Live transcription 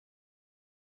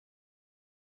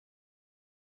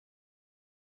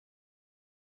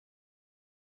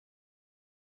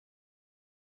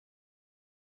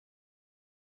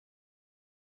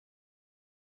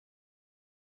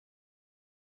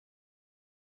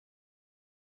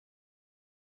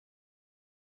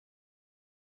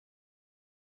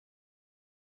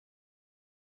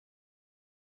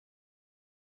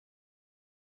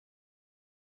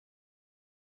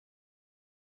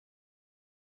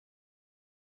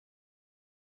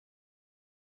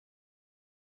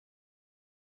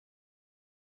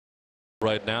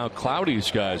Right now, cloudy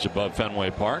skies above Fenway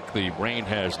Park. The rain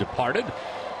has departed.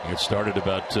 It started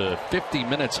about 50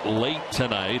 minutes late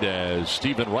tonight as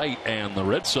Stephen Wright and the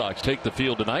Red Sox take the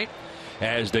field tonight.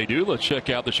 As they do, let's check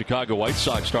out the Chicago White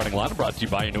Sox starting lineup, brought to you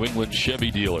by New England Chevy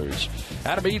dealers.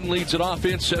 Adam Eaton leads it off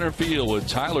in center field with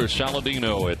Tyler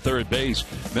Saladino at third base.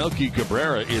 Melky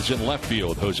Cabrera is in left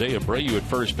field. Jose Abreu at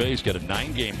first base, got a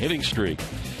 9-game hitting streak.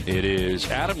 It is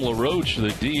Adam LaRoche, the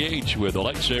DH, with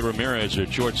Alexei Ramirez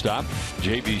at shortstop.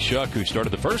 J.B. Shuck, who started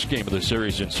the first game of the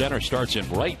series in center, starts in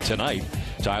right tonight.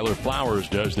 Tyler Flowers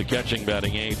does the catching,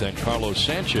 batting 8th, and Carlos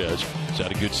Sanchez has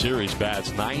had a good series, bats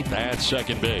 9th at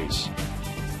second base.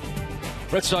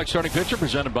 Red Sox starting pitcher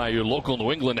presented by your local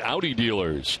New England Audi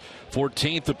dealers.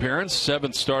 14th appearance,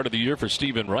 7th start of the year for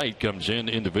Stephen Wright. Comes in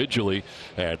individually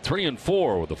at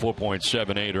 3-4 with a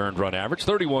 4.78 earned run average,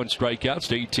 31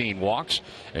 strikeouts, 18 walks,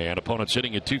 and opponents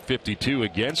hitting at .252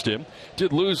 against him.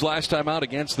 Did lose last time out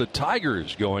against the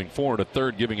Tigers, going 4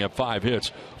 1/3, giving up 5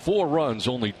 hits, 4 runs.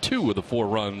 Only 2 of the 4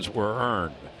 runs were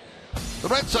earned. The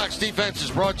Red Sox defense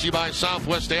is brought to you by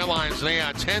Southwest Airlines. They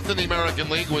are 10th in the American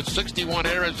League with 61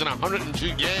 errors in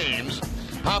 102 games.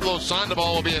 Pablo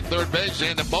Sandoval will be at third base.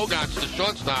 Andy Bogart's the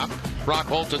shortstop. Brock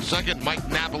Holt at second. Mike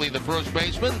Napoli, the first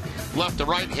baseman. Left to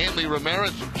right, Hanley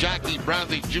Ramirez, Jackie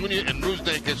Bradley Jr., and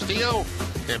Rusney Castillo.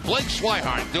 And Blake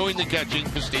Swihart doing the catching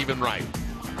for Stephen Wright.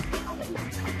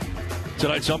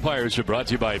 Tonight's umpires are brought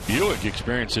to you by Buick.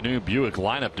 Experience the new Buick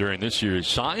lineup during this year's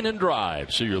Sign and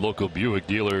Drive. See your local Buick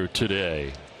dealer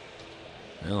today.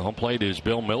 Well, home plate is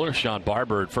Bill Miller, Sean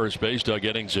Barber at first base, Doug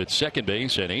Eddings at second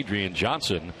base, and Adrian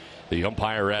Johnson, the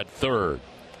umpire, at third.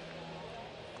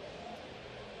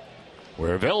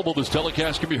 Where available, this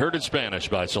telecast can be heard in Spanish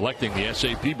by selecting the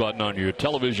SAP button on your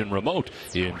television remote.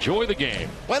 Enjoy the game.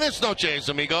 Buenas noches,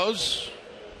 amigos.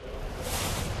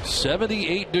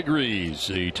 78 degrees,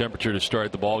 the temperature to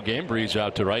start the ball game. Breeze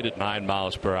out to right at 9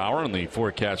 miles per hour, and the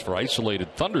forecast for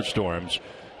isolated thunderstorms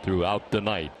throughout the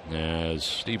night. As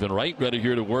Stephen Wright ready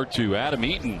here to work to Adam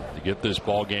Eaton to get this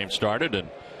ball game started, and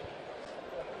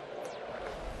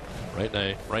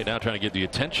right now trying to get the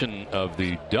attention of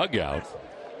the dugout.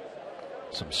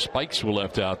 Some spikes were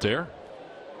left out there.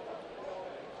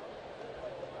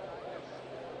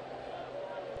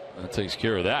 That takes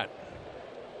care of that.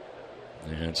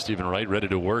 And Stephen Wright ready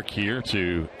to work here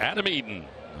to Adam Eaton.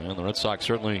 And the Red Sox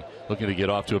certainly looking to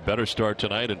get off to a better start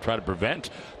tonight and try to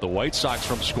prevent the White Sox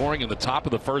from scoring in the top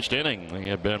of the first inning. They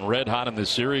have been red hot in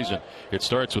this series, and it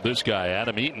starts with this guy,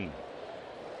 Adam Eaton.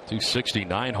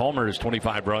 269 homers,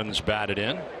 25 runs batted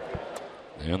in.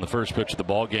 And the first pitch of the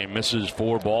ball game misses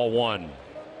for ball 1.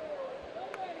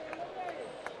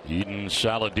 Eaton,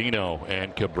 Saladino,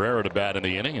 and Cabrera to bat in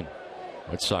the inning, and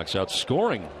Red Sox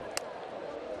outscoring.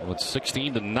 Well, it's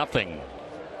 16-0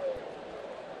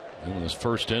 in this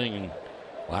first inning.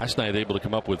 Last night, able to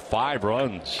come up with 5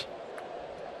 runs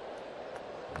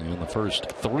in the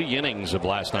first 3 innings of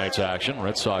last night's action.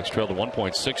 Red Sox trailed at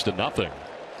 1.6-0.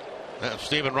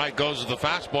 Stephen Wright goes to the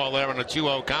fastball there on a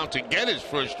 2-0 count to get his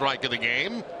first strike of the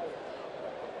game.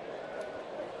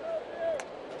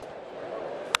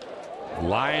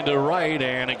 Line to right,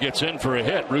 and it gets in for a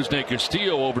hit. Rusney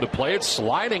Castillo over to play it,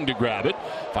 sliding to grab it,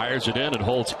 fires it in, and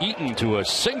holds Eaton to a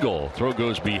single. Throw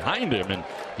goes behind him, and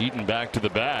Eaton back to the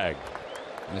bag.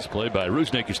 Nice play by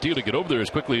Rusney Castillo to get over there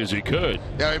as quickly as he could.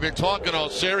 Yeah, we've been talking all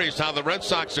series how the Red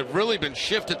Sox have really been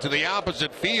shifted to the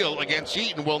opposite field against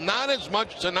Eaton. Well, not as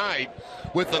much tonight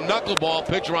with the knuckleball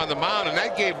pitcher on the mound, and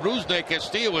that gave Rusney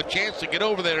Castillo a chance to get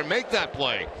over there and make that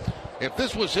play. If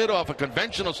this was hit off a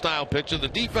conventional style pitcher, the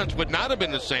defense would not have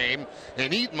been the same,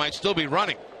 and Eaton might still be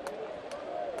running.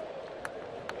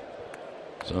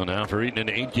 So now for Eaton, an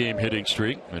 8-game hitting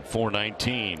streak at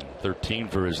 .419, 13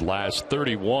 for his last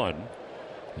 31.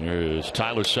 Here's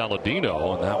Tyler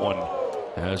Saladino, and that one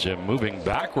has him moving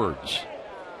backwards.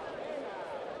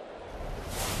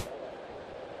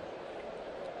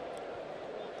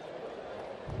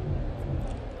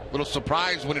 Little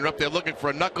surprised when you're up there looking for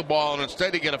a knuckleball, and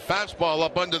instead you get a fastball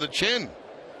up under the chin.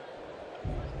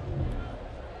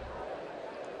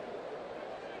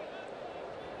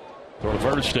 Throw to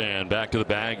first, and back to the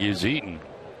bag is Eaton.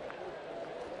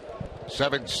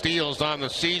 7 steals on the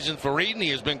season for Eaton.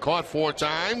 He has been caught 4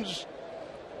 times.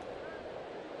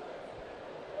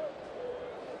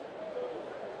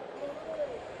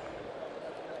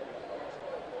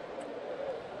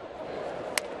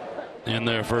 In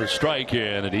their first strike,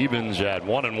 and it evens at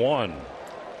 1-1.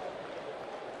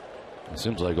 It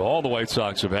seems like all the White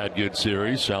Sox have had good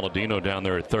series. Saladino down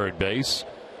there at third base,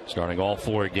 starting all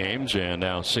 4 games, and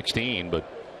now 16. But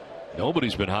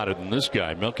nobody's been hotter than this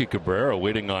guy. Melky Cabrera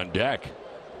waiting on deck.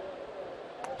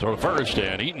 Throw to first,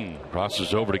 and Eaton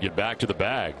crosses over to get back to the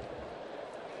bag.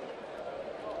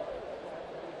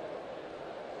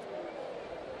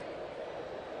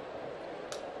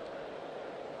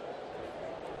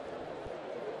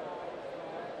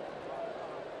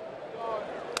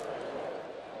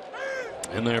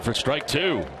 In there for strike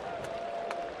two.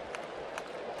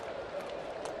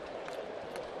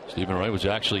 Stephen Wright was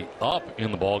actually up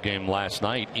in the ball game last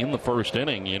night in the first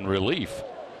inning in relief,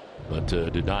 but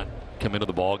did not come into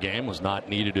the ball game. Was not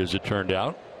needed as it turned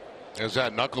out. There's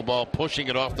that knuckleball pushing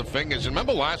it off the fingers.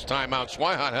 Remember last time out,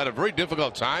 Swihart had a very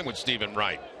difficult time with Stephen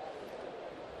Wright.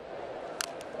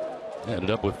 Ended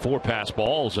up with 4 pass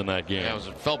balls in that game. Yeah,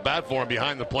 it felt bad for him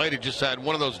behind the plate. He just had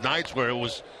one of those nights where it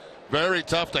was very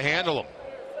tough to handle him.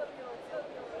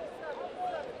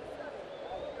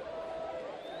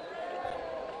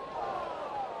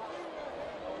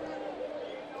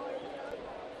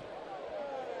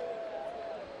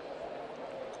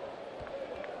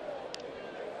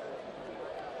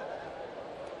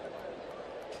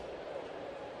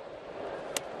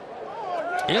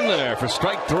 In there for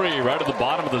strike 3, right at the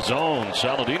bottom of the zone.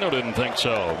 Saladino didn't think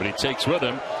so, but he takes with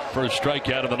him first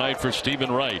strikeout of the night for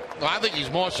Stephen Wright. Well, I think he's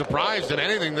more surprised than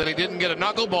anything that he didn't get a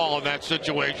knuckleball in that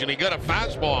situation. He got a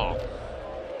fastball.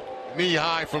 Knee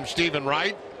high from Stephen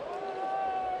Wright.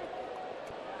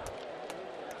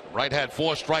 Wright had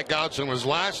 4 strikeouts in his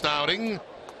last outing.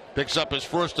 Picks up his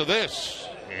first of this.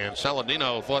 And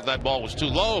Saladino thought that ball was too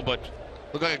low, but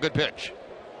looked like a good pitch.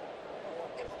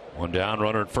 One down,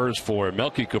 runner at first for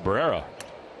Melky Cabrera.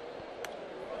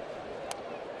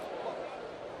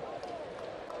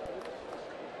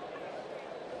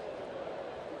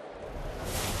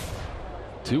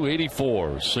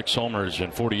 .284, 6 homers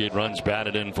and 48 runs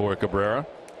batted in for Cabrera.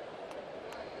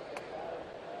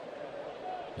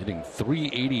 Hitting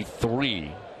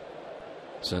 .383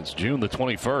 since June the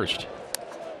 21st.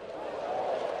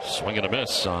 Swing and a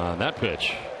miss on that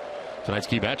pitch. Tonight's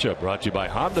key matchup brought to you by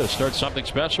Honda. Start something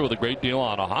special with a great deal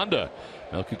on a Honda.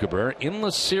 Melky Cabrera in the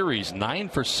series, 9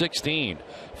 for 16.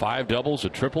 5 doubles, a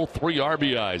triple, 3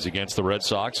 RBIs against the Red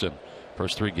Sox in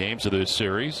first 3 games of this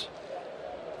series.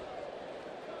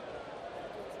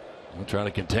 We'll try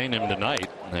to contain him tonight.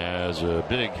 Has a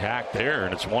big hack there,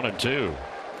 and it's 1-2.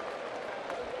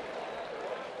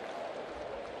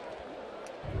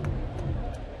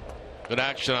 Good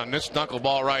action on this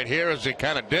knuckleball right here as it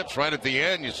kind of dips right at the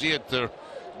end. You see it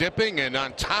dipping, and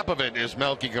on top of it is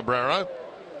Melky Cabrera.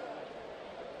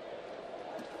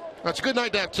 That's a good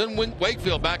night to have Tim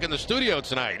Wakefield back in the studio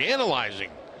tonight,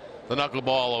 analyzing the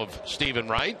knuckleball of Stephen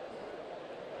Wright.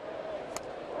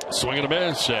 Swing and a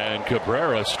miss, and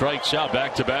Cabrera strikes out.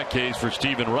 Back-to-back Ks for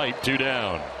Stephen Wright, 2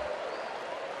 down.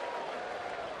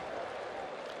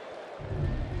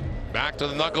 Back to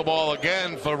the knuckleball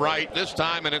again for Wright this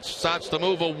time, and it starts to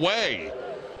move away,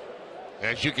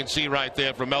 as you can see right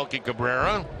there from Melky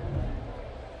Cabrera.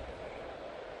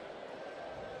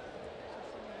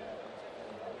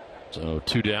 So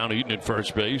 2 down, Eaton at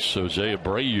first base. Jose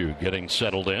Abreu getting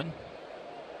settled in.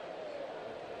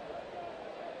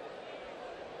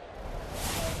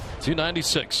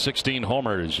 .296, 16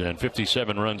 homers and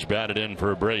 57 runs batted in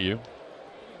for Abreu.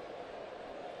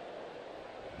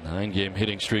 9-game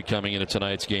hitting streak coming into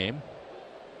tonight's game.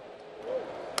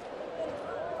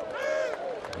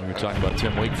 We were talking about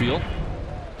Tim Wakefield.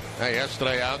 Hey,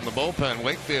 yesterday out in the bullpen,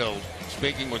 Wakefield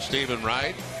speaking with Stephen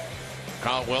Wright,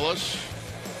 Carl Willis.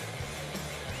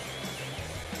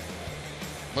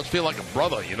 Must feel like a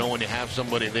brother, you know, when you have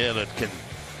somebody there that can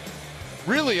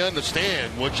really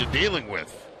understand what you're dealing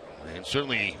with. And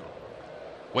certainly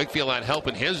Wakefield had help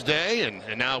in his day, and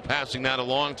now passing that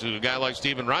along to a guy like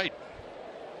Stephen Wright.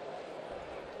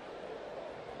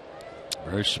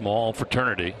 Very small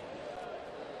fraternity.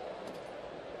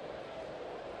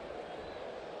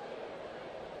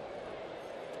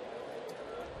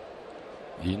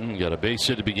 Eaton got a base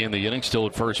hit to begin the inning, still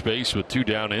at first base with 2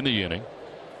 down in the inning.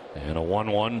 And a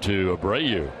 1-1 to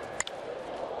Abreu.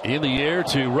 In the air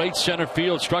to right center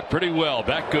field, struck pretty well.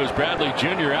 Back goes Bradley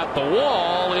Jr. at the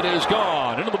wall. It is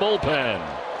gone into the bullpen.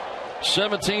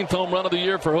 17th home run of the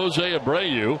year for Jose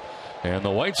Abreu. And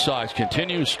the White Sox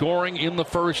continue scoring in the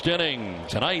first inning.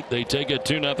 Tonight they take a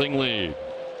 2-0 lead.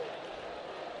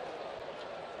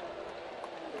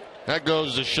 That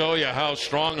goes to show you how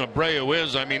strong Abreu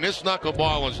is. I mean, this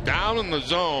knuckleball is down in the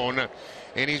zone,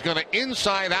 and he's going to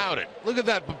inside out it. Look at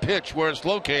that pitch where it's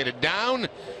located, down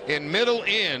in middle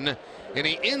in, and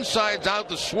he insides out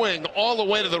the swing all the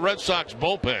way to the Red Sox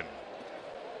bullpen.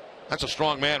 That's a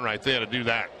strong man right there to do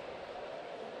that.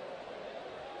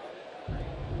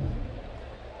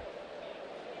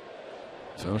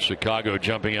 So Chicago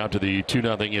jumping out to the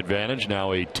 2-0 advantage.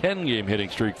 Now a 10-game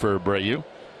hitting streak for Abreu.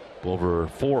 Over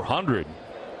 400.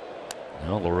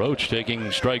 Now LaRoche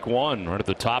taking strike one right at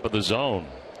the top of the zone.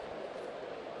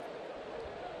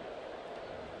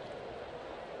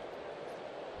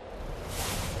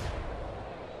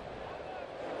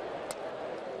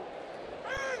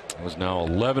 It was now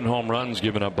 11 home runs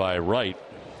given up by Wright.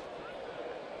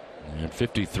 And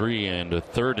 53 and a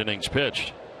third innings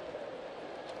pitched.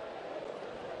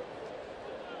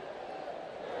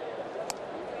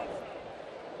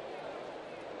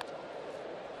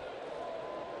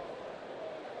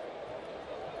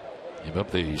 Give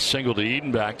up the single to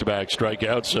Eden, back-to-back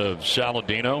strikeouts of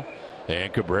Saladino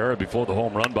and Cabrera before the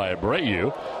home run by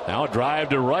Abreu. Now a drive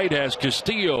to right has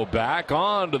Castillo back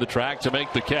onto the track to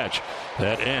make the catch.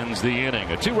 That ends the inning.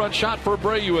 A 2-run shot for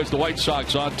Abreu as the White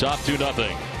Sox on top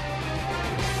 2-0.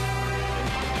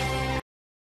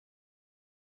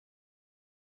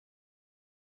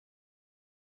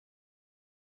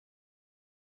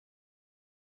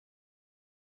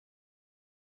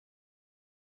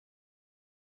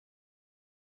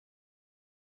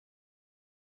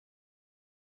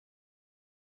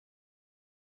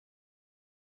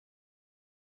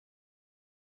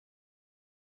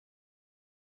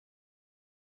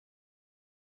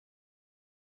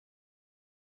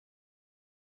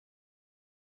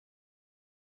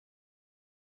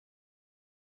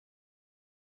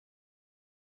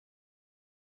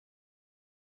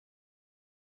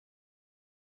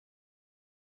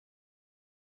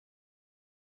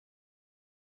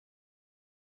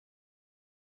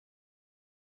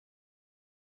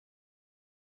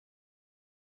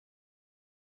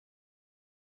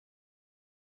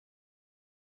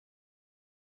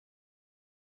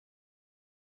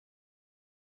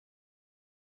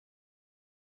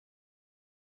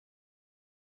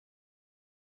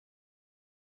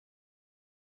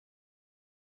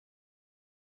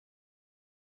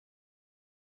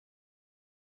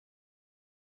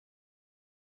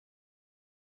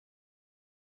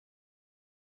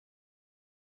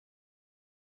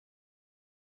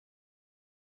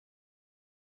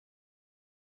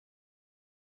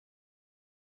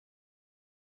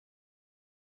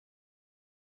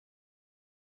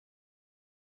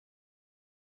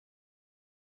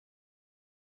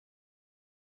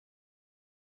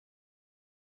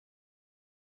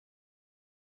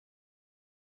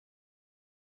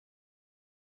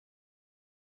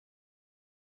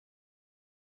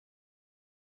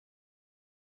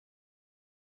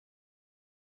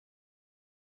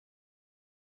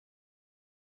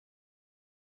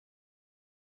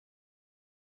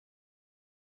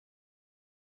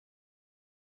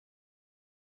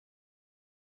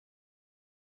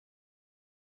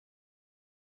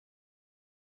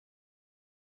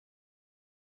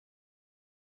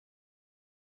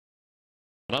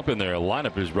 Up in their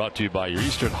lineup is brought to you by your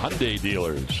Eastern Hyundai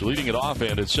dealers. Leading it off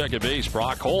and at second base,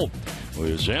 Brock Holt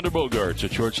with Xander Bogaerts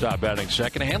at shortstop batting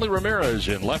second. Hanley Ramirez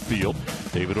in left field.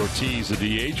 David Ortiz the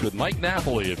DH with Mike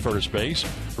Napoli at first base.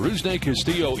 Rusney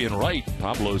Castillo in right.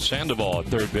 Pablo Sandoval at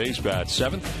third base bats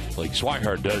seventh. Blake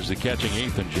Swihart does the catching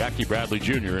eighth, and Jackie Bradley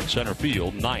Jr. in center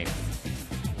field ninth.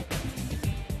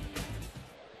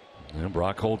 And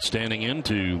Brock Holt standing in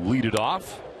to lead it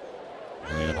off.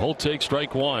 And Holt takes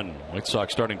strike one. White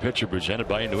Sox starting pitcher presented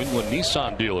by New England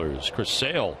Nissan dealers. Chris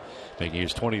Sale making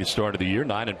his 20th start of the year,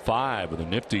 9-5 with a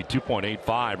nifty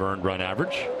 2.85 earned run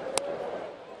average.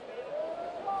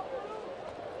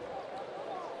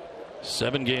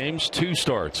 7 games, 2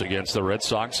 starts against the Red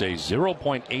Sox, a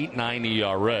 0.89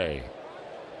 ERA.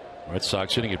 Red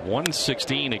Sox hitting at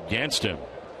 116 against him.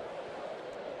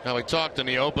 Now, we talked in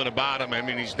the open about him. I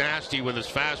mean, he's nasty with his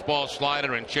fastball,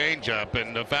 slider, and changeup,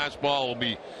 and the fastball will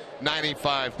be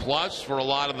 95 plus for a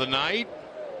lot of the night.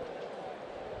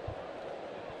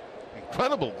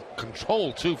 Incredible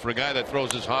control, too, for a guy that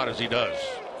throws as hard as he does.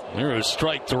 There is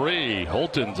strike 3.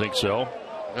 Holt didn't think so.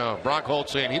 No, Brock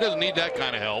Holt saying he doesn't need that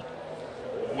kind of help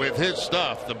with his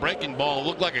stuff. The breaking ball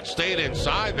looked like it stayed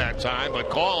inside that time,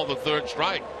 but call the third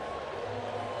strike.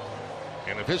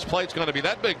 And if his plate's going to be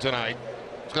that big tonight,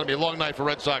 it's going to be a long night for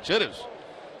Red Sox hitters.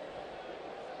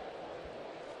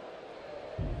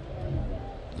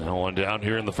 Now one down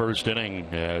here in the first inning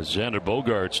as Xander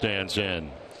Bogaerts stands in.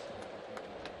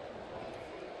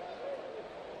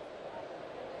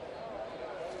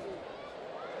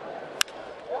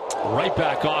 Right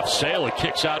back off Sale. It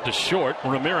kicks out to short.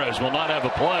 Ramirez will not have a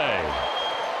play.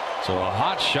 So a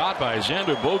hot shot by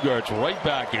Xander Bogaerts right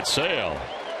back at Sale.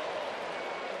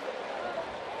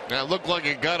 That looked like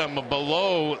it got him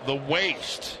below the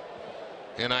waist,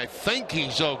 and I think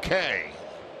he's okay.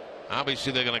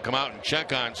 Obviously, they're going to come out and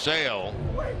check on Sale,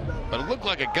 but it looked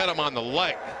like it got him on the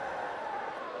leg.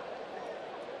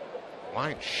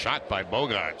 Line shot by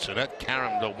Bogart, so that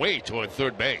carried him away toward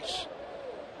third base.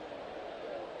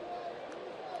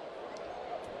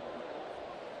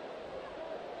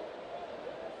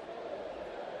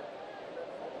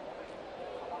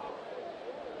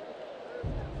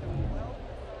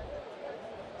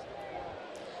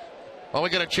 Well, we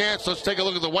get a chance. Let's take a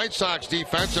look at the White Sox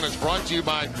defense, and it's brought to you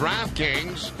by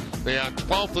DraftKings. They are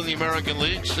 12th in the American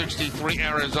League, 63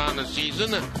 errors on the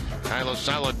season. Carlos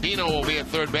Saladino will be at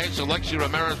third base. Alexi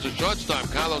Ramirez, the shortstop.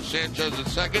 Carlos Sanchez at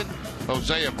second.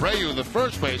 Jose Abreu, the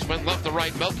first baseman. Left to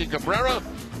right, Melky Cabrera,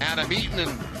 Adam Eaton,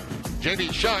 and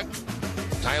J.D. Shuck.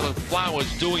 Tyler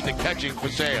Flowers doing the catching for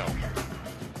Sale.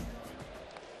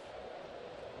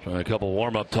 Trying a couple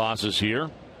warm-up tosses here.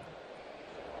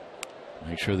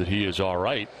 Make sure that he is all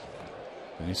right.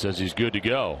 And he says he's good to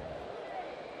go.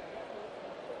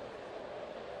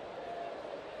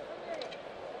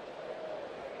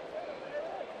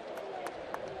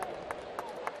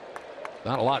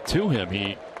 Not a lot to him.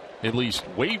 He, at least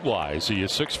weight-wise, he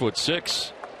is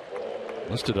 6'6",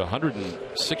 listed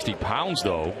 160 pounds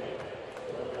though.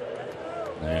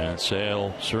 And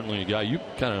Sale, certainly a guy you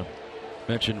kind of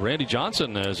mentioned. Randy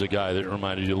Johnson as a guy that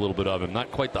reminded you a little bit of him.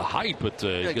 Not quite the height, but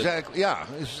exactly. Yeah,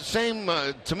 same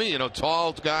to me. You know,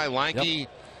 tall guy, lanky, yep.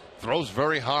 Throws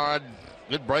very hard,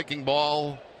 good breaking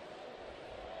ball.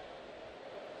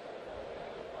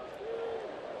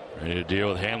 Ready to deal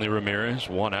with Hanley Ramirez.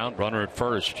 One out, runner at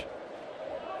first.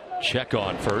 Check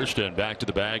on first, and back to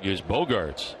the bag is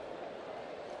Bogaerts.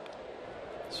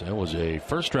 So that was a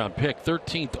first-round pick,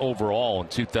 13th overall in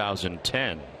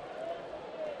 2010.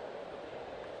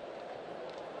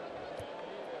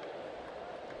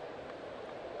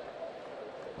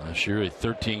 Last year, a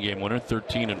 13-game winner,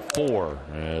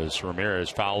 13-4, as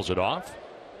Ramirez fouls it off.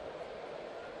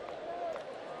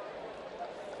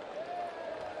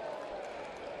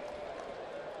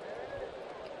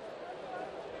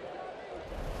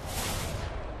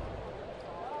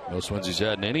 Most wins he's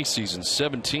had in any season,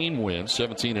 17 wins,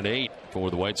 17-8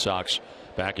 for the White Sox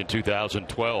back in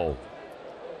 2012.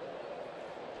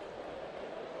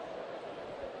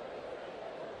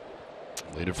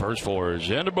 Lead at first for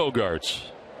Xander Bogaerts,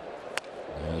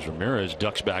 as Ramirez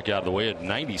ducks back out of the way at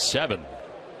 97.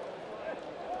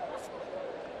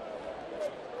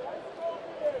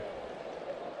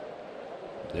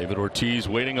 David Ortiz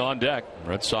waiting on deck.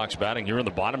 Red Sox batting here in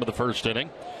the bottom of the first inning,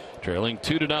 trailing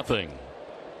 2-0.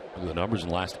 Look at the numbers in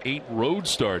the last 8 road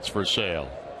starts for Sale.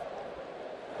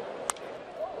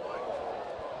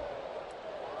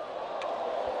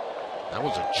 That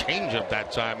was a changeup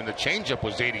that time, and the changeup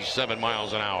was 87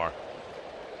 miles an hour.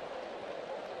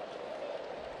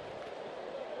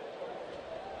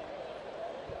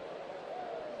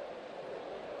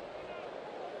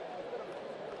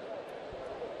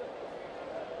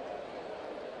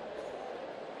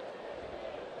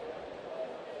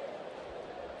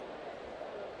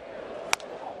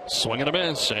 Swing and a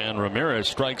miss, and Ramirez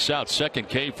strikes out. Second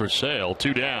K for Sale,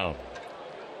 2 down.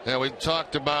 Yeah, we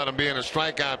talked about him being a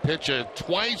strikeout pitcher.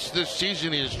 Twice this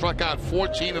season he has struck out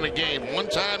 14 in a game. One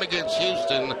time against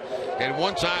Houston and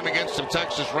one time against the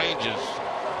Texas Rangers.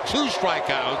 2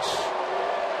 strikeouts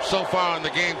so far in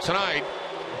the game tonight.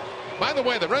 By the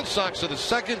way, the Red Sox are the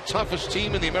second toughest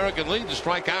team in the American League to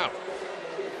strike out.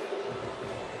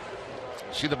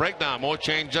 See the breakdown. More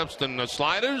changeups than the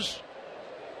sliders.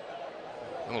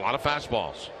 And a lot of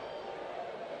fastballs.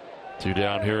 2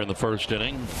 down here in the first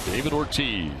inning. David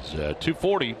Ortiz at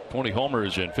 240, 20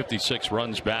 homers and 56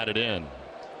 runs batted in.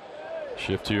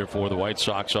 Shift here for the White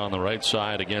Sox on the right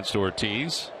side against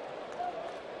Ortiz.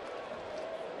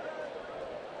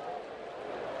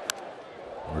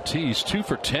 Ortiz 2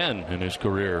 for 10 in his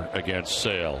career against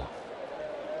Sale.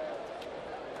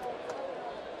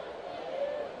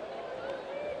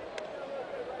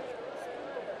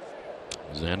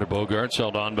 Xander Bogaerts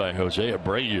held on by Jose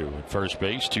Abreu at first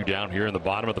base. 2 down here in the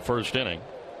bottom of the first inning.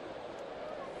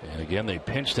 And again, they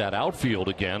pinched that outfield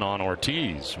again on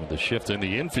Ortiz with a shift in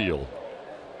the infield.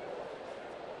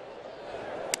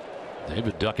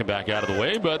 David ducking back out of the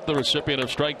way, but the recipient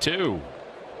of strike 2.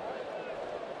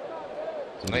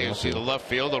 Now you see the left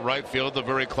field, the right field, they're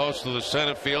very close to the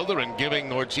center fielder and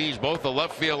giving Ortiz both the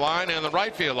left field line and the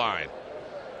right field line.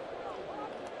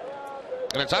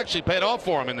 And it's actually paid off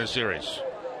for him in this series.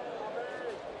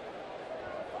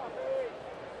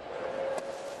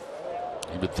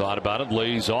 Even thought about it,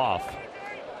 lays off.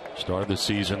 Started the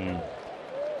season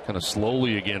kind of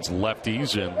slowly against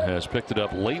lefties and has picked it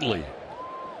up lately.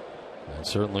 And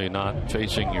certainly not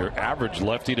facing your average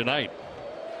lefty tonight.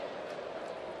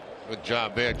 Good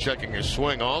job there checking his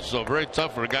swing. Also very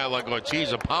tough for a guy like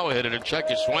Ortiz, a power hitter, to check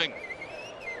his swing.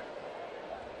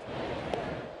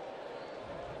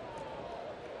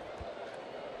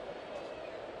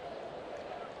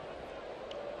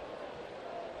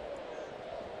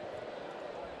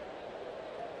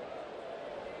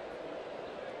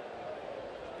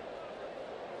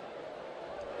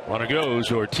 Runner goes.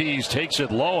 Ortiz takes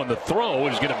it low, and the throw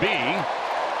is going to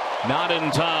be not in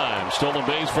time. Stolen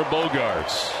base for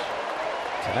Bogaerts.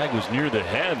 Tag was near the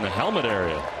head in the helmet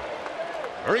area.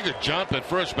 Very good jump at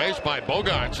first base by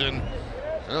Bogaerts, and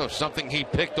something he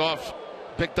picked up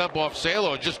off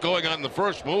Salo, just going on the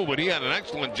first move, but he had an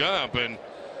excellent jump and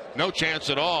no chance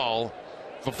at all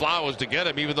for Flowers to get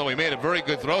him, even though he made a very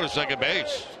good throw to second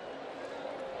base.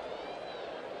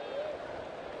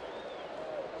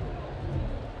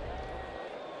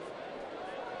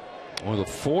 Well, the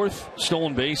fourth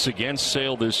stolen base against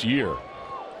Sale this year.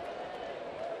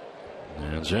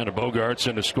 And Xander Bogaerts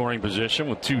into scoring position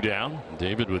with 2 down.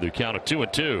 David with a count of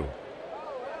 2-2.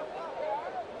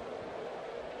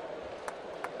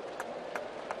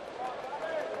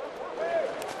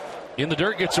 In the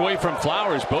dirt, gets away from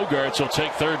Flowers. Bogaerts will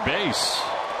take third base.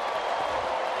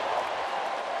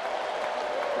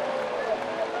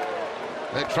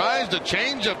 It tries to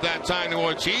change up that time to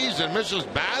Ortiz and misses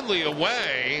badly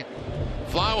away.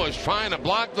 Flowers trying to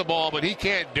block the ball, but he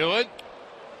can't do it.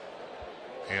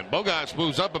 And Bogaerts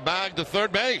moves up a bag to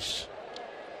third base.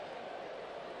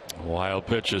 Wild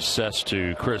pitch assessed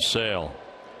to Chris Sale,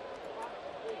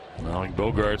 allowing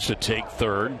Bogaerts to take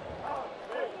third.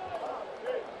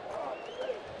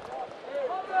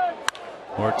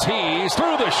 Ortiz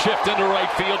through the shift into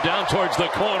right field, down towards the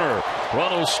corner.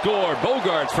 Run will score.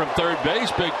 Bogaerts from third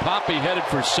base. Big Poppy headed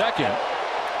for second.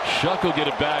 Shuck will get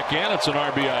it back in. It's an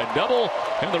RBI double,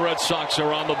 and the Red Sox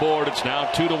are on the board. It's now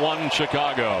 2-1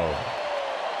 Chicago.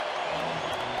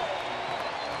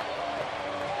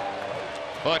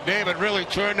 But David really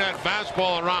turned that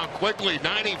fastball around quickly.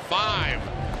 95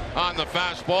 on the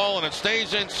fastball, and it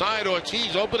stays inside.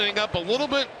 Ortiz opening up a little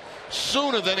bit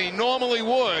sooner than he normally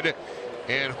would,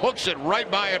 and hooks it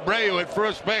right by Abreu at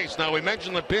first base. Now, we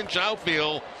mentioned the pinch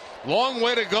outfield. Long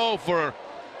way to go for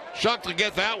Shuck to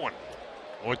get that one.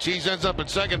 Ortiz ends up at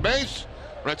second base.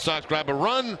 Red Sox grab a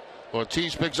run.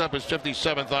 Ortiz picks up his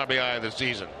 57th RBI of the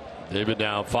season. David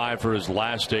now 5 for his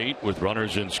last 8 with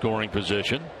runners in scoring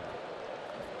position.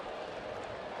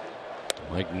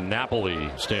 Mike Napoli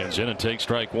stands in and takes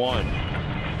strike 1.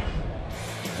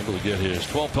 Able to get his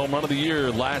 12th home run of the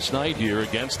year last night here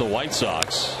against the White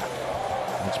Sox.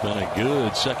 It's been a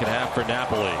good second half for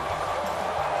Napoli.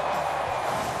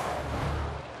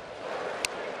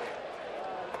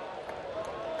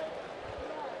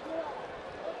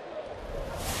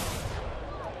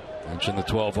 Mentioned the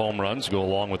 12 home runs go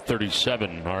along with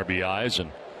 37 RBIs and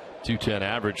 210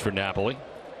 average for Napoli.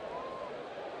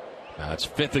 That's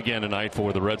 5th again tonight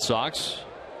for the Red Sox.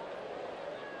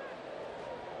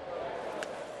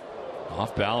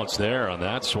 Off balance there on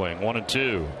that swing.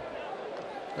 1-2.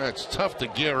 It's tough to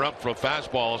gear up for a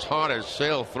fastball as hard as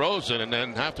Sale throws it and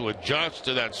then have to adjust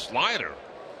to that slider.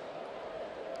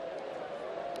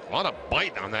 A lot of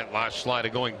bite on that last slider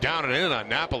going down and in on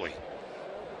Napoli.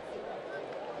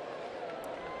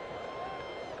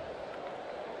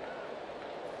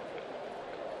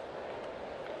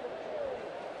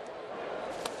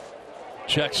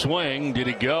 Check swing. Did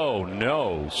he go?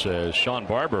 No, says Sean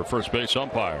Barber, first base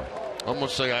umpire.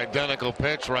 Almost the identical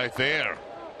pitch right there.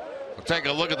 We'll take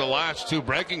a look at the last 2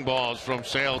 breaking balls from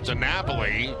Sale to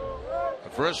Napoli. The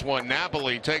first one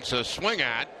Napoli takes a swing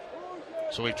at.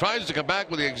 So he tries to come back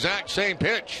with the exact same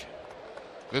pitch.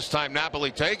 This time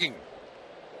Napoli taking.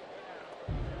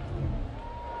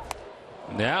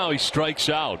 Now he strikes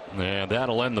out, and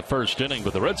that'll end the first inning.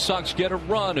 But the Red Sox get a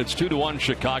run. It's 2-1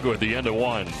 Chicago at the end of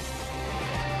 1.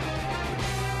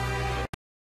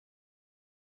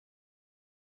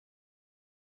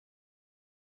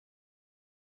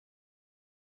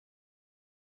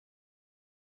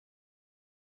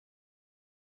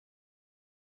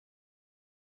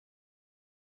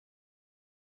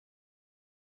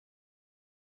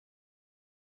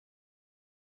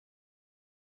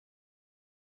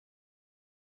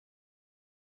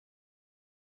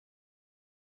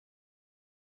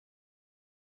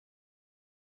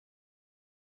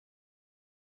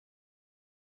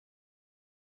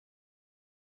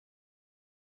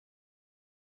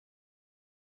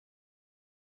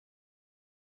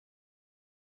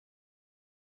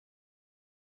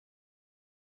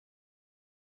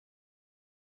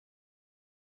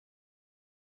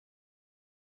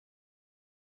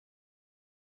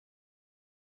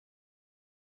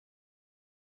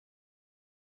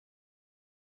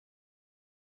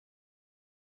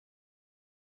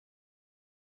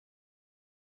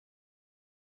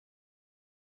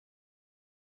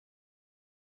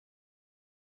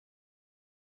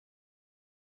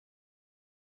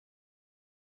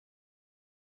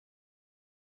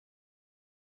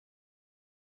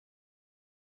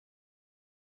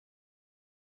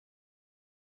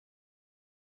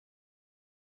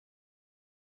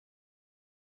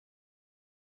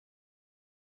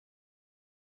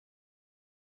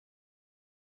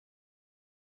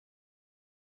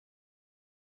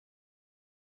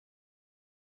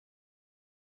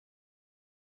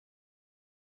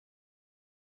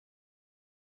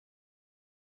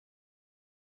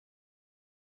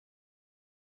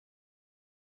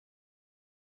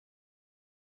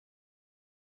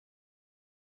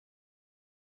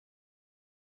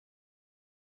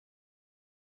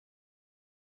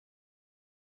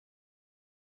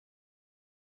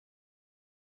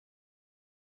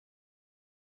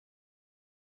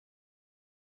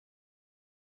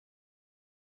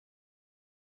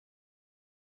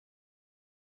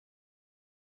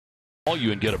 Call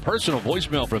you and get a personal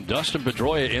voicemail from Dustin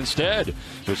Pedroia instead.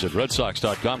 Visit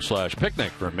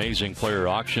redsox.com/picnic for amazing player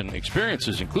auction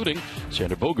experiences, including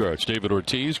Xander Bogaerts, David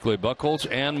Ortiz, Clay Buchholz,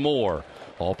 and more.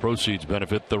 All proceeds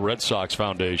benefit the Red Sox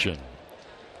Foundation.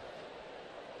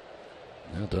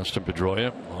 Now Dustin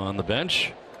Pedroia on the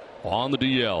bench, on the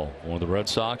DL for the Red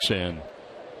Sox, and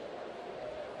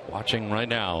watching right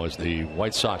now as the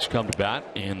White Sox come to bat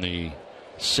in the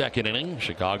second inning.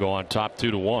 Chicago on top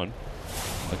 2-1.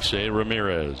 Alexei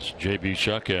Ramirez, J.B.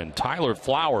 Shuck, and Tyler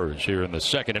Flowers here in the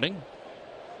second inning.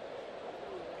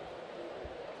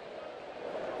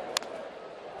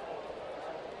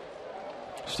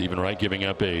 Stephen Wright giving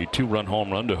up a 2-run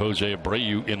home run to Jose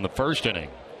Abreu in the first inning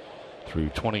through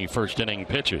 20 first inning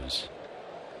pitches.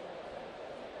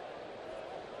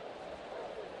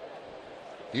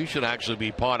 You should actually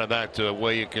be part of that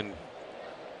where you can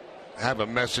have a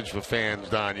message for fans,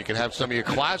 Don. You can have some of your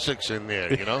classics in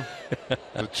there, you know?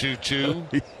 The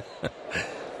 2-2.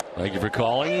 Thank you for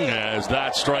calling, as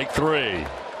that strike three.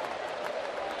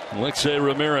 Alexei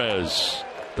Ramirez,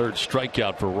 third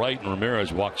strikeout for Wright, and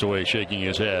Ramirez walks away shaking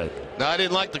his head. No, I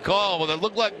didn't like the call. Well, it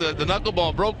looked like the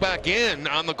knuckleball broke back in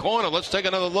on the corner. Let's take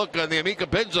another look on the Amica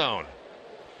pit zone.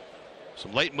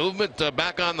 Some late movement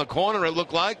back on the corner, it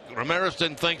looked like. Ramirez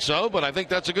didn't think so, but I think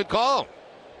that's a good call.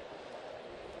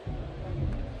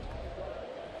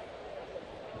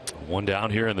 One down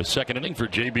here in the second inning for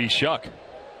J.B. Shuck.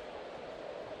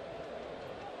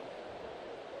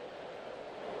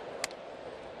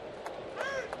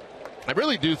 I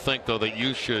really do think, though, that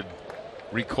you should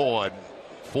record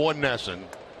for Nesson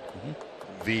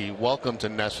the welcome to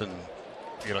Nesson,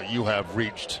 you have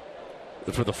reached.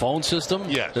 For the phone system?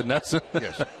 Yes. The Nesson?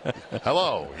 Yes.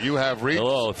 Hello, you have reached.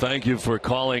 Hello, thank you for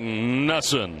calling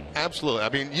Nesson. Absolutely. I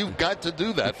mean, you've got to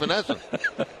do that for Nesson.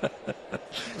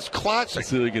 It's classic. Let's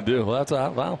see what we can do. Well, it's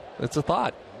a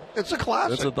thought. It's a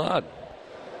classic. It's a thought.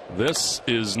 This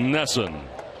is Nesson.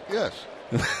 Yes.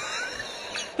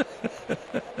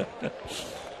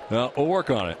 Well, we'll work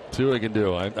on it. See what we can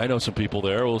do. I know some people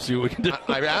there. We'll see what we can do.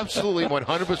 I absolutely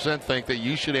 100% think that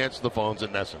you should answer the phones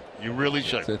at Nesson. You really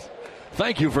should.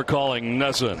 Thank you for calling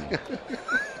Nesson.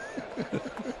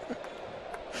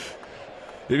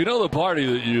 If you know the party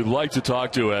that you'd like to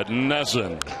talk to at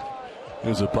Nesson,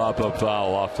 there's a pop-up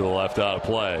foul off to the left out of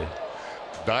play.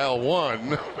 Dial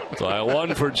 1. Dial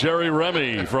 1 for Jerry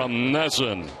Remy from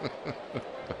Nesson.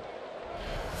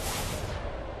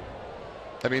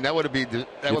 I mean, that would be. You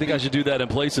think I should do that in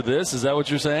place of this? Is that what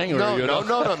you're saying?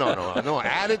 No.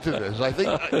 Add it to this. I think.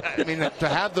 I mean, to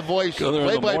have the voice,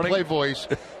 play-by-play voice,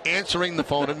 answering the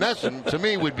phone at Nesson, to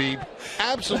me would be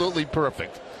absolutely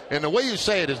perfect. And the way you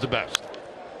say it is the best.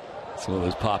 So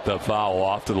this popped up foul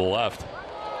off to the left.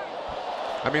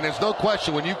 I mean, there's no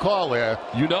question when you call there.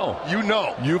 You know.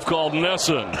 You've called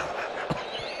Nesson.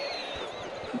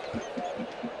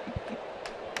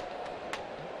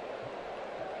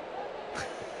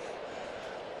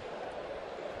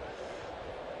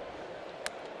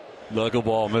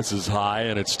 Knuckleball misses high,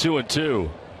 and it's 2-2.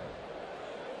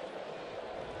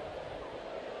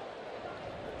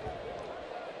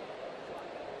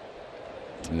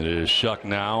 It is Shuck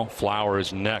now.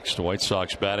 Flowers next. White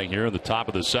Sox batting here in the top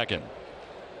of the second.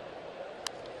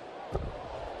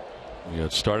 We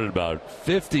got started about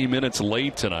 50 minutes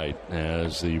late tonight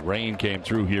as the rain came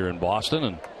through here in Boston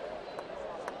and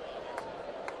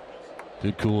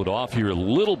did cool it off here a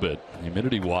little bit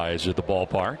humidity-wise at the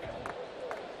ballpark.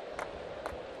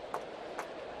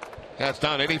 That's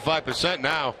down 85%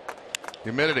 now.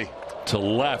 Humidity. To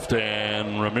left,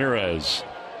 and Ramirez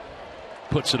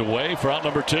puts it away for out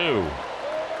number 2. I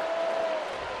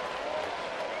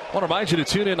want to remind you to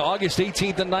tune in August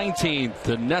 18th and 19th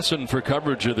to Nesson for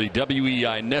coverage of the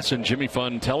WEI Nesson Jimmy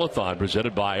Fund Telethon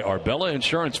presented by Arbella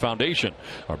Insurance Foundation.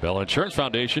 Arbella Insurance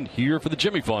Foundation, here for the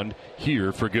Jimmy Fund,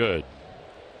 here for good.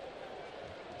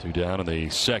 2 down in the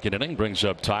second inning brings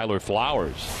up Tyler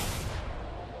Flowers.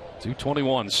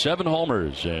 221, 7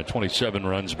 homers, and 27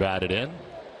 runs batted in.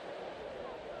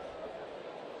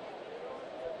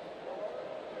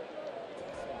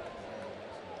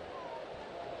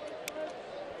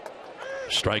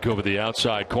 Strike over the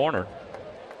outside corner.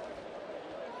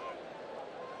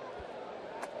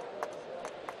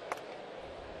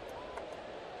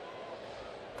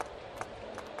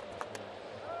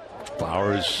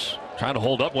 Flowers trying to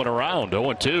hold up one around.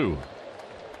 0-2.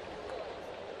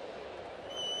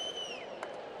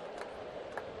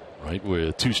 Right,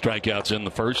 with 2 strikeouts in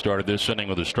the first, started this inning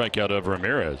with a strikeout of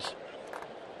Ramirez.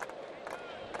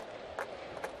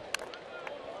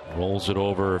 Rolls it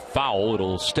over foul.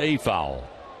 It'll stay foul.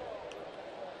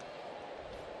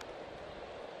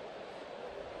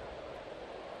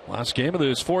 Last game of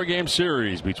this 4-game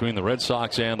series between the Red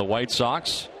Sox and the White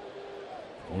Sox.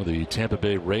 One of the Tampa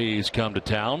Bay Rays come to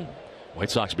town.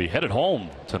 White Sox will be headed home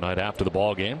tonight after the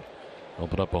ball game.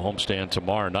 Open up a homestand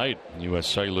tomorrow night in U.S.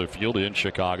 Cellular Field in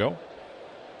Chicago.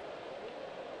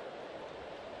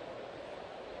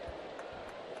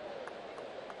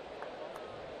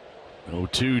 No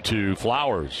 2 to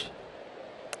Flowers.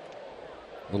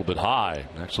 A little bit high,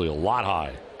 actually a lot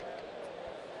high.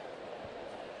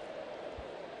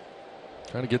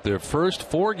 Trying to get their first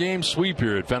 4-game sweep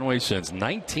here at Fenway since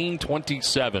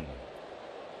 1927.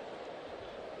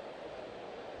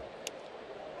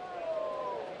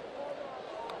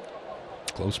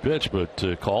 Close pitch,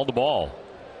 but called the ball.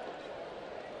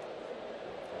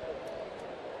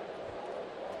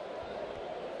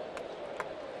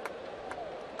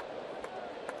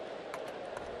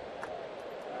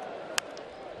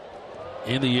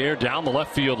 In the air down the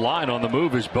left field line. On the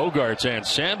move is Bogarts and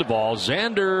Sandoval.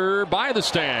 Xander by the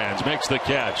stands makes the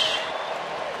catch.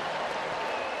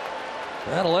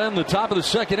 That'll end the top of the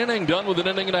 2nd inning. Done with an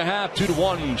inning and a half.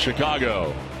 2-1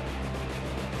 Chicago.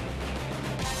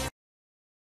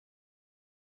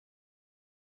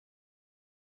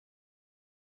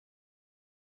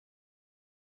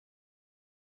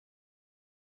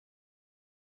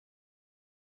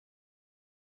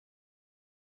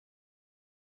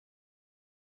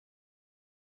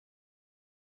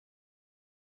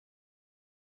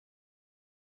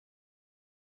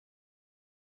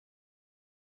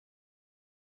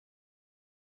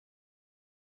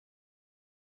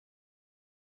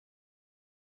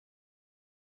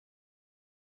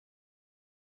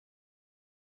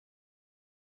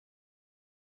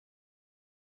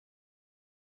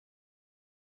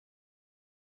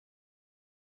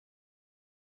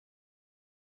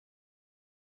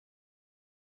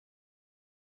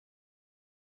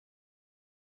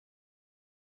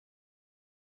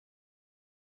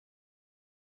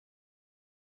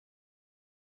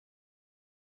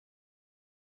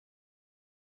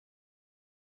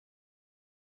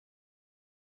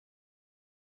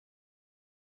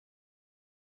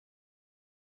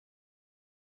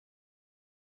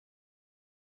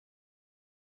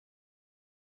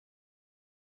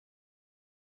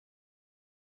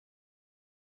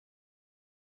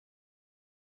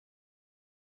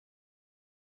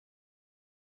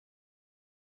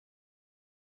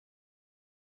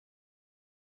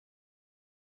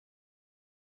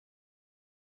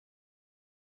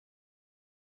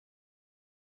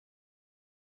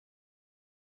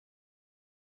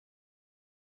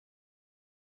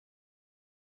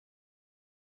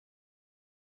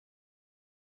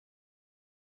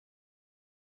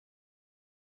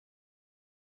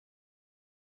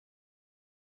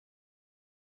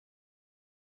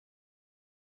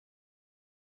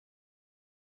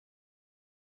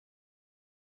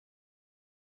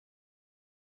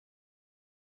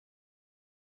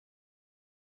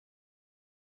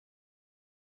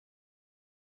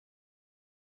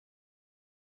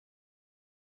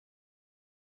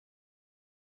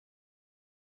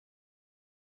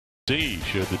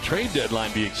 Should the trade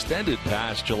deadline be extended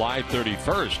past July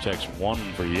 31st? Text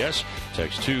 1 for yes,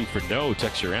 text 2 for no.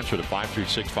 Text your answer to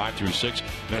 536-536.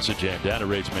 Message and data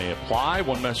rates may apply.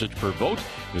 One message per vote.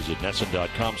 Visit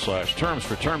NESN.com/terms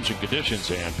for terms and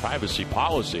conditions and privacy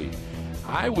policy.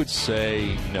 I would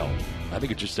say no. I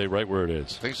think it should stay right where it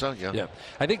is. Think so? Yeah. Yeah.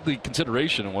 I think the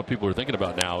consideration and what people are thinking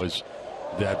about now is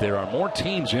that there are more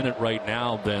teams in it right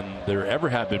now than there ever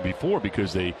have been before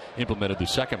because they implemented the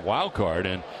second wild card,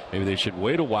 and maybe they should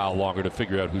wait a while longer to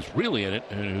figure out who's really in it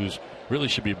and who's really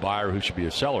should be a buyer, who should be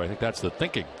a seller. I think that's the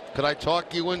thinking. Could I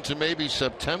talk you into maybe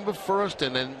September 1st,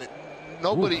 and then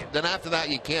nobody? Ooh. Then after that,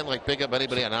 you can't pick up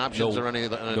anybody on options or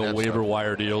anything. No waiver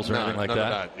wire deals or anything like none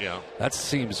that. Of that. Yeah, that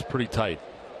seems pretty tight.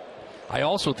 I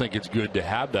also think it's good to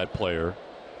have that player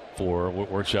for what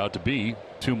works out to be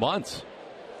 2 months.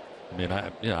 I mean,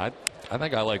 I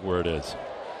think I like where it is.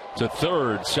 To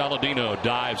third, Saladino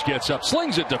dives, gets up,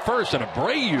 slings it to first, and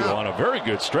Abreu on a very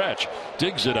good stretch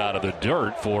digs it out of the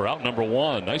dirt for out number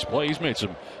 1. Nice play. He's made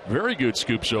some very good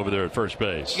scoops over there at first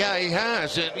base. Yeah, he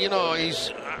has. And,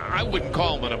 I wouldn't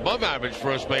call him an above-average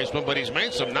first baseman, but he's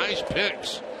made some nice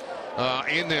picks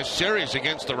in this series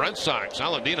against the Red Sox.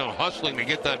 Saladino hustling to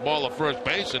get that ball at first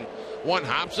base, and one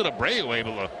hops it. Abreu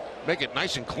able to make it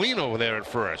nice and clean over there at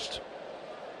first.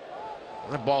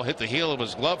 That ball hit the heel of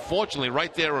his glove. Fortunately,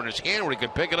 right there in his hand where he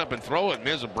could pick it up and throw it. And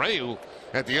there's Abreu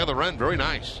at the other end. Very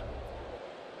nice.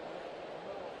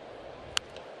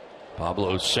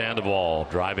 Pablo Sandoval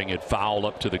driving it foul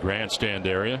up to the grandstand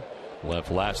area. Left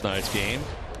last night's game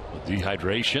with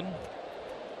dehydration.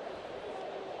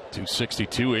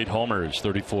 .262, 8 homers,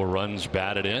 34 runs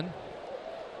batted in.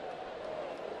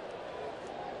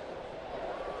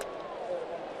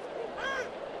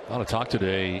 A lot of talk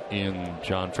today in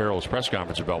John Farrell's press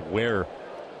conference about where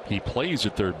he plays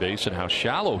at third base and how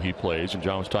shallow he plays. And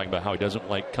John was talking about how he doesn't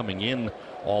like coming in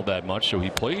all that much, so he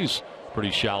plays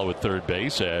pretty shallow at third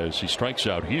base as he strikes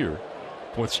out here.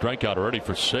 4th strikeout already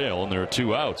for Sale, and there are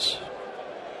 2 outs.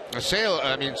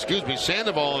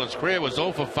 Sandoval in his career was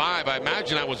 0 for 5. I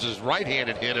imagine that was his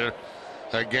right-handed hitter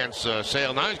against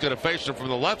Sale. Now he's going to face him from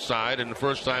the left side, and the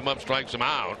first time up strikes him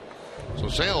out. So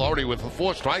Sale already with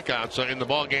 4 strikeouts in the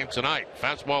ball game tonight.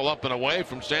 Fastball up and away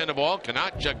from Sandoval.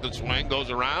 Cannot check the swing.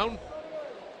 Goes around.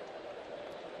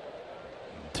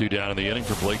 2 down in the inning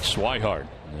for Blake Swihart.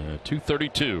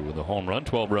 232 with a home run,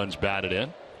 12 runs batted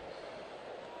in.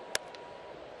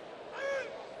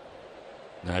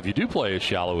 Now, if you do play as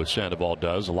shallow as Sandoval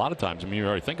does, a lot of times, you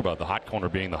already think about the hot corner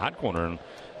being the hot corner, and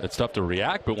it's tough to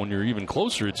react, but when you're even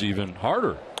closer, it's even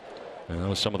harder. And that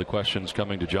was some of the questions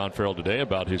coming to John Farrell today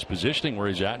about his positioning, where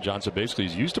he's at. John said basically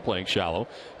he's used to playing shallow,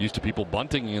 used to people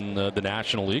bunting in the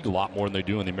National League a lot more than they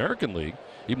do in the American League,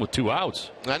 even with 2 outs.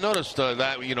 I noticed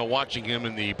that, watching him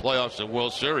in the playoffs and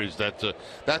World Series,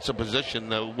 that's a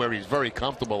position where he's very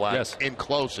comfortable at, yes, in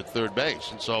close at third base.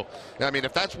 And so,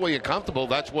 if that's where you're comfortable,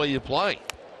 that's where you play.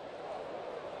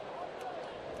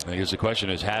 I guess the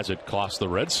question is, has it cost the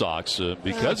Red Sox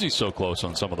because he's so close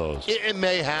on some of those? It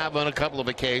may have on a couple of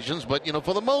occasions, but,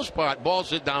 for the most part, balls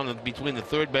hit down between the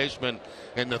third baseman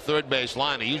and the third base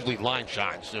line. They're usually line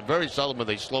shots. They're very seldom are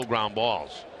they slow ground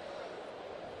balls.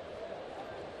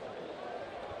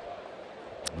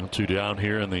 2 down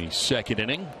here in the 2nd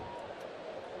inning.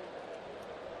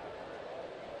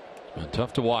 Been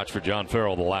tough to watch for John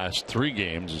Farrell the last 3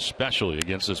 games, especially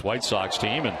against this White Sox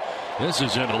team. And this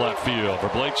is into left field for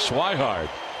Blake Swihart.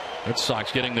 Red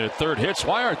Sox getting their 3rd hit.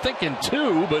 Swihart thinking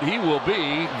 2, but he will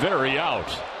be very out.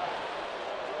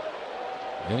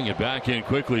 Getting it back in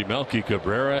quickly, Melky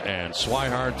Cabrera, and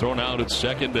Swihart thrown out at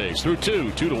second base. Through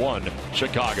 2-1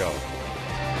 Chicago.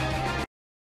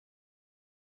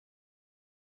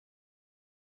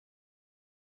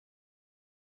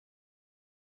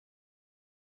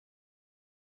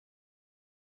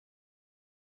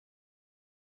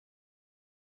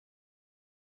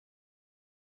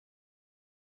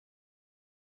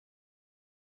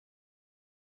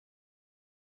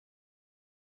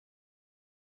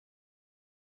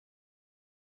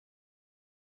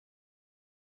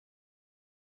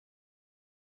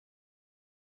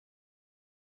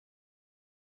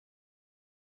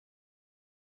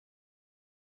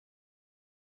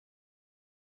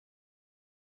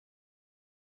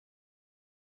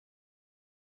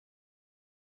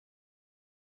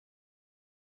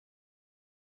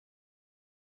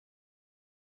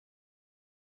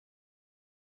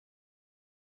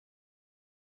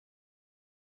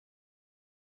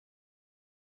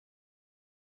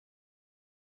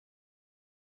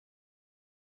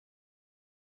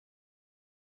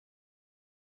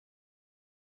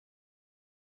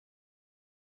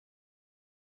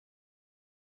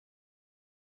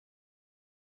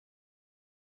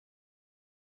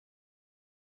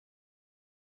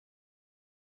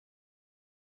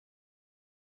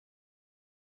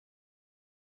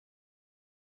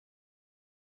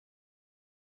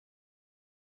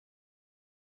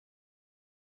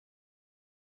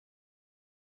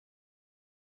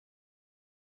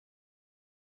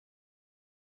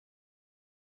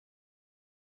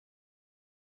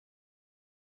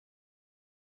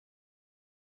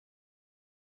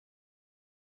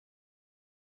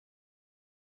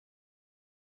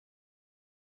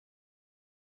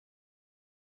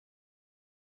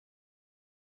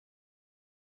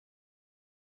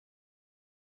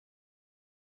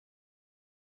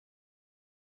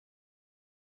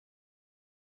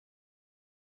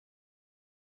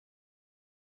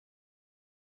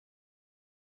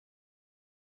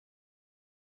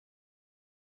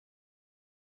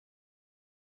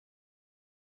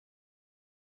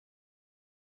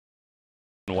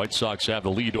 The White Sox have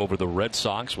the lead over the Red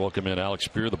Sox. Welcome in Alex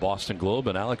Spear, the Boston Globe.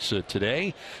 And Alex,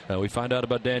 today we find out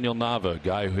about Daniel Nava, a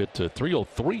guy who hit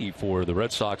 303 for the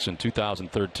Red Sox in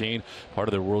 2013, part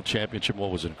of their World Championship.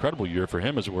 What was an incredible year for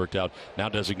him as it worked out, now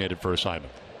designated for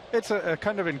assignment. It's a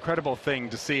kind of incredible thing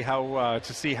to see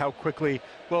how quickly,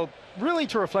 well, really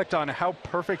to reflect on how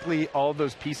perfectly all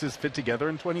those pieces fit together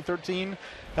in 2013.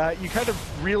 You kind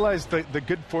of realize the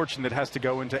good fortune that has to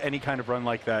go into any kind of run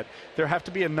like that. There have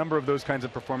to be a number of those kinds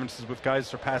of performances with guys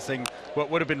surpassing what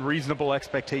would have been reasonable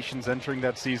expectations entering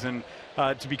that season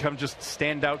to become just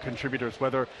standout contributors,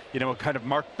 whether, a kind of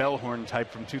Mark Bellhorn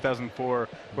type from 2004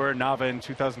 or Nava in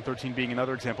 2013 being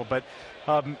another example. But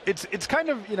it's kind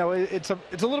of, it's a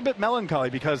little bit melancholy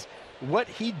because what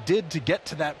he did to get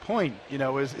to that point,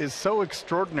 is so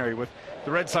extraordinary, with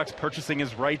the Red Sox purchasing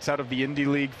his rights out of the Indie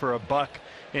League for $1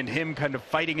 and him kind of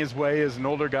fighting his way as an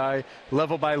older guy,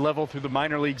 level by level through the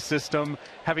minor league system,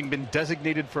 having been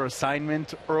designated for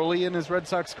assignment early in his Red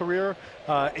Sox career,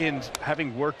 and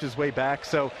having worked his way back.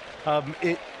 So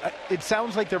it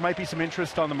sounds like there might be some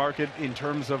interest on the market in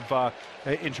terms of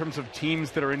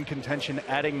teams that are in contention,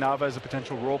 adding Nava as a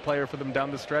potential role player for them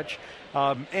down the stretch.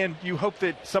 And you hope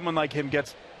that someone like him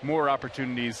gets more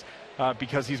opportunities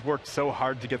because he's worked so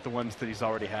hard to get the ones that he's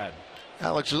already had.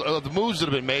 Alex, the moves that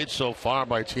have been made so far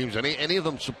by teams, any of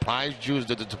them surprised you?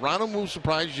 Did the Toronto move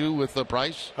surprise you with the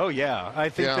price? Oh, yeah. I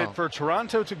think that for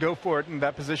Toronto to go for it in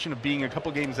that position of being a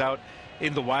couple games out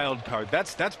in the wild card,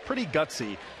 that's pretty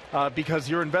gutsy. Because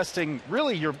you're investing,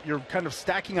 really, you're kind of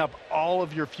stacking up all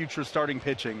of your future starting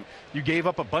pitching. You gave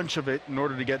up a bunch of it in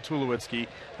order to get Tulowitzki,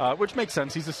 which makes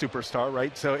sense. He's a superstar,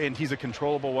 right? So, and he's a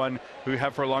controllable one who we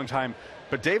have for a long time.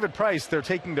 But David Price, they're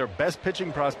taking their best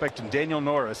pitching prospect in Daniel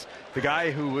Norris, the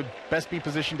guy who would best be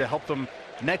positioned to help them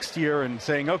next year, and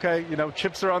saying, okay,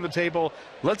 chips are on the table.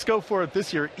 Let's go for it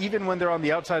this year, even when they're on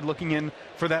the outside looking in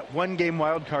for that one-game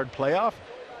wild card playoff.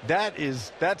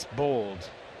 That's bold.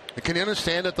 Can you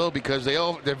understand it, though? Because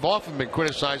they've often been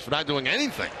criticized for not doing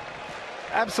anything.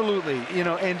 Absolutely.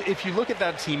 And if you look at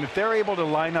that team, if they're able to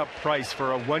line up Price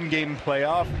for a one-game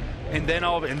playoff and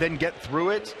then get through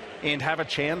it and have a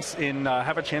chance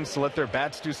to let their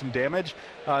bats do some damage,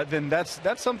 then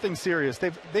that's something serious.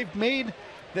 They've made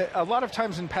a lot of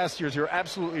times in past years, you're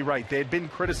absolutely right. They had been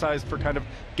criticized for kind of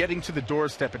getting to the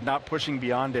doorstep and not pushing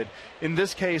beyond it. In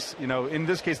this case,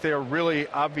 they are really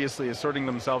obviously asserting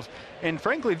themselves. And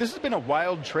frankly, this has been a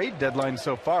wild trade deadline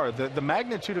so far. The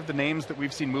magnitude of the names that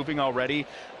we've seen moving already,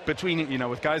 between,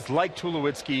 with guys like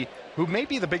Tulowitzki, who may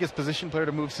be the biggest position player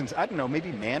to move since,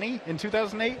 maybe Manny in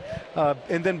 2008.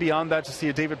 And then beyond that, to see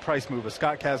a David Price move, a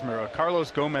Scott Kazmir, a Carlos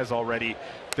Gomez already.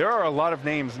 There are a lot of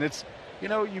names, and it's,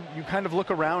 you kind of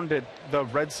look around at the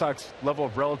Red Sox level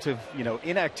of relative,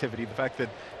 inactivity, the fact that,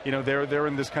 they're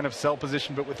in this kind of sell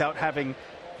position, but without having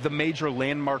the major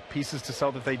landmark pieces to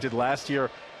sell that they did last year.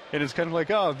 And it's kind of like,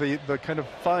 the kind of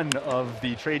fun of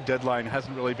the trade deadline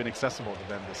hasn't really been accessible to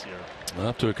them this year.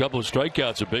 After a couple of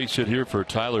strikeouts, a base hit here for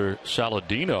Tyler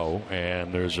Saladino,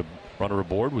 and there's a runner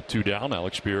aboard with 2 down.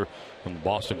 Alex Spear from the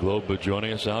Boston Globe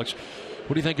joining us. Alex,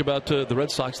 what do you think about the Red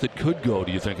Sox that could go,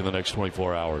 do you think, in the next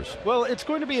 24 hours? Well, it's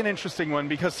going to be an interesting one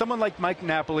because someone like Mike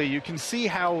Napoli, you can see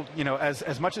how,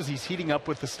 as much as he's heating up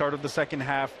with the start of the second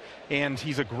half, and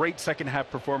he's a great second half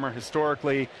performer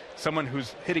historically, someone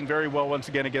who's hitting very well once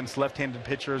again against left-handed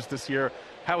pitchers this year,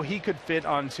 how he could fit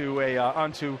onto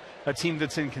a team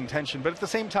that's in contention. But at the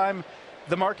same time,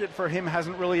 the market for him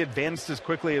hasn't really advanced as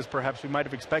quickly as perhaps we might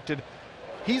have expected.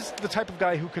 He's the type of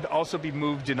guy who could also be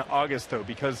moved in August, though,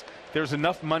 because there's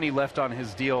enough money left on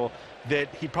his deal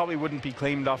that he probably wouldn't be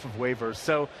claimed off of waivers.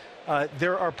 So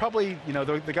there are probably,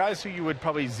 the guys who you would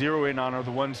probably zero in on are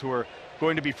the ones who are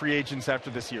going to be free agents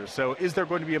after this year. So is there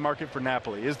going to be a market for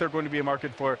Napoli? Is there going to be a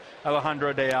market for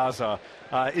Alejandro De Aza?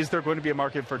 Is there going to be a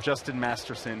market for Justin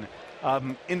Masterson?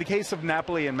 In the case of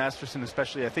Napoli and Masterson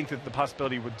especially, I think that the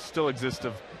possibility would still exist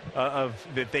of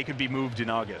that they could be moved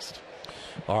in August.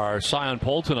 Our Scion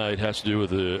poll tonight has to do with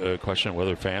the question of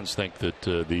whether fans think that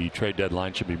the trade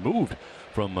deadline should be moved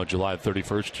from July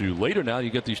 31st to later. Now you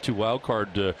get these 2 wild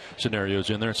card scenarios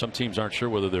in there. Some teams aren't sure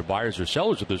whether they're buyers or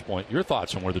sellers at this point. Your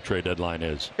thoughts on where the trade deadline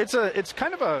is? It's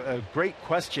kind of a great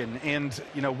question, and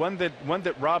one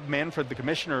that Rob Manfred, the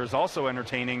commissioner, is also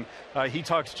entertaining. He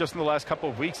talked just in the last couple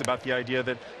of weeks about the idea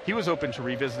that he was open to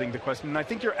revisiting the question, and I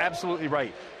think you're absolutely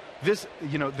right. This,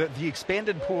 the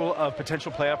expanded pool of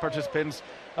potential playoff participants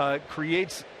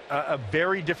creates a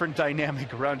very different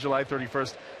dynamic around July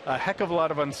 31st. A heck of a lot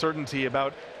of uncertainty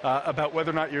about whether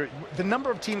or not the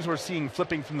number of teams we're seeing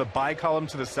flipping from the buy column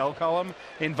to the sell column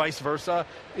and vice versa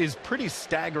is pretty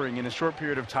staggering in a short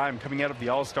period of time coming out of the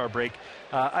All-Star break.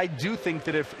 I do think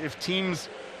that if teams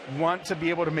want to be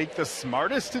able to make the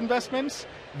smartest investments,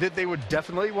 that they would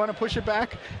definitely want to push it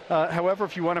back. However,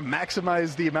 if you want to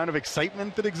maximize the amount of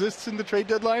excitement that exists in the trade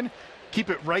deadline, keep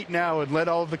it right now and let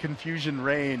all of the confusion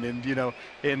reign,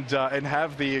 and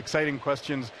have the exciting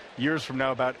questions years from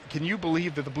now about, can you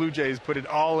believe that the Blue Jays put it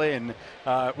all in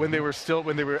when they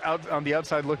were out on the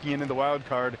outside looking in the wild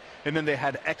card, and then they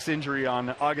had X injury on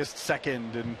August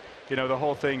 2nd, and the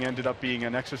whole thing ended up being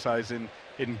an exercise in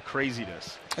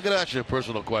craziness. I got to ask you a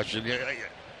personal question.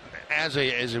 As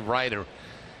a writer,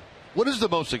 what is the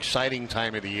most exciting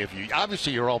time of the year for you?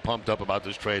 Obviously, you're all pumped up about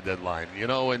this trade deadline,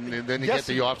 and then you get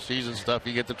the off-season stuff.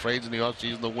 You get the trades in the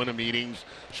off-season, the winter meetings,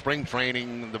 spring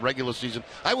training, the regular season.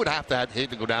 I would hate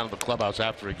to go down to the clubhouse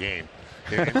after a game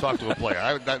and talk to a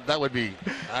player. That would be.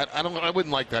 I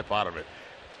wouldn't like that part of it.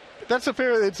 That's a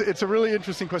fair. It's a really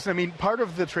interesting question. I mean, part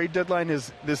of the trade deadline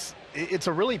is this. It's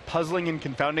a really puzzling and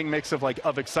confounding mix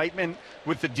of excitement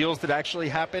with the deals that actually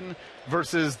happen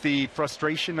versus the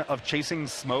frustration of chasing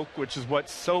smoke, which is what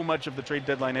so much of the trade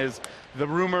deadline is. The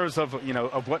rumors of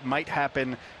what might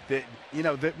happen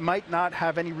that might not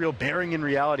have any real bearing in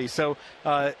reality. So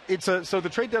the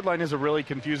trade deadline is a really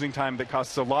confusing time that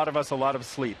costs a lot of us a lot of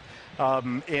sleep.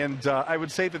 And I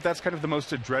would say that that's kind of the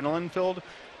most adrenaline-filled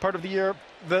part of the year.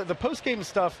 The post-game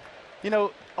stuff,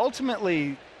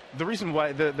 ultimately the reason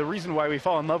why we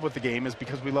fall in love with the game is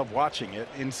because we love watching it.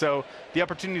 And so the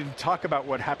opportunity to talk about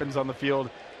what happens on the field,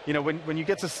 when you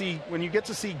get to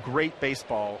see great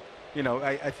baseball,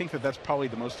 I think that's probably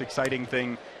the most exciting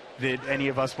thing that any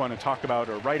of us want to talk about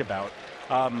or write about.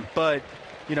 But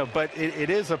it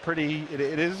is a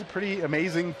pretty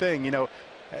amazing thing.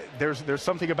 There's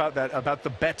something about that, about the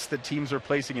bets that teams are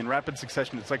placing in rapid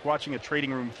succession. It's like watching a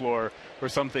trading room floor or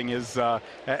something.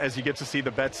 As you get to see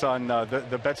the bets on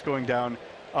the bets going down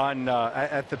on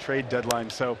at the trade deadline.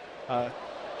 So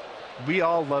we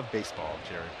all love baseball,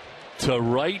 Jerry. To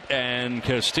right, and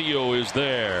Castillo is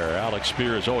there. Alex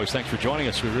Spear, as always, thanks for joining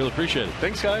us. We really appreciate it.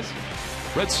 Thanks, guys.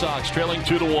 Red Sox trailing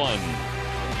 2-1.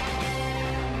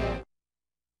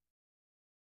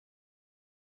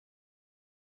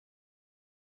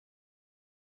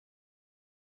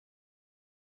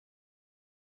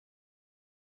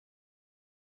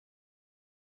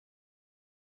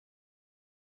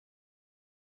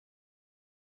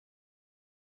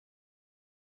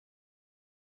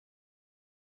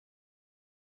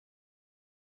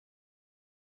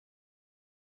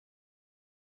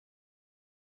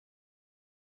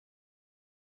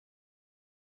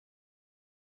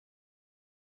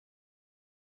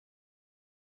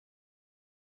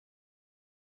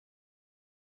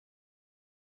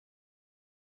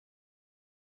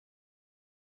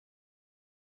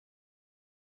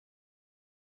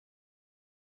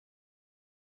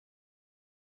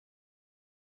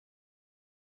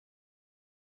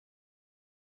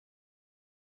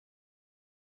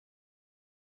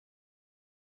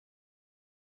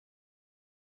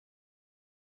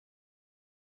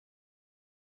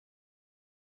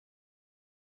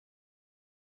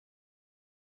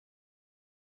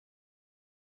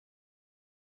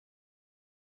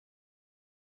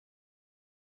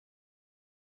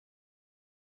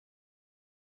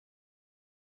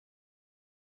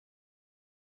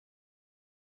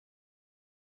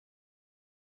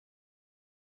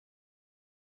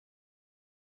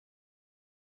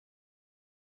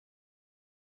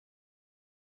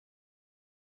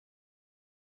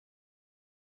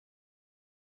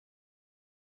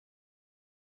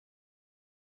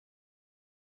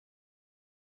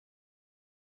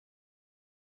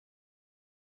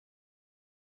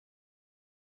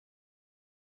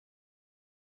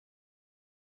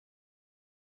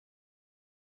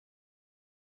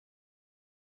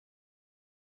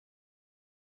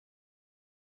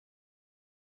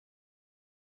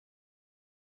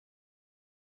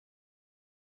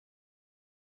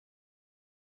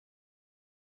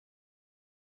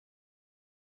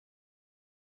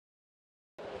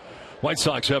 White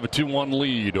Sox have a 2-1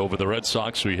 lead over the Red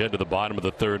Sox. We head to the bottom of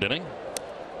the third inning.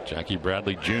 Jackie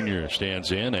Bradley Jr.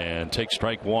 stands in and takes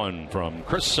strike one from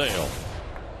Chris Sale.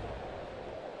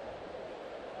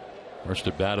 First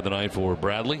at bat of the night for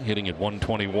Bradley, hitting at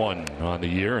 121 on the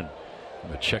year, and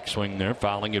a check swing there,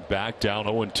 fouling it back, down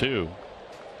 0-2.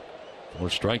 4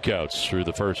 strikeouts through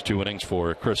the first 2 innings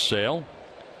for Chris Sale.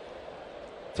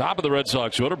 Top of the Red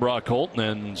Sox order, Brock Holt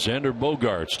and Xander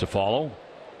Bogaerts to follow.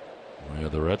 We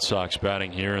have the Red Sox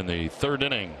batting here in the third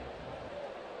inning.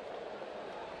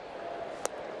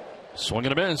 Swing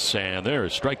and a miss, and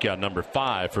there's strikeout number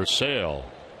 5 for Sale.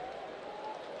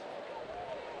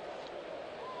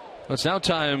 It's now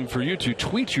time for you to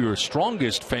tweet your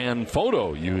strongest fan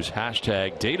photo. Use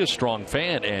hashtag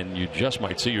DataStrongFan, and you just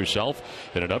might see yourself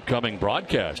in an upcoming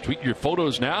broadcast. Tweet your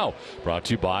photos now. Brought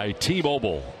to you by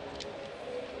T-Mobile.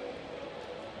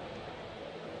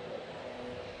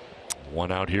 1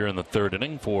 out here in the third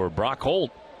inning for Brock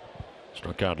Holt.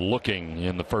 Struck out looking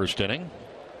in the first inning.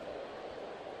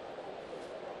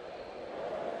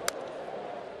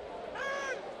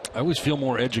 I always feel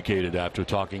more educated after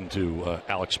talking to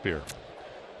Alex Spear.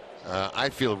 I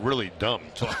feel really dumb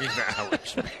talking to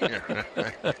Alex.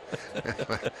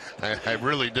 I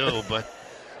really do, but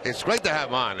it's great to have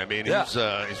him on. I mean, he's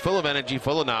full of energy,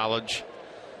 full of knowledge,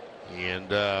 and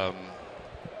it's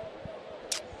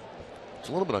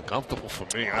a little bit uncomfortable for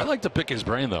me. I like to pick his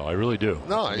brain, though. I really do.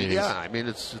 No, I mean,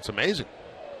 it's amazing.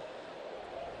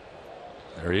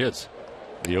 There he is.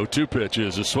 The 0-2 pitch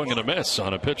is a swing and a miss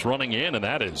on a pitch running in, and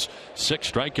that is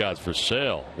 6 strikeouts for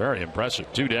Sale. Very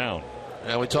impressive. 2 down.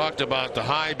 And we talked about the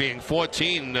high being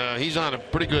 14. He's on a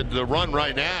pretty good run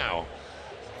right now.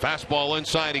 Fastball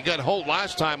inside. He got Holt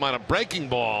last time on a breaking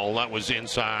ball that was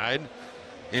inside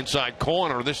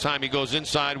corner. This time he goes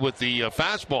inside with the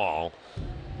fastball.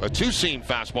 A 2-seam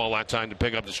fastball that time to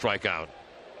pick up the strikeout.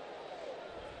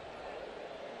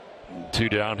 2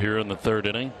 down here in the 3rd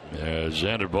inning.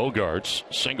 Xander Bogaerts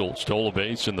single, stole a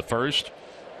base in the 1st,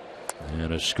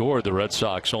 and has scored the Red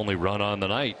Sox only run on the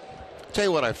night. Tell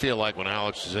you what I feel like when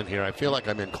Alex is in here. I feel like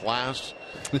I'm in class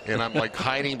and I'm like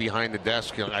hiding behind the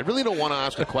desk. I really don't want to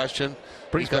ask a question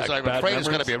because I'm afraid it's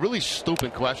going to be a really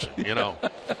stupid question,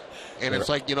 And it's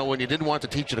like, when you didn't want the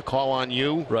teacher to call on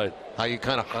you, right? How you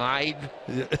kind of hide.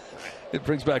 It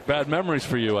brings back bad memories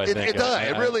for you, I think. It does.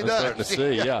 It really does. Starting to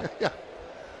see, yeah.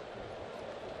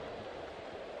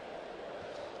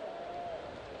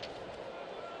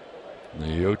 The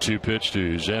 0-2 pitch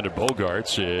to Xander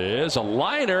Bogaerts is a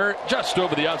liner just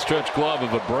over the outstretched glove of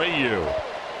Abreu.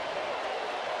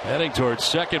 Heading towards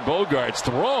second. Bogaerts'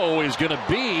 throw is going to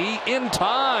be in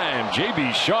time.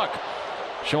 J.B. Shuck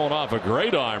showing off a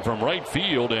great arm from right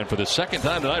field, and for the second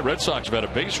time tonight, Red Sox have had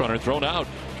a base runner thrown out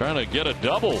trying to get a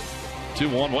double.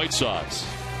 2-1 White Sox.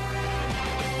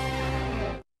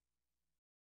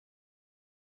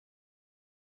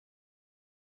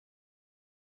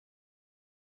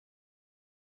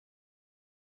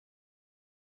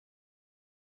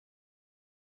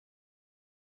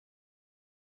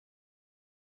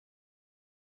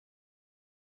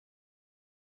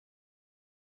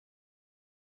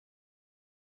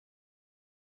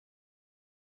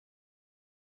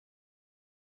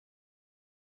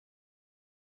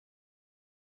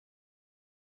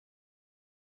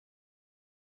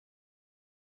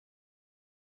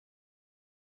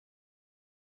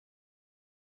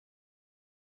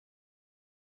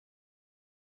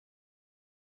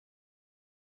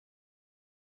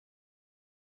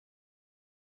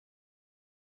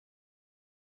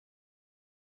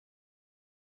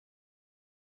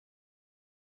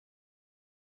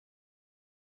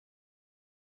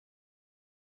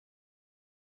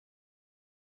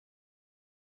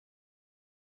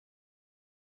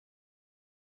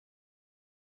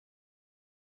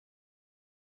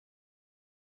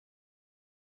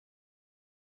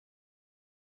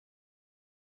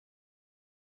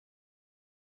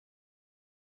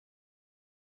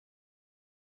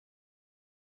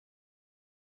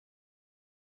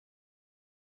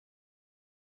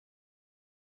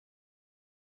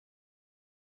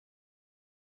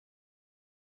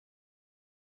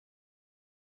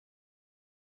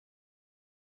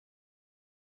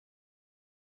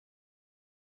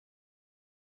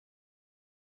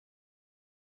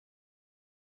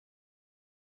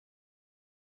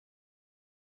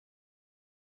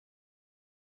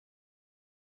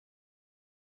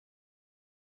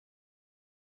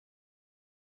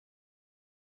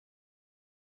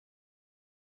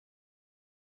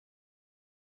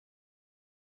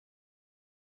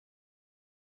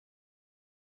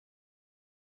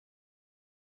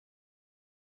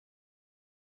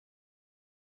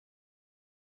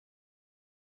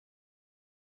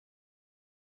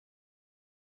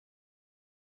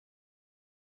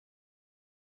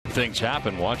 Things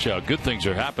happen. Watch out. Good things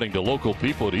are happening to local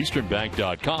people at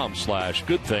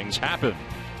easternbank.com/good things happen.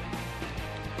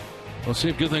 Let's see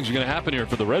if good things are going to happen here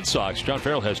for the Red Sox. John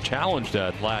Farrell has challenged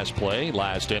that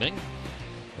last inning,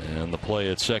 and the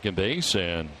play at second base.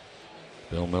 And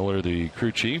Bill Miller, the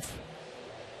crew chief,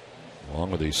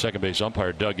 along with the second base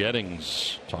umpire Doug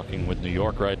Eddings, talking with New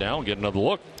York right now. We'll get another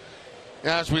look.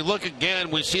 As we look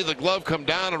again, we see the glove come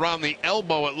down around the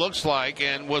elbow, it looks like,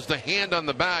 and was the hand on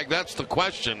the bag? That's the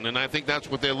question, and I think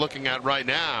that's what they're looking at right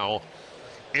now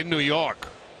in New York.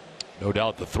 No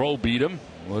doubt the throw beat him.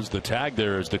 Was the tag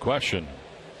there is the question.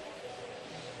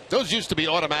 Those used to be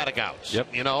automatic outs, yep.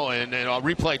 And our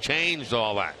replay changed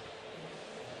all that.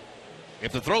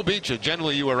 If the throw beat you,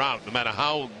 generally you were out, no matter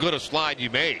how good a slide you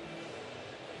made.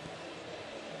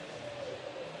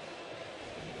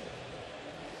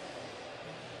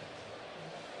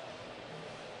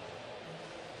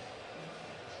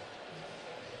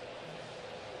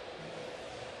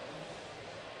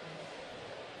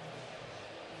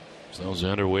 So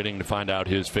Xander waiting to find out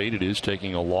his fate. It is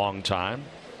taking a long time.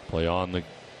 Play on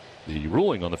the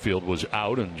ruling on the field was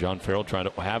out, and John Farrell trying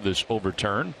to have this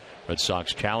overturned. Red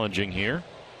Sox challenging here.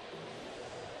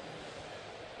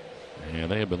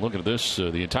 And they have been looking at this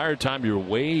the entire time you're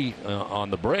away on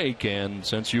the break and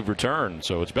since you've returned.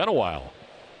 So it's been a while.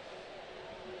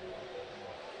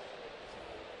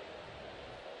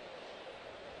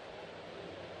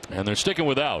 And they're sticking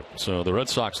without. So the Red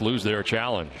Sox lose their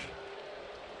challenge.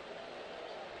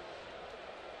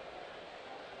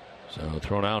 So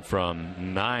thrown out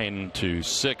from 9 to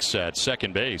 6 at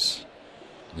second base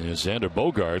is Xander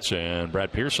Bogaerts, and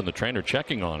Brad Pearson, the trainer,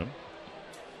 checking on him.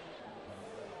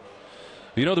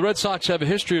 You know, the Red Sox have a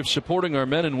history of supporting our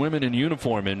men and women in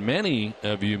uniform, and many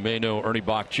of you may know Ernie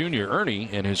Bach Jr. Ernie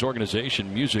and his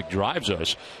organization Music Drives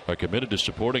Us are committed to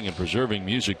supporting and preserving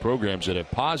music programs that have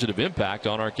positive impact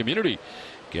on our community.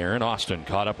 Garen Austin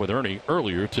caught up with Ernie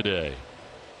earlier today.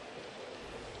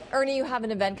 Ernie, you have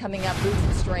an event coming up, Boots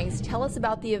and Strings. Tell us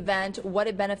about the event, what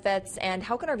it benefits, and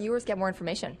how can our viewers get more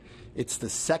information? It's the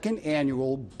second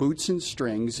annual Boots and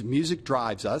Strings Music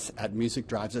Drives Us at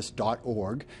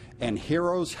musicdrivesus.org, and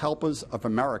Heroes Helpers of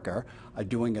America are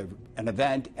doing an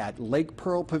event at Lake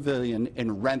Pearl Pavilion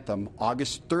in Rentham,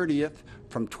 August 30th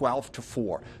from 12 to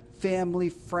 4. Family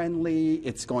friendly.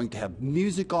 It's going to have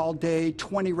music all day.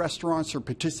 20 restaurants are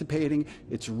participating.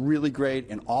 It's really great,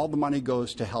 and all the money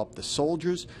goes to help the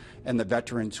soldiers and the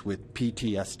veterans with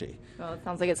PTSD. Well, it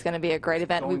sounds like it's going to be a great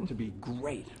event. It's going to be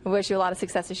great. We wish you a lot of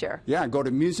success this year. Yeah, go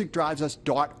to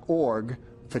musicdrivesus.org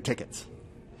for tickets.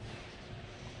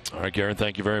 All right, Garen,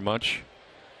 thank you very much.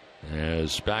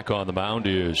 As back on the mound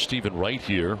is Stephen Wright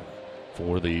here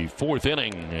for the fourth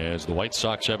inning, as the White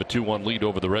Sox have a 2-1 lead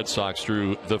over the Red Sox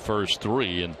through the first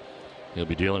three, and he'll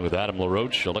be dealing with Adam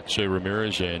LaRoche, Alexei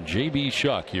Ramirez, and J.B.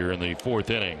 Shuck here in the fourth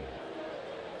inning.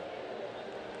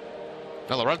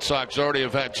 Now the Red Sox already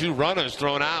have had 2 runners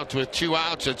thrown out with 2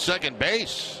 outs at second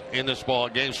base in this ball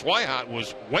game. Swihart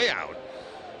was way out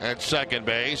at second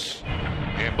base,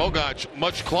 and Bogaerts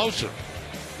much closer.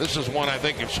 This is one I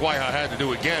think if Swihart had to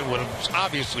do again would have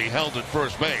obviously held at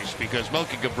first base, because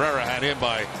Melky Cabrera had him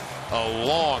by a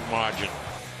long margin.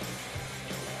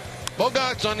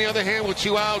 Bogaerts, on the other hand, with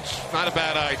 2 outs, not a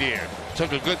bad idea.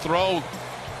 Took a good throw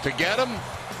to get him.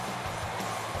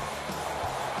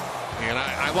 And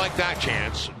I like that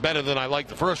chance better than I like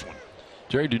the first one.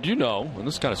 Jerry, did you know, and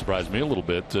this kind of surprised me a little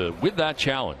bit, with that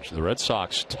challenge, the Red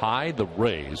Sox tied the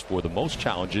Rays for the most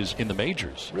challenges in the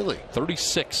majors. Really?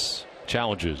 36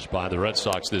 challenges by the Red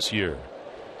Sox this year.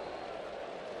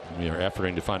 We are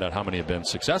efforting to find out how many have been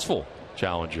successful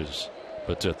challenges,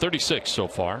 but 36 so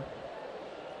far.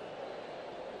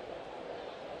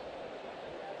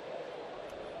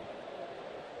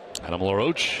 Adam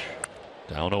LaRoche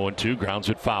down 0-2, grounds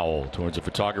it foul towards the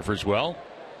photographer's well.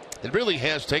 It really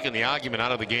has taken the argument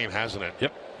out of the game, hasn't it?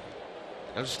 Yep.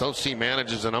 I just don't see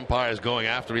managers and umpires going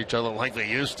after each other like they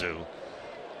used to.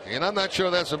 And I'm not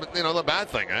sure that's the bad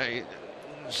thing.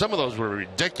 Some of those were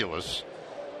ridiculous.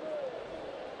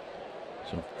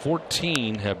 So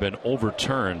 14 have been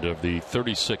overturned of the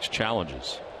 36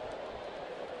 challenges.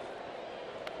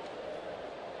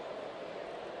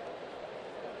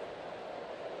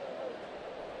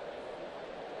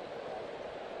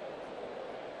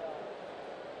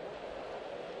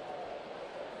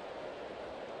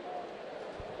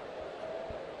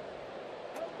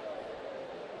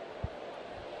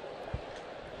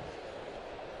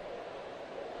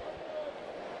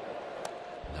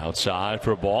 Outside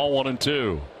for a ball,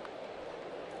 1-2.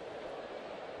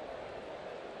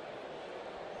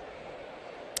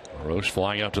 Roche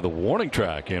flying out to the warning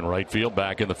track in right field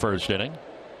back in the first inning.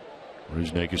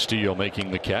 Rusney Castillo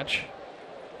making the catch.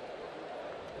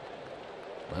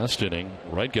 Last inning,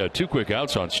 Wright got 2 quick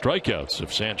outs on strikeouts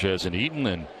of Sanchez and Eaton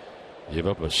and gave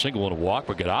up a single and a walk,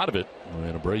 but got out of it.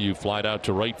 And Abreu flied out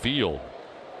to right field.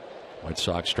 White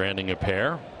Sox stranding a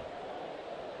pair.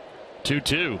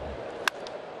 2-2.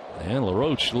 And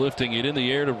LaRoche lifting it in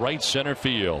the air to right center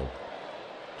field.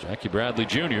 Jackie Bradley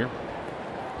Jr.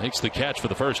 makes the catch for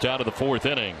the first out of the fourth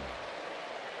inning.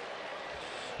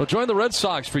 Well, join the Red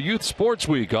Sox for Youth Sports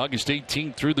Week, August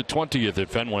 18th through the 20th at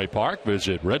Fenway Park.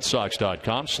 Visit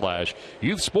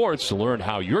redsox.com/youth sports to learn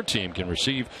how your team can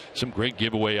receive some great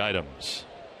giveaway items.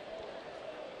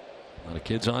 A lot of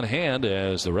kids on hand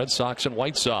as the Red Sox and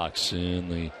White Sox in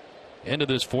the end of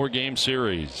this 4-game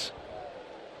series.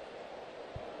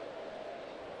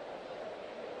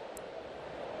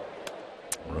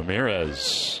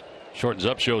 Ramirez shortens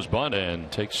up, shows bunt,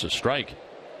 and takes a strike.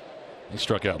 He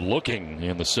struck out looking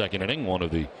in the second inning, one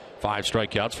of the 5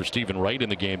 strikeouts for Stephen Wright in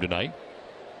the game tonight.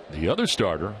 The other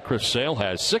starter, Chris Sale,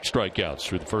 has 6 strikeouts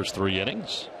through the first 3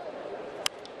 innings.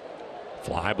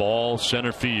 Fly ball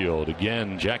center field.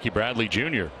 Again, Jackie Bradley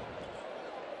Jr.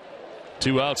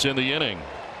 2 outs in the inning.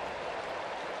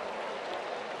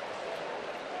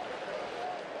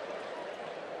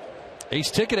 Ace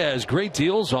Ticket has great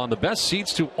deals on the best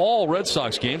seats to all Red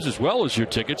Sox games, as well as your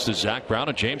tickets to Zach Brown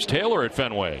and James Taylor at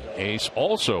Fenway. Ace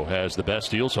also has the best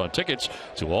deals on tickets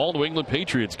to all New England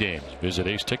Patriots games. Visit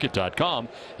aceticket.com.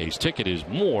 Ace Ticket is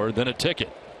more than a ticket.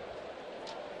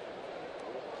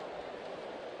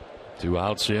 2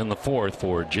 outs in the 4th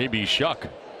for J.B. Shuck.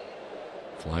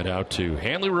 Flied out to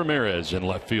Hanley Ramirez in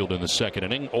left field in the 2nd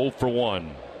inning. 0 for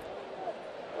 1.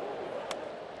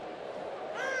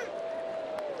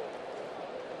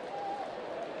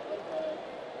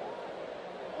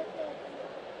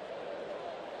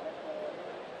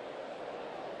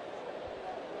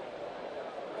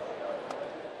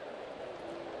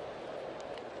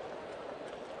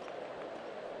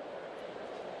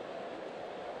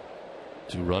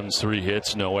 Two runs, 3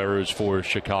 hits, no errors for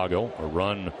Chicago. A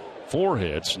run, 4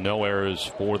 hits, no errors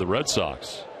for the Red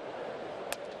Sox.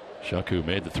 Shuck, who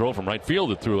made the throw from right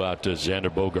field that threw out Xander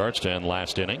Bogaerts to end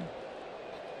last inning.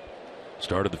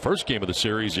 Started the first game of the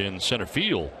series in center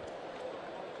field.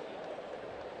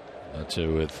 That's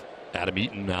with Adam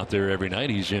Eaton out there every night.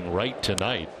 He's in right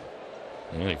tonight.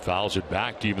 And he fouls it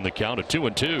back to even the count at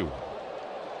 2-2.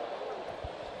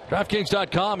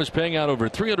 DraftKings.com is paying out over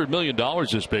 $300 million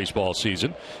this baseball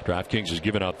season. DraftKings has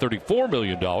given out $34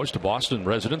 million to Boston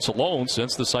residents alone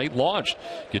since the site launched.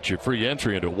 Get your free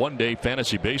entry into a one-day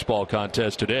fantasy baseball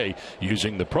contest today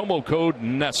using the promo code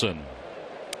NESSN.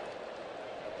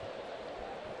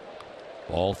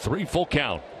 Ball 3, full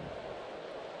count.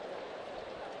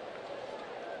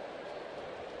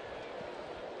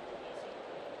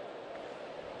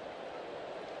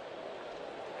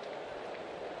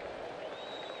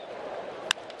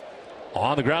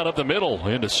 On the ground up the middle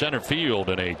into center field,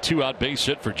 and a 2-out base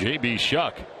hit for J.B.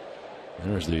 Shuck.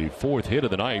 There's the 4th hit of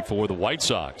the night for the White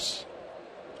Sox.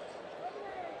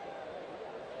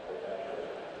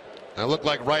 It looked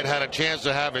like Wright had a chance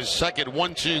to have his second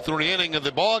 1-2-3 inning of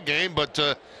the ball game, but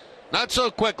not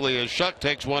so quickly as Shuck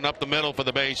takes one up the middle for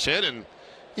the base hit, and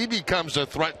he becomes a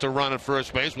threat to run at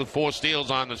first base with 4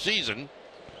 steals on the season.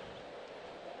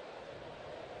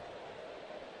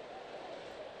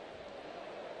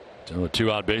 So a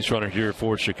 2-out base runner here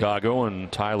for Chicago,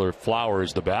 and Tyler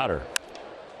Flowers the batter.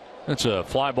 That's a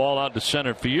fly ball out to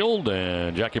center field,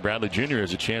 and Jackie Bradley Jr.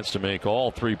 has a chance to make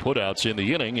all 3 putouts in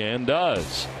the inning, and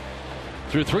does.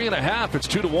 Through 3.5, it's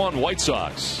 2-1 White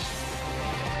Sox.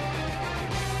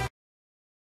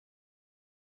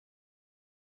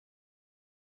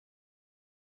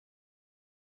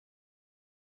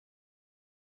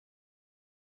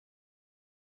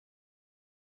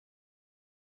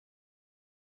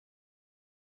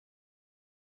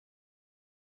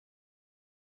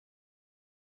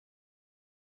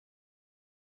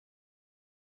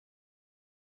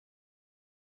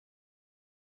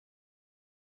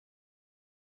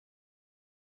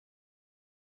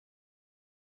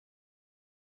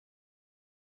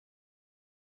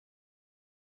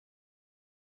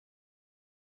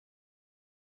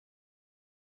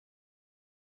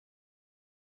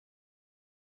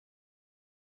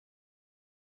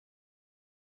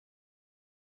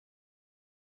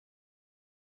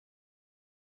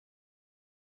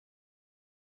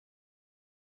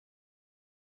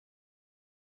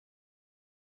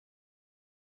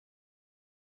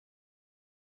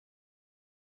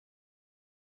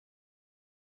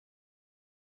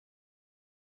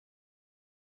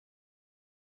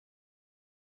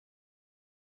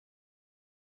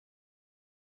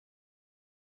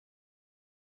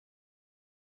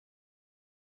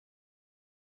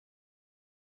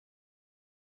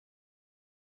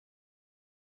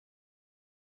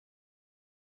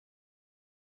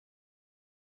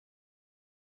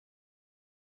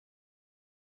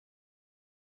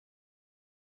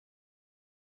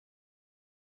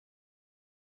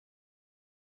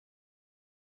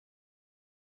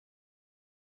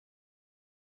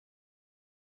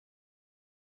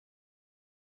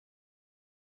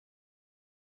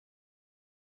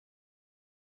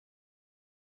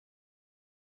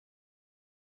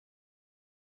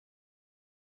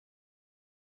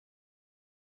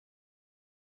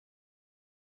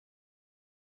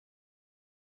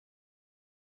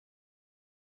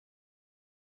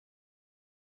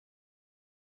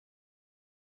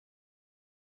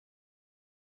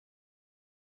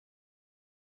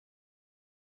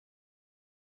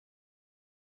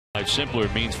 Life simpler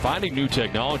means finding new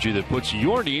technology that puts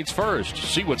your needs first.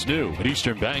 See what's new at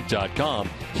easternbank.com.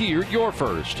 Here, you're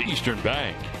first. Eastern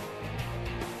Bank.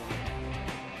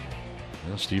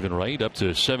 Well, Stephen Wright up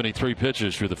to 73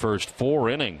 pitches through the first 4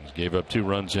 innings. Gave up 2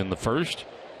 runs in the first.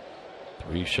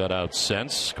 3 shutouts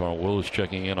since. Carl Willis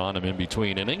checking in on him in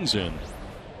between innings. And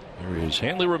here is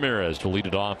Hanley Ramirez to lead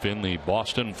it off in the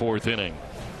Boston 4th inning.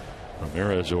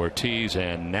 Ramirez, Ortiz,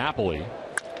 and Napoli.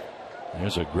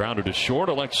 There's a grounder to short.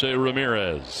 Alexei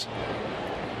Ramirez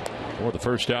for the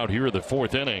first out here of the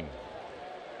 4th inning.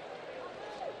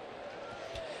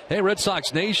 Hey, Red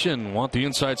Sox Nation, want the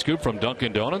inside scoop from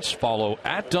Dunkin' Donuts? Follow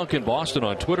at Dunkin' Boston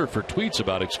on Twitter for tweets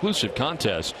about exclusive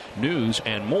contests, news,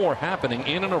 and more happening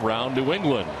in and around New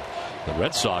England. The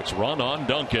Red Sox run on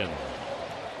Dunkin'.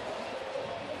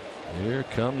 Here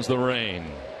comes the rain.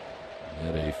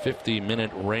 At a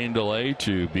 50-minute rain delay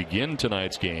to begin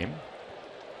tonight's game.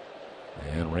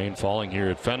 And rain falling here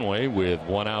at Fenway with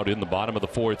 1 out in the bottom of the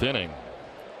 4th inning.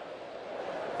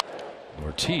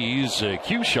 Ortiz, a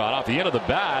cue shot off the end of the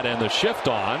bat, and the shift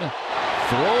on.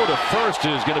 Throw to first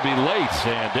is going to be late,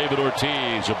 and David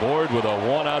Ortiz aboard with a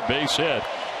 1-out base hit.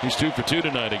 He's 2 for 2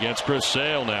 tonight against Chris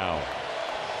Sale now.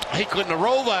 He couldn't have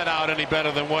rolled that out any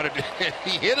better than what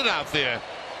he hit it out there.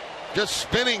 Just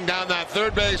spinning down that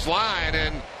third base line,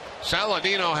 and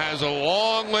Saladino has a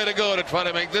long way to go to try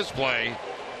to make this play.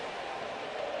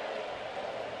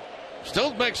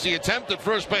 Still makes the attempt at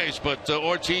first base, but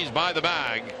Ortiz by the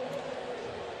bag.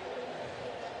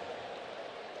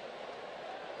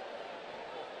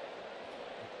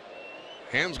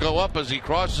 Hands go up as he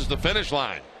crosses the finish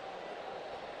line.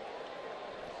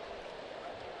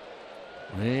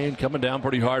 Rain coming down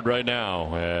pretty hard right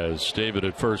now as David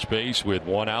at first base with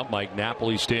 1 out. Mike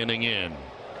Napoli standing in.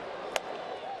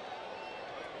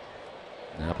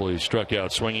 Napoli struck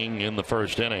out swinging in the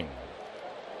first inning.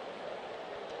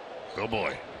 Oh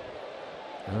boy.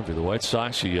 For the White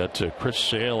Sox, you got Chris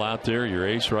Sale out there, your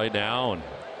ace right now, and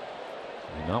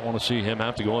you not want to see him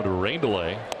have to go into a rain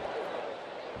delay.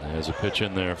 There's a pitch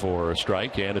in there for a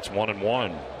strike, and it's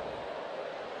 1-1.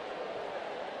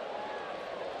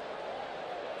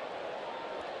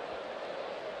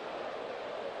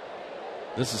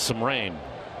 This is some rain.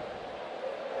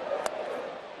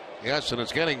 Yes, and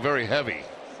it's getting very heavy.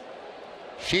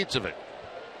 Sheets of it.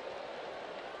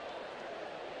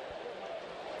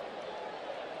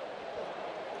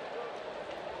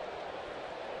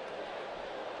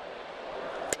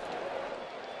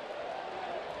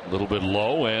 A little bit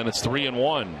low, and it's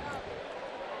 3-1.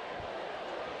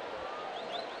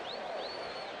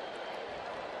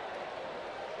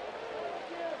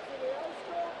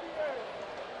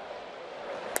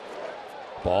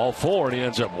 Ball 4, and he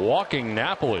ends up walking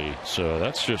Napoli. So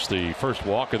that's just the first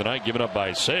walk of the night given up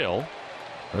by Sale.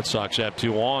 Red Sox have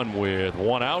 2 on with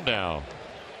 1 out now.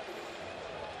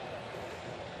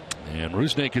 And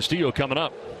Rusney Castillo coming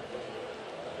up.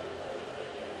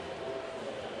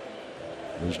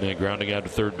 Rusney grounding out to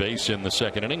third base in the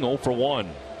 2nd inning, 0 for 1.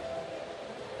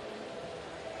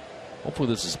 Hopefully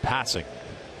this is passing.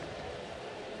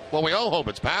 Well, we all hope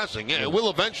it's passing. Yeah, it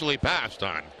will eventually pass,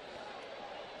 Don.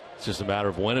 It's just a matter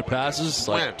of when it passes,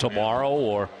 like tomorrow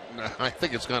or. I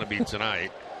think it's going to be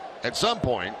tonight at some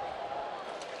point.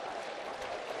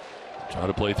 Trying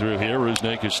to play through here.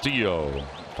 Rusney Castillo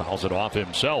fouls it off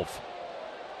himself.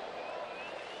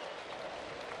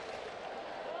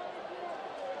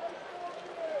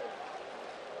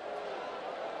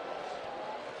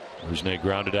 Rusney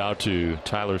grounded out to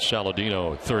Tyler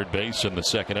Saladino at third base in the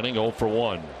 2nd inning, 0 for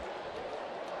 1.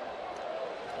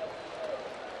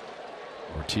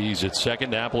 Ortiz at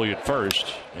second, Napoli at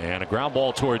first, and a ground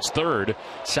ball towards third.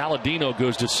 Saladino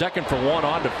goes to second for 1,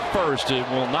 on to first. It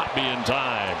will not be in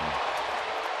time.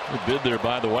 Good bid there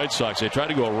by the White Sox. They tried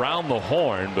to go around the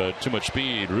horn, but too much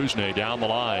speed. Rusney down the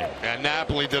line. And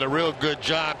Napoli did a real good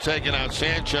job taking out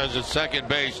Sanchez at second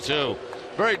base, too.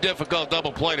 Very difficult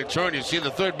double play to turn. You see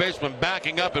the third baseman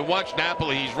backing up, and watch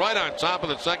Napoli. He's right on top of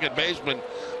the second baseman,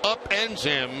 upends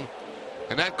him,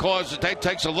 and that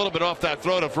takes a little bit off that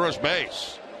throw to first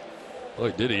base.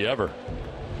 Boy, did he ever.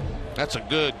 That's a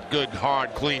good,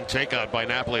 hard, clean takeout by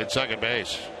Napoli at second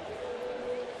base.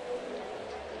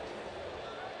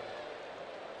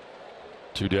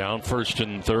 2 down, first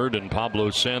and third, and Pablo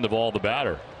Sandoval the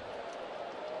batter.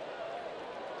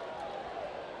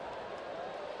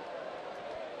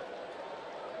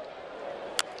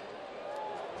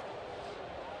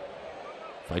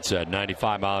 Fights that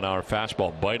 95-mile-an-hour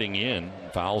fastball, biting in,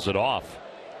 fouls it off.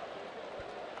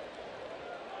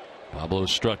 Pablo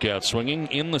struck out swinging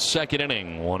in the 2nd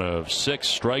inning, 1 of 6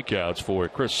 strikeouts for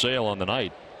Chris Sale on the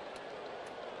night.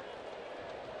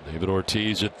 David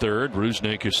Ortiz at third,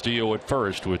 Rusney Castillo at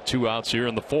first with 2 outs here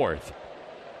in the 4th.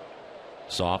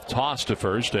 Soft toss to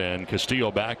first, and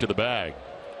Castillo back to the bag.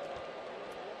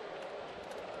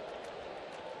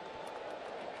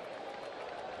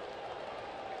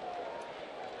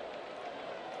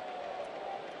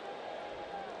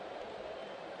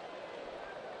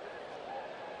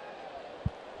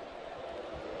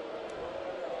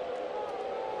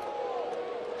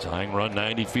 Tying run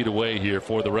 90 feet away here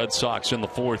for the Red Sox in the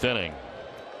 4th inning.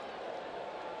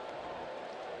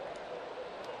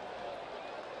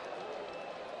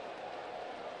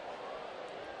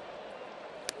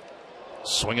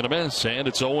 Swing and a miss, and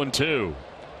it's 0-2.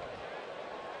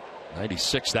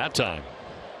 96 that time.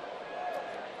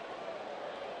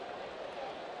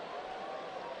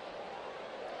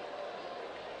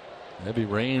 Heavy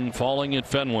rain falling at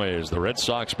Fenway as the Red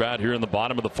Sox bat here in the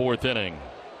bottom of the 4th inning.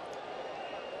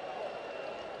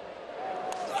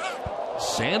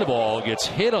 Sandoval gets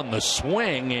hit on the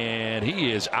swing, and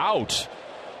he is out.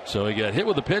 So he got hit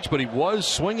with the pitch, but he was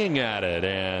swinging at it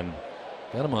and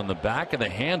got him on the back of the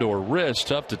hand or wrist.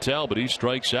 Tough to tell, but he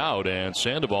strikes out, and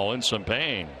Sandoval in some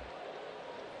pain.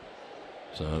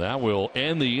 So that will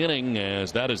end the inning,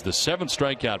 as that is the 7th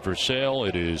strikeout for Sale.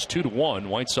 It is 2-1.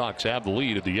 White Sox have the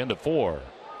lead at the end of 4.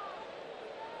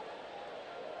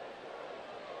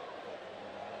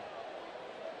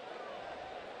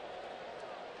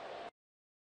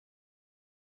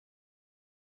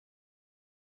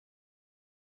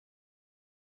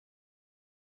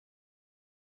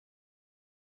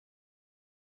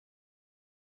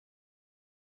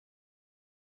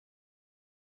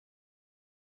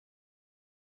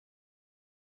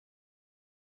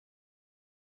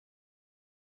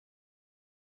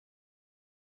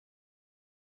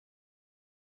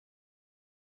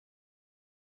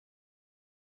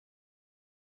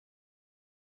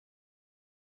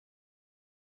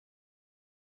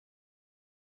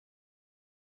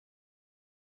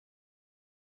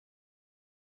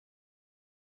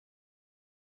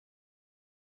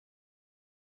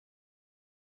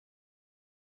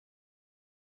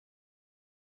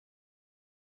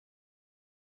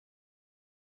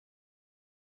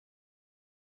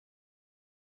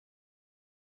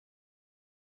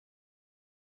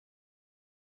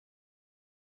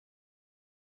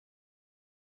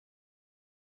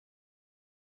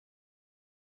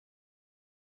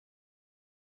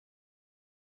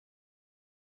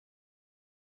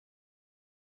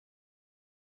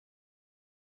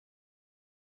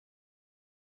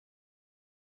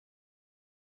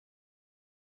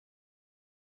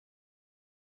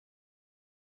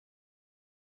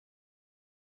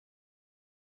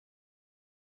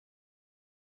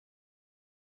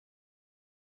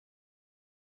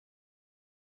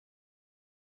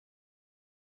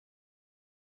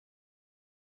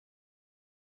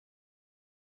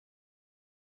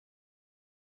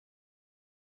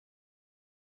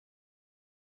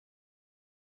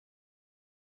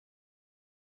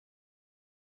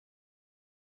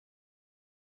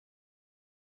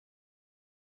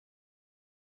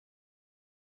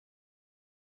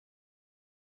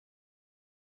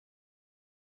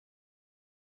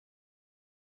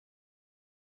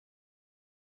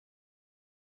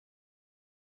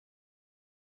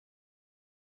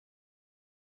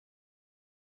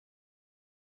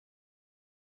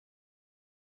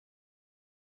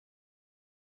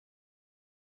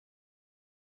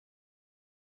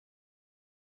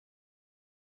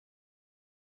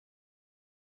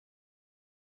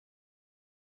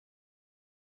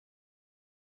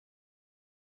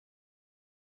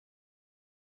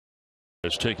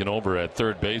 Has taken over at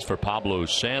third base for Pablo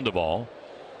Sandoval,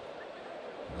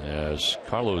 as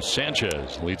Carlos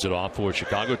Sanchez leads it off for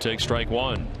Chicago. Takes strike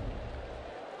 1.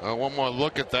 One more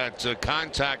look at that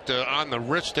contact on the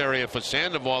wrist area for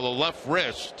Sandoval, the left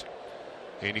wrist,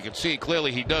 and you can see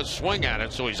clearly he does swing at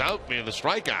it, so he's out near the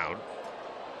strikeout.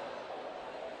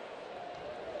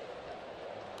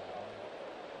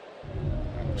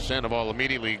 Sandoval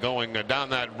immediately going down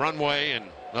that runway and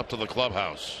up to the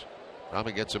clubhouse.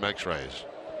 Probably get some x-rays.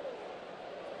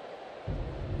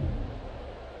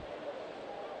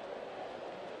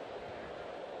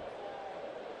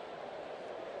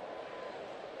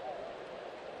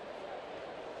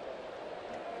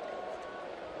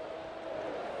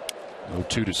 No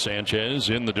 2 to Sanchez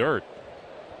in the dirt.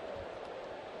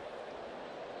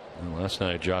 And last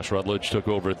night Josh Rutledge took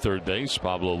over at third base.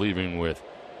 Pablo leaving with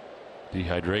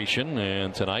dehydration,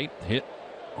 and tonight hit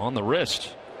on the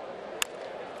wrist.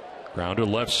 Grounder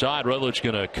left side. Rutledge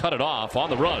going to cut it off on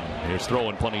the run. He's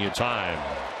throwing plenty of time.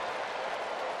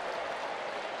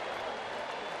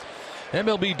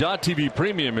 MLB.TV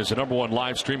Premium is the #1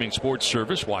 live streaming sports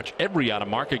service. Watch every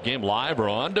out-of-market game live or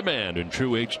on demand in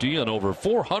true HD on over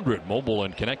 400 mobile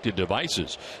and connected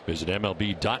devices. Visit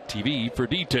MLB.TV for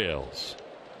details.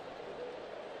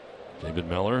 David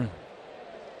Miller,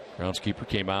 groundskeeper,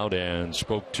 came out and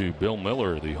spoke to Bill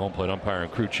Miller, the home plate umpire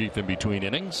and crew chief, in between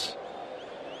innings.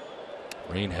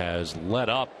 Rain has let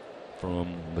up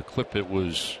from the clip it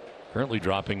was currently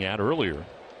dropping at earlier.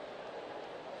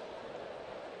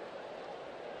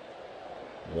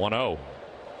 1-0.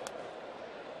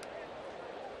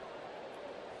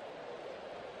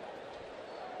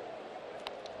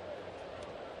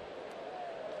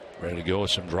 Ready to go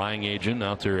with some drying agent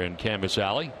out there in Canvas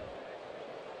Alley.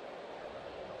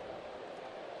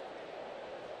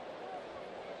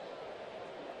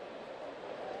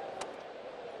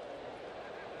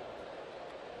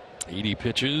 Edie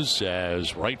pitches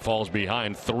as Wright falls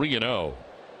behind 3-0.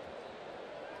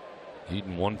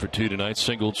 Eaton 1 for 2 tonight.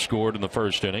 Singled, scored in the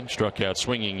first inning. Struck out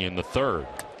swinging in the third.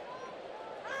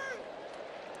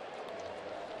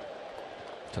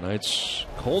 Tonight's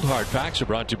cold hard facts are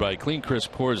brought to you by Clean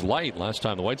Crisp Coors Light. Last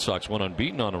time the White Sox went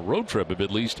unbeaten on a road trip of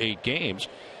at least 8 games.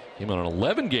 Came on an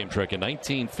 11-game trek in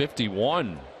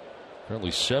 1951.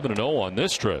 Currently 7-0 on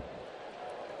this trip.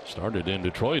 Started in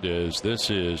Detroit as this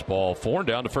is ball 4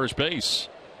 down to first base.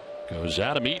 Goes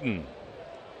Adam Eaton.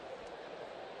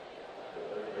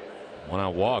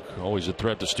 1-out walk, always a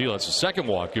threat to steal. That's the second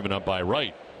walk given up by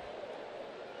Wright.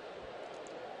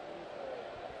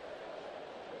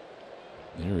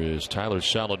 Here is Tyler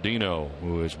Saladino,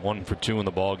 who is 1 for 2 in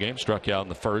the ball game. Struck out in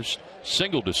the first,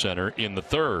 singled to center in the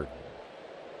third.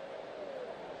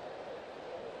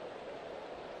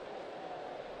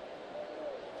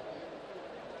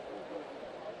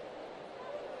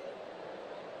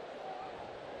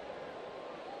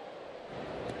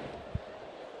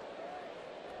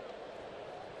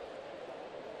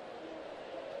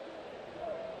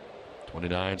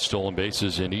 .29 stolen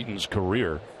bases in Eaton's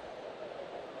career.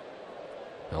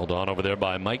 Held on over there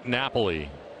by Mike Napoli.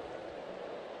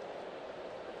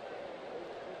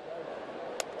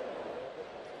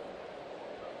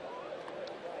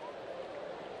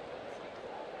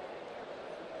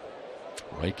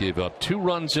 Wright gave up 2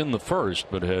 runs in the first,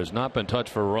 but has not been touched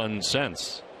for a run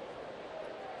since.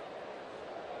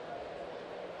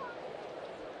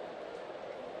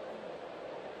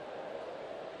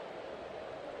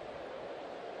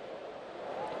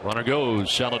 Runner goes.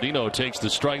 Saladino takes the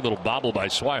strike. Little bobble by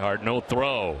Swihart. No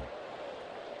throw.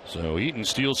 So Eaton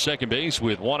steals second base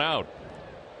with 1 out.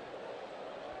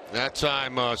 That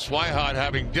time Swihart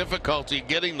having difficulty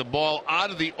getting the ball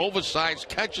out of the oversized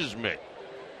catcher's mitt.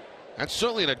 That's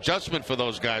certainly an adjustment for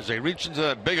those guys. They reach into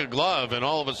that bigger glove and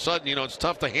all of a sudden, you know, it's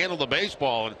tough to handle the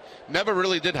baseball, and never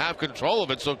really did have control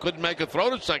of it, so couldn't make a throw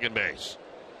to second base.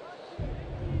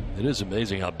 It is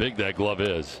amazing how big that glove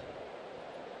is.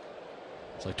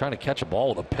 It's like trying to catch a ball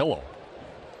with a pillow.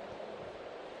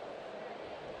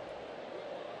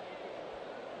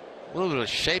 A little bit of the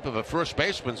shape of a first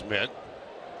baseman's mitt.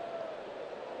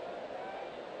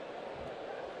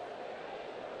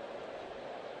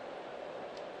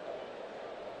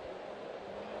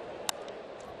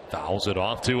 Fouls it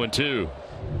off 2-2.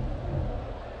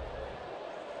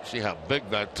 See how big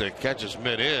that catcher's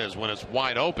mitt is when it's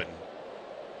wide open.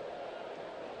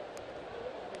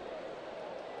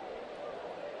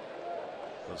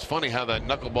 It's funny how that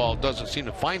knuckleball doesn't seem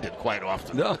to find it quite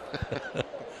often. No.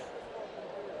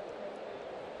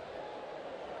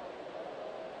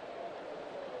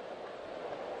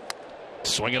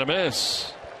 Swing and a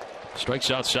miss.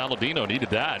 Strikes out Saladino. Needed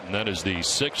that. And that is the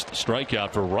 6th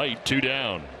strikeout for Wright. 2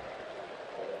 down.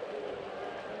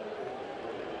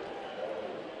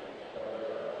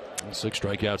 And 6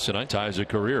 strikeouts tonight ties a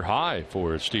career high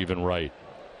for Stephen Wright.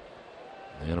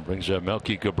 And it brings up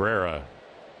Melky Cabrera.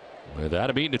 With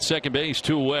Adam Eaton at second base,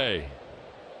 2 away.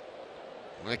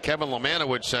 Kevin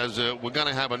Lemanowicz says we're going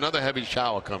to have another heavy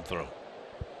shower come through.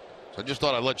 So I just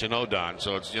thought I'd let you know, Don,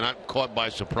 so you're not caught by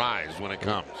surprise when it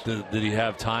comes. Did he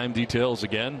have time details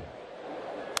again?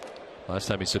 Last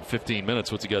time he said 15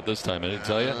 minutes. What's he got this time? I didn't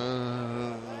tell you?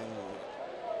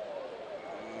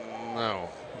 No.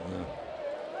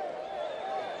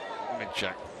 Let me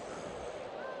check.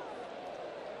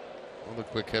 Another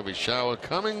quick heavy shower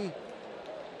coming.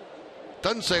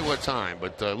 Doesn't say what time,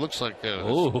 but looks like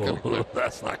oh,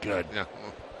 that's not good. Yeah.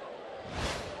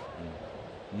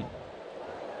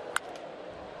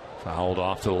 Fouled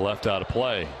off to the left, out of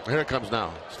play. Here it comes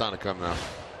now. It's starting to come now.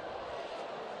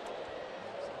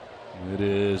 It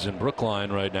is in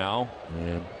Brookline right now,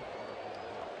 and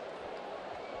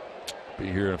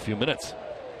be here in a few minutes.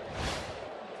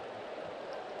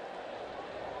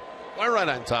 We're right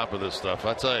on top of this stuff,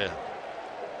 I tell you.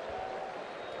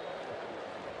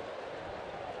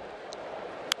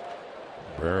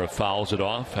 Cabrera fouls it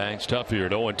off. Hangs tough here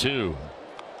at 0-2.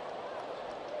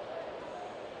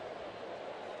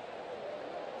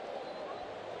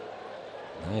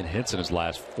 Nine hits in his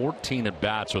last 14 at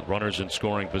bats with runners in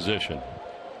scoring position.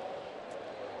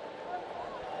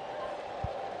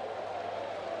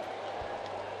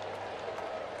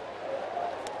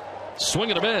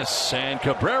 Swing and a miss, and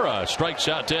Cabrera strikes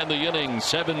out to end the inning.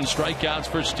 7 strikeouts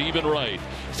for Stephen Wright.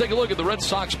 Let's take a look at the Red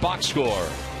Sox box score.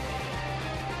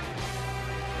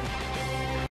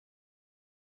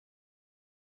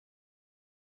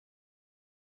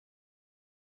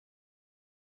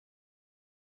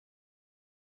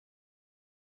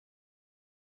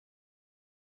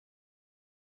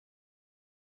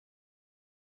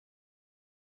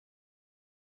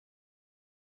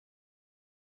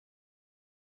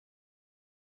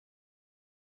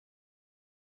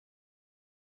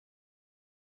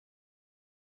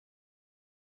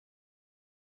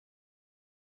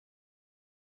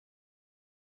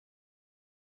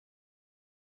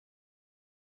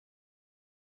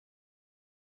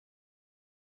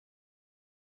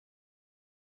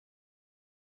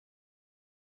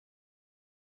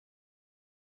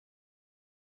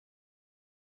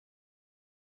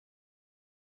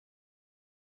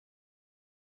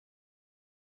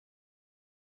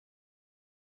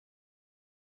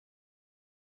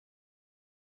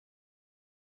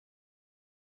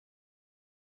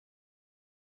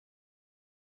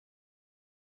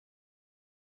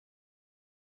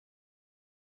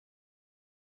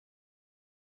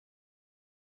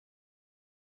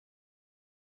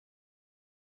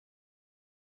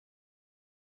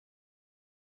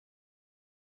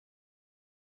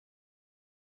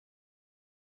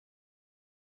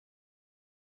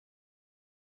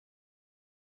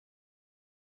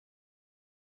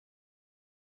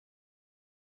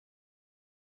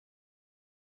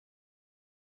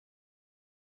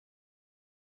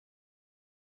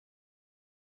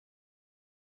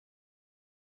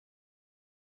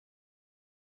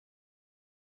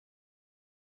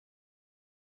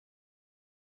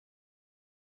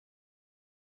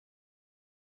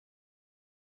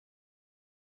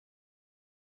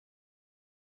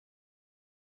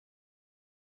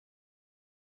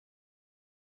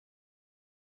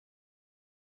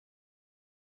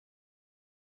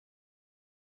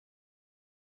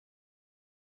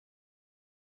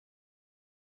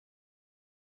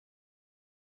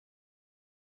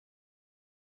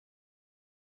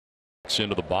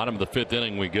 Into the bottom of the 5th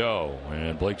inning we go,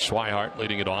 and Blake Swihart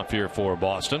leading it off here for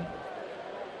Boston.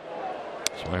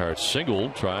 Swihart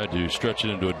singled, tried to stretch it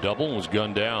into a double, and was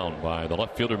gunned down by the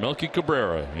left fielder Melky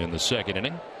Cabrera in the 2nd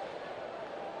inning.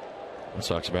 Red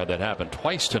Sox have had that happen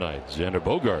twice tonight. Xander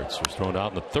Bogaerts was thrown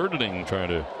out in the 3rd inning trying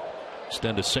to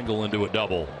extend a single into a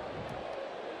double.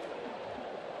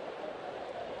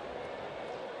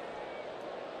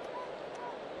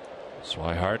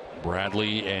 Swihart,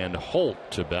 Bradley, and Holt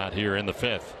to bat here in the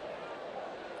 5th.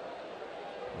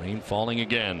 Rain falling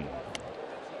again.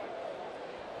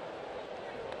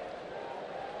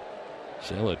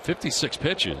 Sale at 56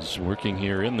 pitches, working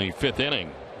here in the 5th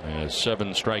inning. Has 7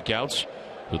 strikeouts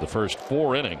through the first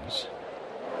 4 innings.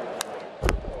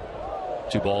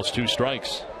 2 balls, 2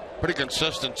 strikes. Pretty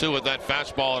consistent too with that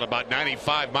fastball at about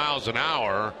 95 miles an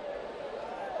hour.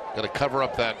 Got to cover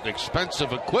up that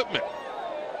expensive equipment.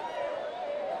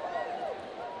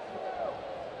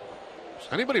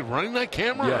 Anybody running that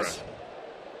camera? Yes.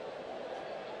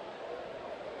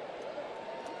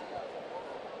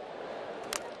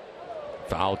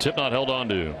 Foul tip not held on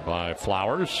to by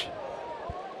Flowers.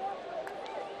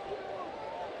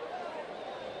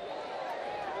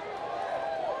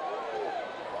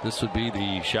 This would be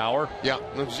the shower. Yeah,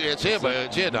 it's here, but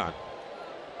it's here, Don.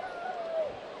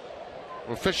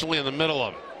 We're officially in the middle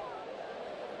of it.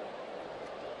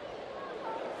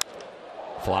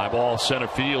 Fly ball center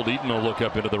field. Eaton will look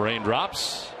up into the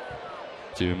raindrops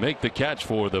to make the catch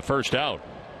for the first out.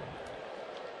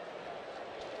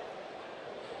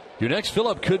 Your next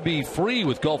fill-up could be free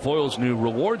with Gulf Oil's new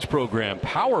rewards program,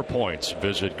 PowerPoints.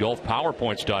 Visit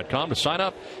GulfPowerPoints.com to sign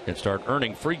up and start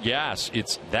earning free gas.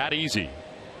 It's that easy.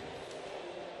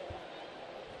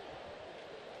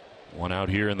 1 out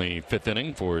here in the 5th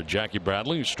inning for Jackie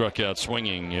Bradley, who struck out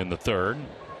swinging in the 3rd.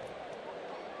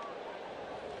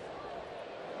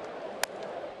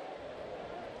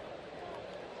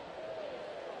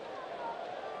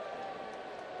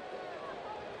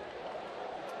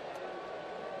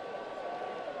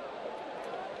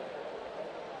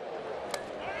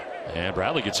 And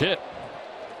Bradley gets hit.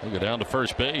 He'll go down to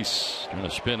first base. Going to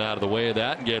spin out of the way of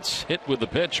that and gets hit with the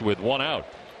pitch with one out.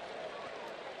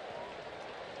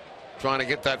 Trying to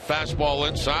get that fastball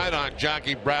inside on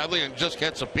Jackie Bradley and just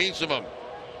gets a piece of him.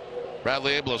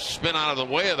 Bradley able to spin out of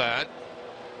the way of that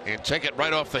and take it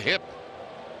right off the hip.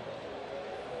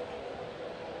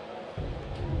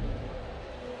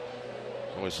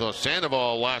 So we saw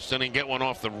Sandoval last inning get one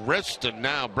off the wrist, and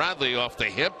now Bradley off the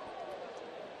hip.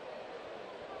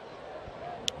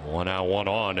 1 out, 1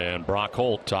 on, and Brock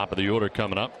Holt, top of the order,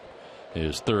 coming up.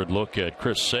 His third look at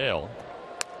Chris Sale.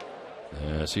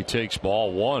 As he takes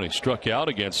ball one, he struck out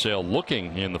against Sale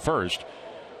looking in the first,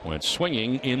 went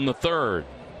swinging in the third.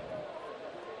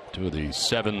 2 of the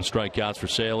 7 strikeouts for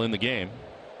Sale in the game.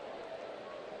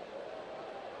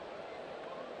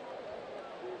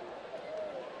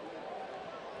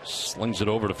 Slings it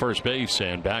over to first base,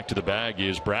 and back to the bag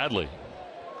is Bradley.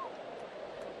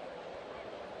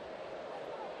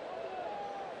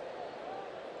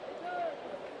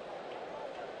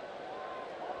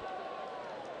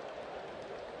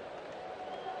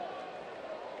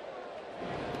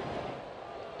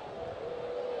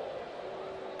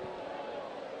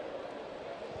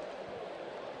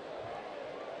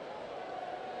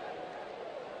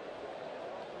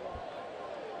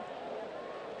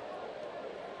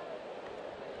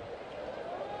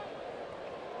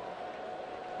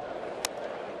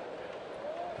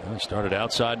 Started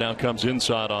outside, now comes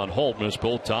inside on Holt. Missed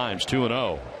both times.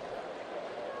 2-0.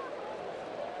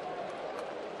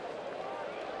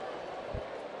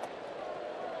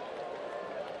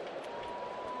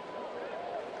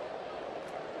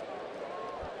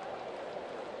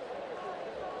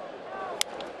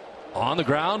 On the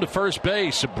ground to first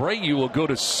base. Abreu will go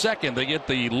to second. They get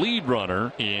the lead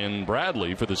runner in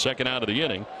Bradley for the second out of the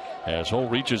inning as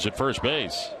Holt reaches at first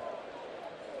base.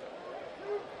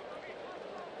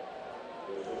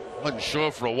 Wasn't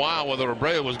sure for a while whether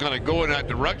Abreu was going to go in that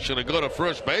direction and go to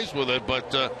first base with it,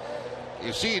 but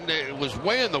you see, it was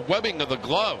way in the webbing of the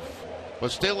glove, but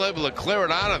still able to clear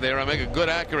it out of there and make a good,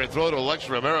 accurate throw to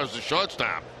Alexis Ramirez, the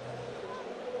shortstop.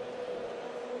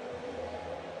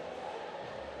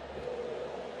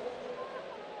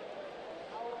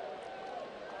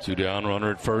 Two down,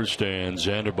 runner at first, and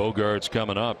Xander Bogaerts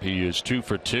coming up. He is 2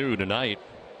 for 2 tonight.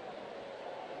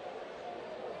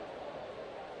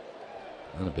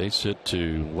 And a base hit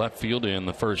to left field in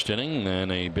the first inning, then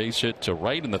a base hit to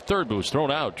right in the third, but was thrown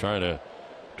out, trying to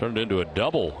turn it into a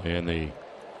double in the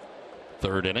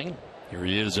third inning. Here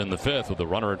he is in the fifth with a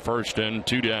runner at first and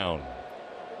 2 down.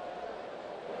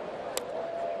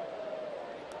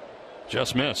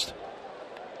 Just missed.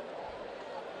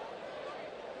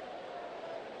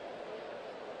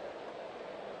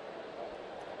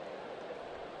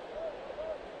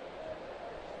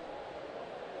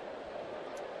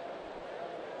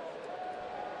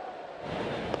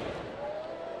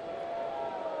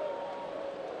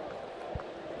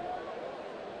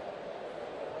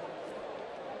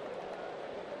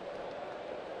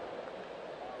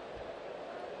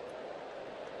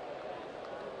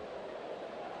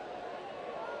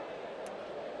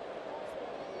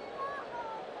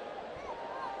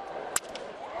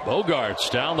 Bogaerts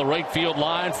down the right field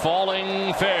line,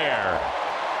 falling fair.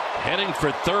 Heading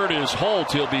for third is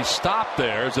Holt. He'll be stopped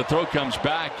there as the throw comes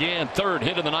back in. Third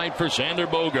hit of the night for Xander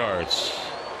Bogaerts.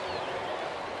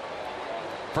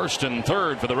 First and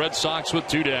third for the Red Sox with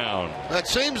 2 down. That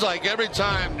seems like every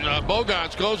time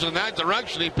Bogaerts goes in that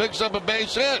direction, he picks up a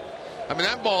base hit. I mean,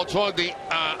 that ball toward the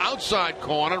outside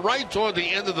corner, right toward the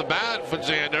end of the bat for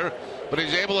Xander, but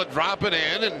he's able to drop it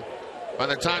in, and by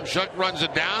the time Shuck runs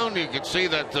it down, you can see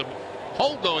that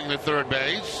Holt going to third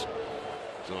base.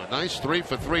 So a nice 3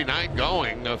 for 3 night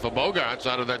going for Bogaerts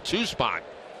out of that 2 spot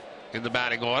in the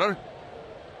batting order.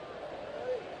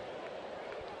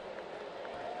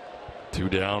 2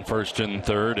 down, first and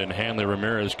third, and Hanley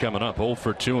Ramirez coming up 0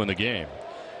 for 2 in the game.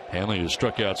 Hanley has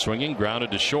struck out swinging,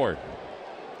 grounded to short.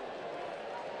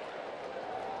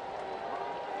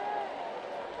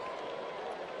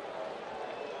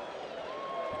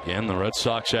 Again, the Red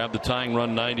Sox have the tying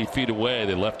run 90 feet away.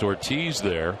 They left Ortiz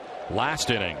there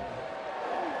last inning.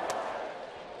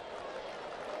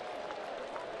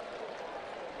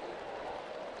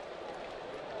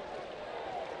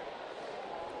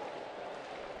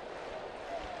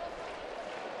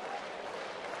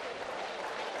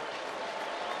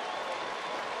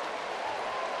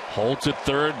 Holt at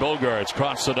third, Bogaerts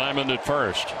cross the diamond at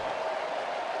first.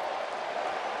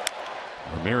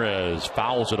 Ramirez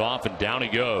fouls it off, and down he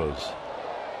goes.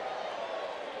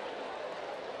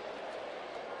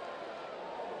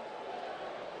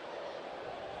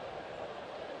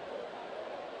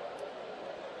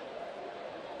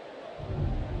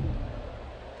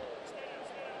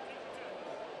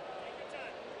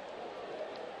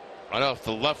 Right off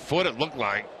the left foot, it looked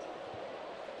like.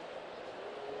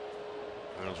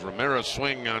 As Ramirez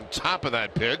swinging on top of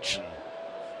that pitch, and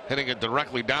hitting it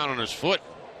directly down on his foot.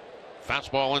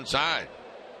 Fastball inside.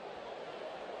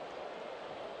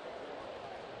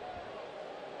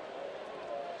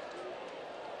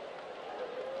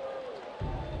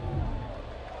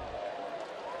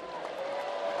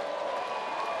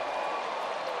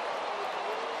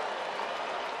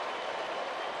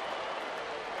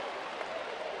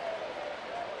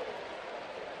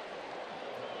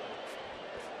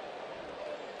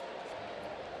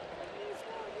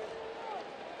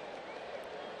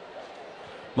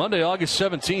 Monday, August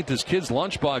 17th is Kids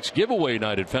Lunchbox Giveaway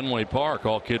Night at Fenway Park.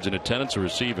 All kids in attendance will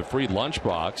receive a free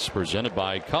lunchbox presented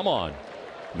by Come On.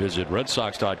 Visit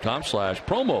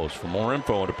redsox.com/promos for more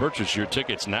info and to purchase your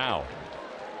tickets now.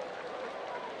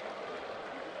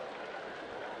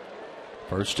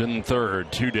 First and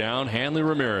third, 2 down. Hanley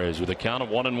Ramirez with a count of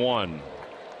 1-1.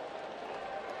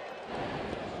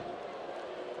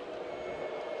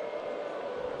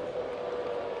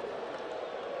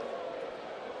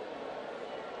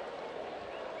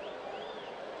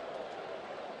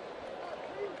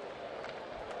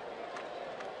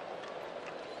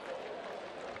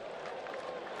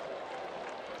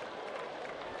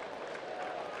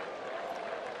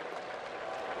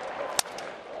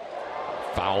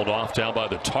 Fouled off down by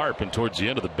the tarp and towards the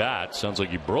end of the bat. Sounds like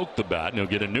he broke the bat and he'll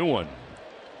get a new one.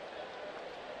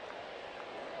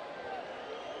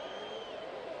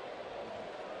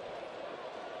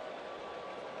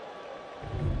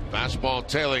 Fastball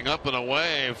tailing up and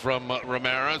away from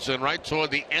Ramirez and right toward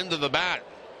the end of the bat.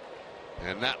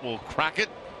 And that will crack it.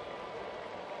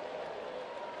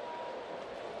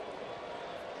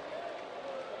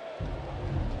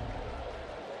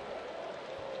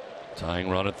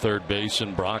 Tying run at third base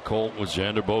and Brock Holt with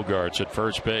Xander Bogaerts at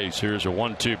first base. Here's a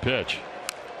 1-2 pitch.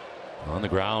 On the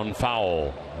ground,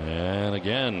 foul. And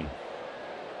again,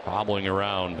 hobbling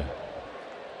around.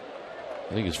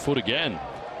 I think his foot again.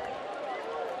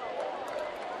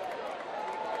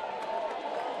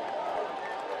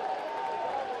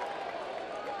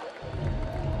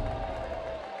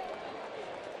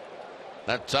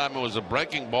 That time it was a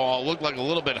breaking ball. It looked like a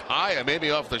little bit higher, maybe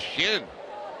off the shin.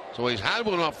 So he's had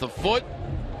one off the foot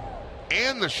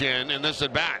and the shin in this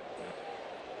at bat.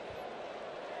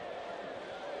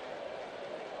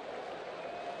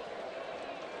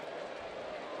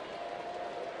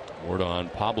 Word on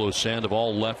Pablo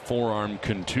Sandoval, left forearm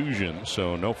contusion,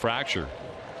 so no fracture.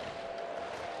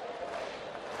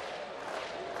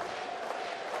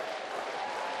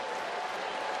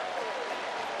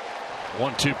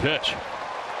 One-two pitch.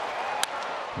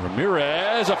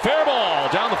 Ramirez, a fair ball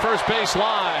down the first base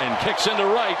line, kicks into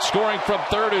right, scoring from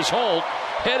third is Holt,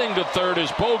 heading to third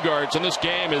is Bogaerts, and this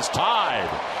game is tied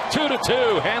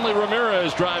 2-2. Hanley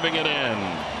Ramirez driving it in.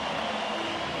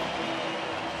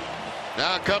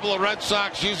 Now a couple of Red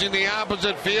Sox using the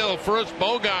opposite field. First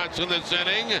Bogaerts in this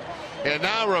inning, and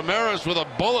now Ramirez with a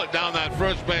bullet down that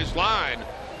first base line.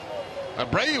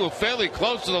 Abreu fairly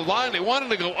close to the line. They wanted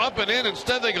to go up and in,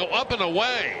 instead they go up and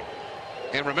away.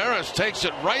 And Ramirez takes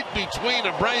it right between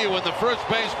Abreu and the first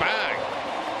base bag.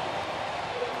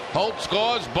 Holt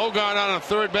scores. Bogart on a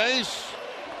third base.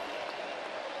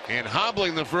 And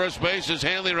hobbling the first base is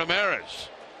Hanley Ramirez.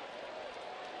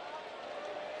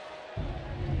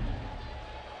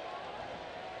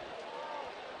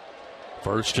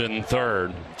 First and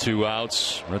third, 2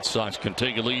 outs. Red Sox can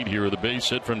take a lead here with a base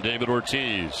hit from David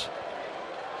Ortiz.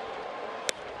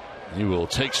 He will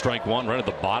take strike one right at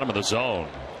the bottom of the zone.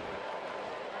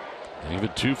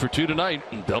 David 2 for 2 tonight.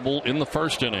 Double in the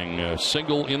first inning, a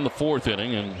single in the fourth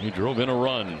inning, and he drove in a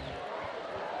run.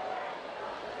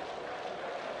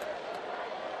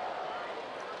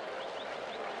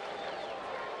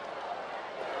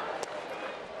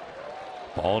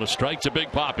 Ball and a strike to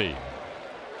Big Papi.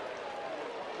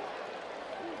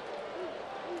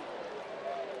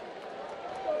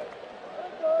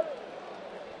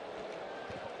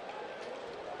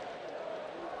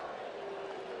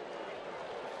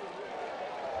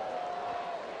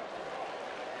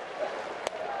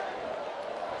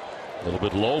 A little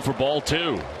bit low for ball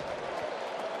 2.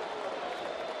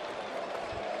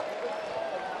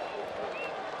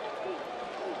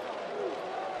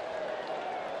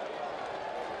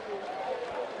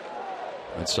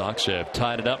 Red Sox have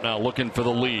tied it up now, looking for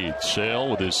the lead. Sale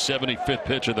with his 75th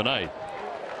pitch of the night.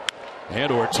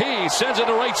 And Ortiz sends it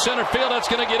to right center field. That's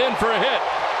going to get in for a hit.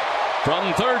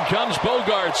 From third comes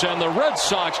Bogaerts, and the Red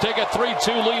Sox take a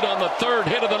 3-2 lead on the third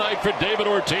hit of the night for David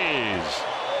Ortiz.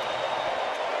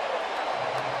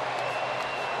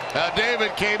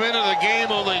 David came into the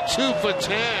game only 2 for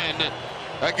 10.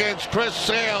 against Chris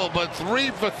Sale, but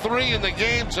 3 for 3 in the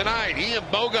game tonight. He and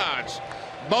Bogaerts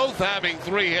both having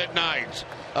 3-hit nights.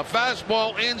 A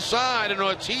fastball inside and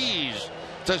Ortiz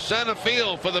to center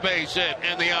field for the base hit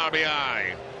and the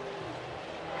RBI.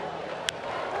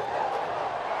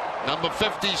 Number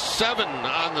 57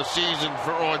 on the season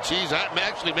for Ortiz. That may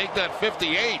actually make that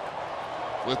 58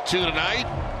 with 2 tonight.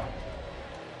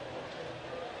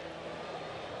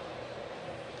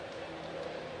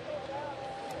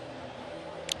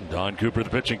 Don Cooper, the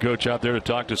pitching coach, out there to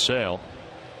talk to Sale.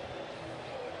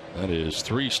 That is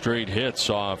 3 straight hits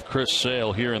off Chris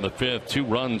Sale here in the 5th. 2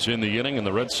 runs in the inning, and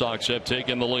the Red Sox have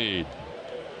taken the lead.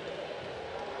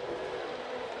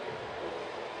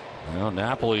 Now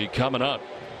Napoli coming up.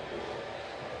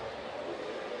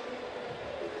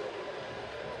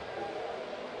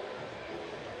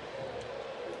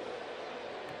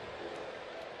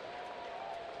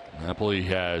 Napoli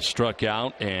has struck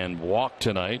out and walked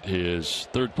tonight, his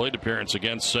 3rd plate appearance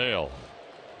against Sale.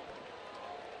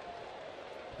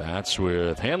 That's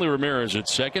with Hanley Ramirez at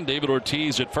second, David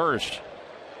Ortiz at first.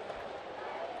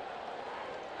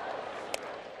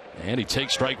 And he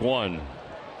takes strike 1.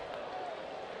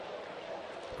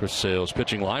 Chris Sale's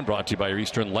pitching line brought to you by your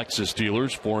Eastern Lexus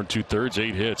dealers. 4 2/3,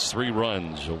 8 hits, 3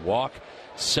 runs, a walk,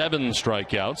 7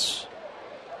 strikeouts.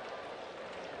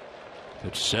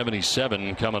 Pitch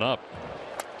 77 coming up.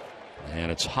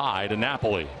 And it's high to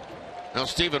Napoli. Now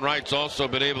Stephen Wright's also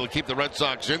been able to keep the Red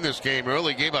Sox in this game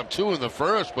early. Gave up 2 in the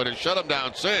first, but has shut them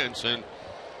down since and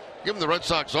given the Red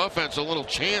Sox offense a little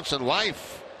chance in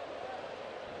life.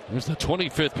 Here's the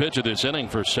 25th pitch of this inning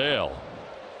for Sale.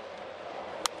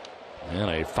 And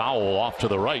a foul off to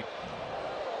the right.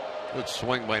 Good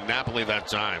swing by Napoli that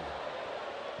time.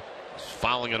 He's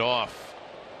fouling it off.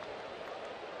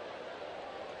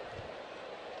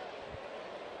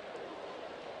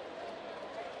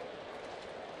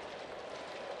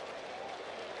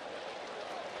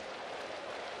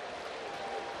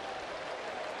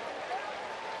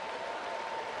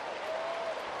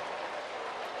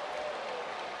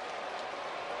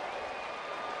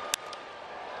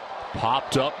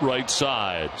 Popped up right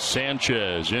side.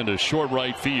 Sanchez into short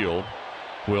right field.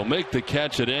 Will make the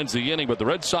catch that ends the inning, but the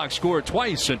Red Sox score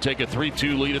twice and take a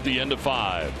 3-2 lead at the end of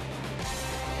 5.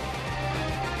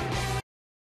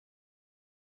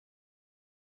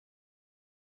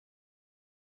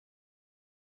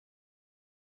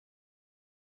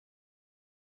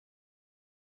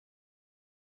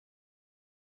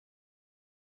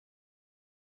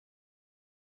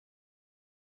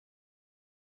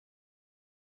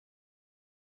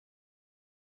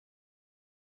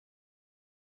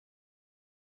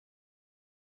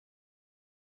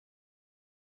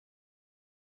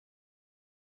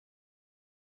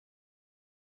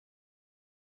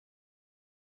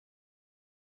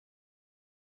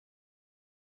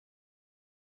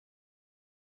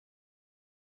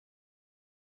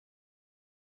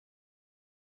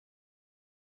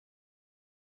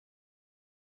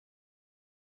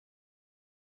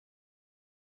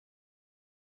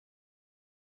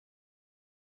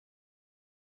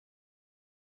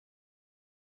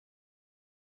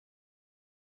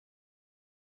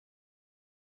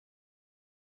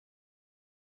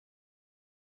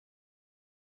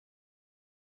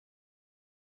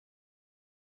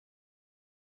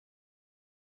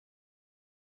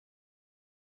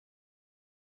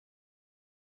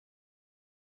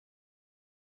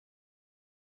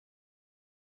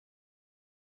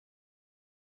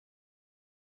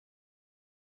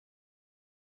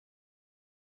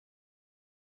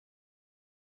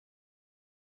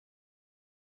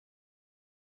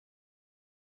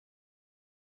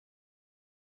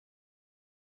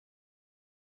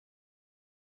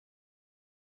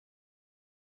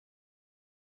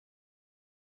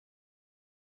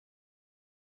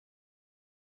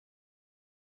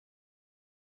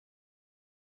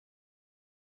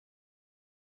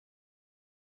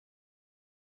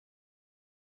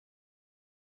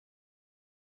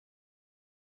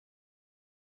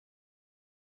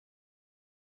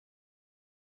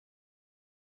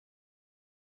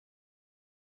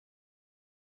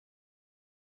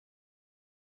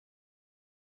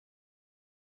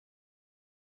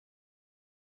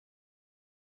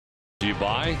 You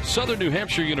by Southern New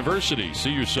Hampshire University.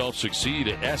 See yourself succeed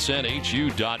at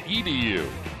snhu.edu.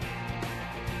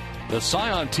 The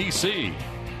Scion TC.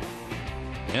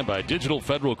 And by Digital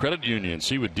Federal Credit Union.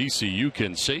 See what DCU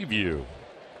can save you.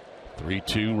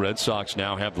 3-2. Red Sox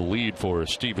now have the lead for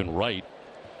Stephen Wright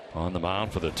on the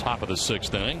mound for the top of the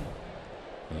 6th inning.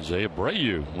 Jose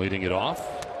Abreu leading it off.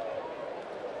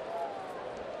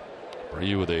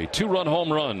 Abreu with a 2-run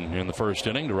home run in the 1st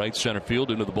inning to right center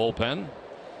field into the bullpen.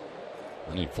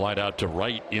 And he flied out to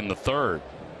right in the third.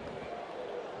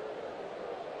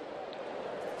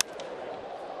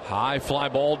 High fly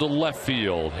ball to left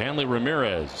field. Hanley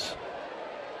Ramirez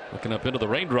looking up into the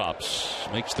raindrops.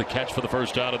 Makes the catch for the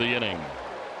first out of the inning.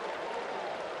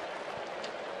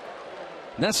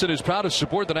 NESN is proud to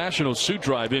support the National Suit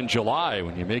Drive in July.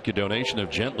 When you make a donation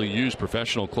of gently used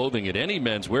professional clothing at any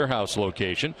Men's Warehouse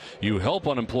location, you help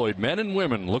unemployed men and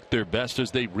women look their best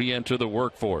as they re-enter the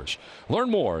workforce.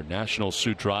 Learn more at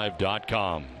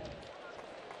nationalsuitdrive.com.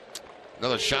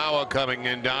 Another shower coming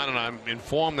in, Don, and I'm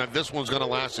informed that this one's going to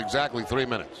last exactly 3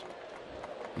 minutes.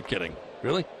 You're kidding.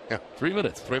 Really? Yeah. 3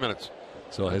 minutes. 3 minutes.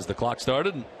 So has the clock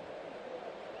started?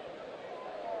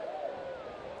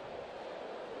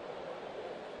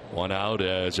 One out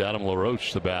as Adam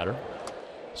LaRoche, the batter,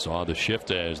 saw the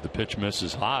shift as the pitch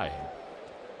misses high.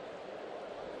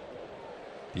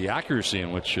 The accuracy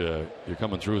in which you're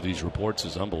coming through with these reports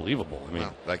is unbelievable. I mean,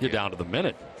 you're down to the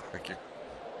minute. Thank you.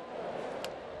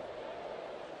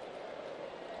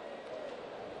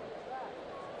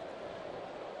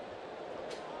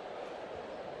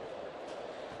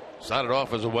 Started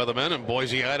off as a weatherman in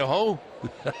Boise, Idaho.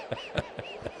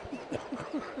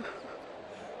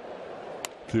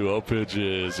 2-0 pitch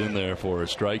is in there for a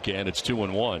strike, and it's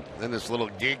 2-1. Then this little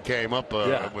gig came up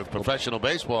with professional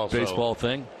baseball. Baseball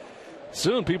thing.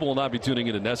 Soon people will not be tuning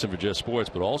into NESN for just sports,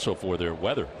 but also for their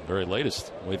weather. Very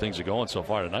latest, the way things are going so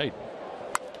far tonight.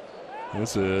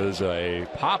 This is a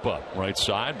pop-up right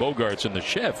side. Bogarts in the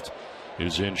shift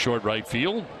is in short right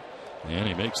field, and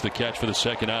he makes the catch for the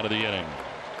second out of the inning.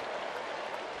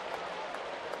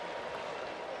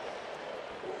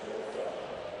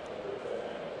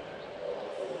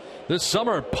 This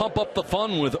summer, pump up the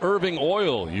fun with Irving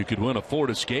Oil. You could win a Ford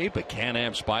Escape, a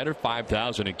Can-Am Spyder,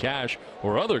 $5,000 in cash,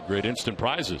 or other great instant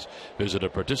prizes. Visit a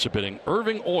participating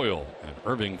Irving Oil at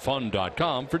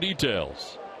irvingfun.com for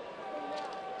details.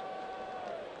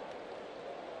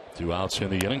 2 outs in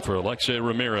the inning for Alexei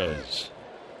Ramirez.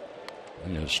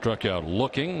 He has struck out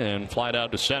looking and flied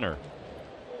out to center.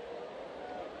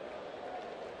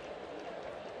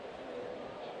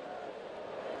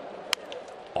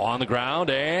 On the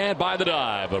ground and by the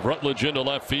dive of Rutledge into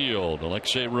left field.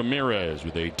 Alexei Ramirez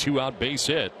with a 2-out base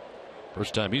hit.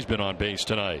 First time he's been on base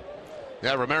tonight.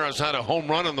 Yeah, Ramirez had a home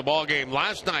run in the ball game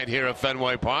last night here at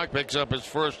Fenway Park. Picks up his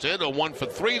first hit, a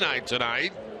 1-for-3 night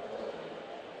tonight.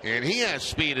 And he has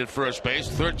speed at first base,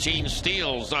 13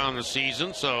 steals on the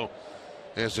season, so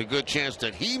there's a good chance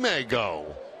that he may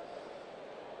go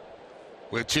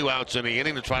with 2 outs in the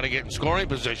inning to try to get in scoring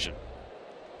position.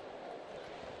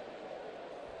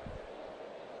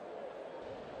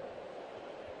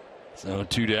 So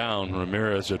 2 down,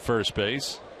 Ramirez at first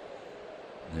base.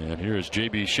 And here's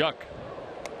J.B. Shuck.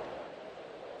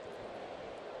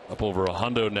 Up over a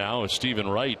hundo now is Stephen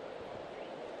Wright.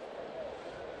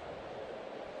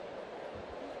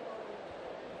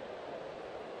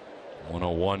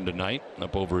 .101 tonight,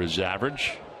 up over his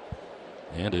average.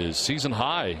 And his season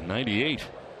high, 98.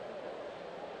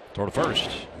 Toward first.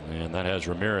 And that has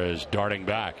Ramirez darting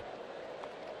back.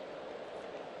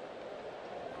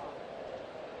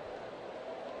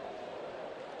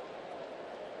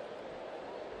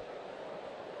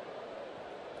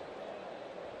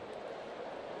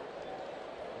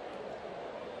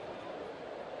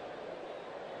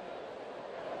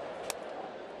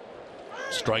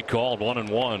 Strike called,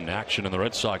 1-1. Action in the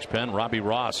Red Sox pen. Robbie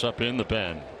Ross up in the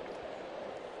pen.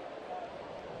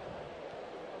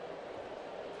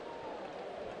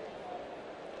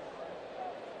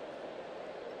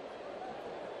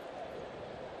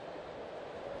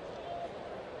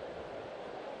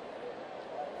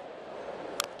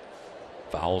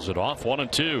 Fouls it off,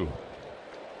 1-2.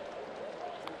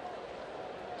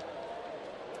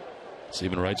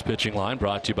 Stephen Wright's pitching line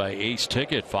brought to you by Ace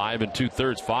Ticket. 5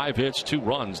 2/3, 5 hits, 2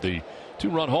 runs. The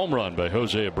 2-run home run by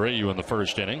Jose Abreu in the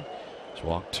first inning. He's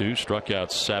walked 2, struck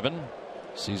out 7.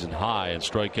 Season high in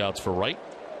strikeouts for Wright.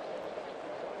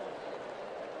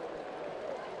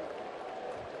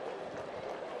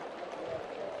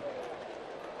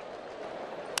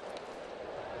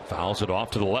 Fouls it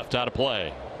off to the left, out of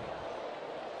play.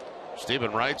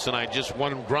 Stephen Wright tonight just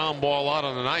 1 ground ball out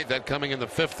on the night, that coming in the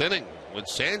 5th inning with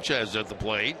Sanchez at the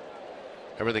plate.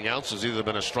 Everything else has either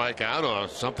been a strikeout or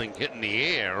something hit in the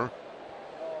air.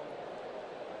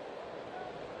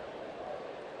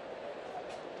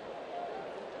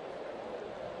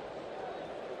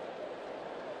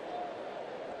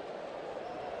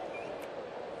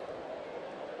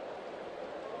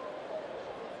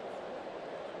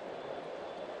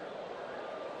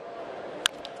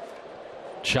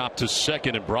 Chopped to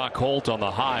second, and Brock Holt on the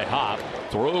high hop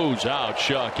throws out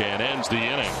Shuck and ends the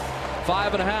inning.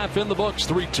 5.5 in the books.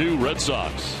 3-2 Red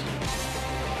Sox.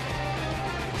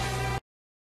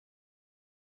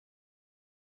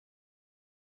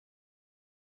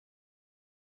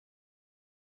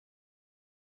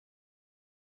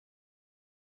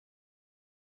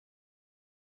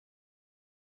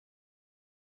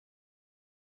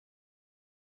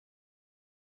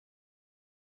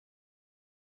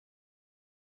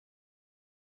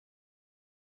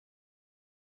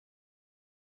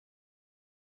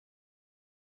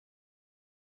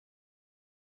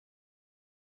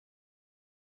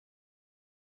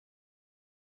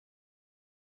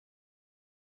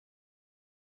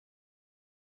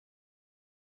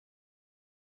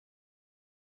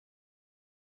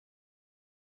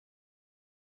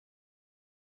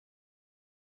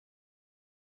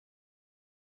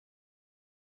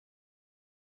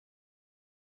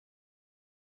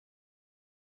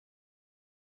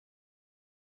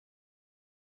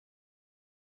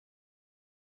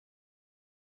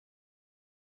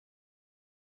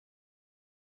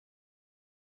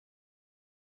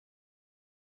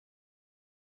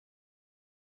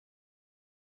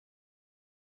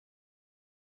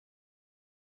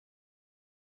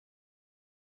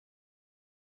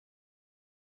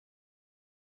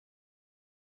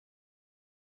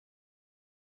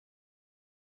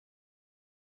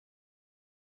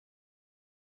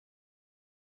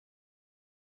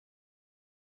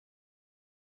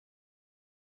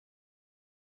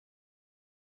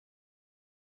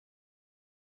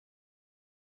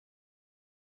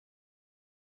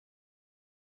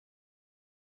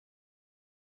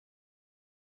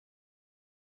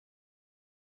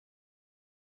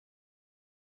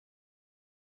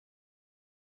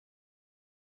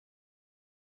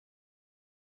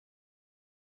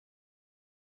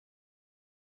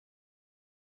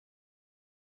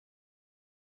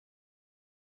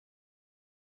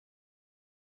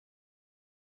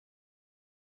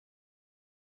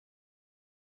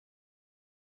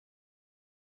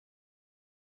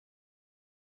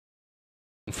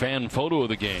 Fan photo of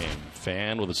the game.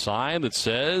 Fan with a sign that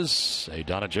says, "Hey,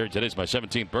 Donna Jerry, today's my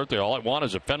 17th birthday. All I want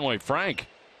is a Fenway Frank."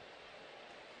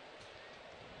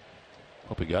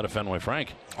 Hope he got a Fenway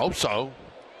Frank. Hope so.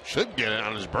 Should get it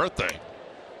on his birthday.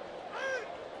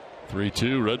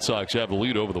 3-2. Red Sox have the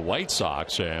lead over the White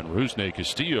Sox, and Rusney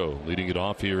Castillo leading it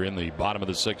off here in the bottom of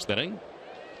the 6th inning.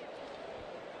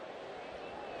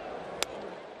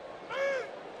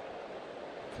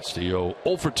 Castillo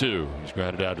 0 for 2. He's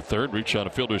grounded out to third, reached on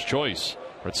a fielder's choice.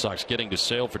 Red Sox getting to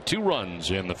Sale for 2 runs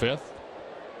in the 5th.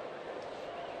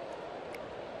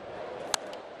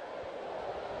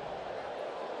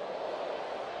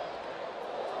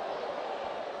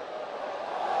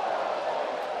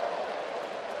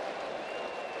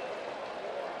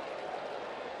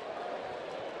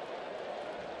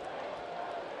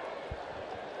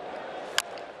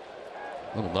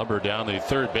 Little number down the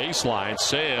third baseline.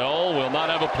 Sale will not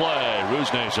have a play.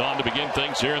 Rusney's on to begin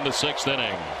things here in the 6th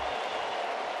inning.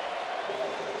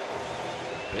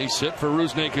 Base hit for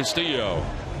Rusney Castillo.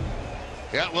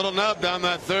 Yeah, little nub down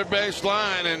that third base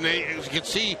line, and as you can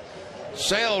see,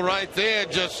 Sale right there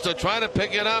just trying to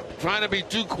pick it up, trying to be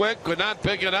too quick, could not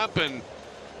pick it up, and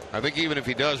I think even if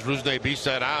he does, Rusney beats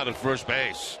that out at first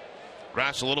base.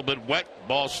 Grass a little bit wet,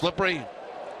 ball slippery.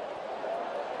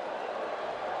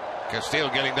 Castillo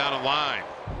getting down a line.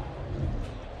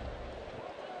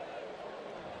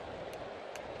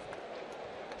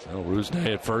 So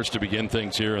Rusney at first to begin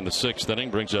things here in the 6th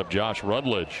inning. Brings up Josh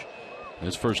Rutledge.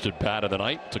 His first at bat of the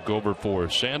night. Took over for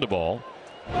Sandoval.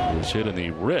 He was hit in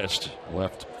the wrist.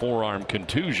 Left forearm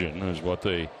contusion is what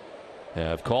they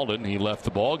have called it. And he left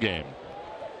the ball game.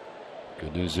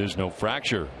 Good news is no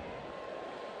fracture.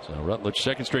 So Rutledge,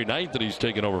 2nd straight night that he's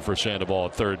taken over for Sandoval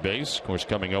at third base. Of course,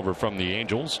 coming over from the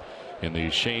Angels in the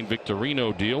Shane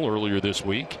Victorino deal earlier this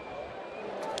week.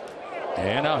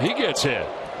 And now he gets hit.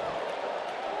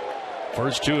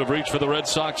 First 2 have reached for the Red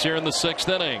Sox here in the 6th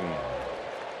inning.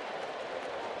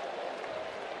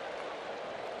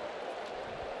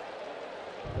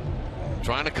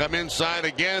 Trying to come inside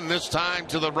again, this time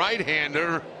to the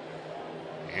right-hander.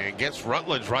 And gets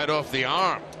Rutledge right off the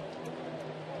arm.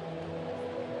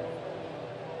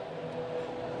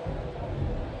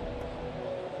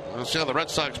 Let's see how the Red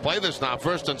Sox play this now.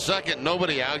 1st and 2nd,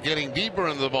 nobody out, getting deeper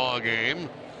into the ball game.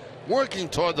 Working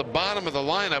toward the bottom of the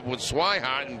lineup with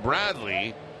Swihart and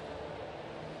Bradley.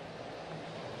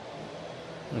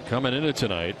 Coming into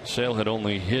tonight, Sale had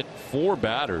only hit 4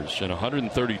 batters in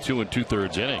 132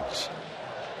 2/3 innings.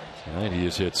 Tonight he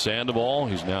has hit Sandoval.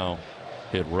 He's now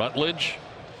hit Rutledge.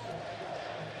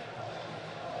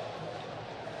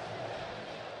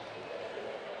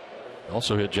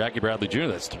 Also hit Jackie Bradley Jr.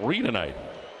 That's 3 tonight.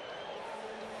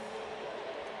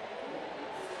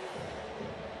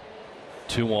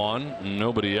 Two on,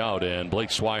 nobody out, and Blake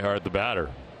Swihart the batter.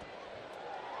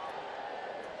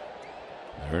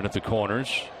 They're in at the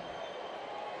corners.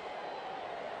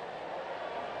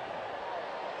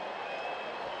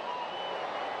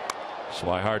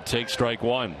 Swihart takes strike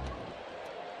one.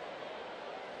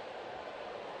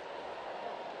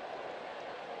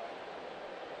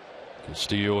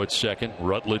 Castillo at second,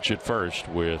 Rutledge at first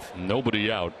with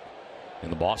nobody out in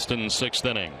the Boston 6th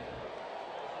inning.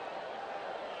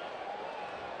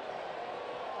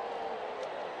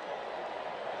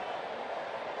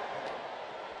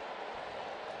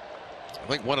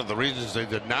 I think one of the reasons they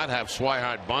did not have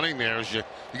Swihart bunting there is you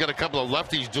got a couple of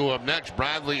lefties due up next,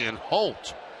 Bradley and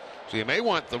Holt. So you may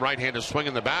want the right-hander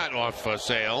swinging the bat off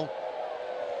Sale.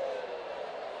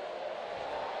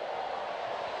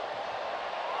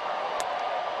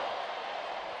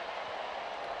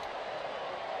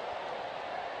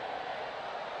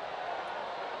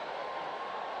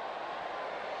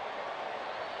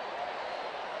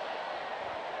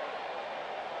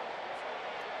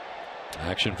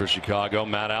 Action for Chicago.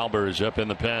 Matt Albers up in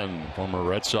the pen, former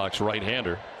Red Sox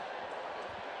right-hander.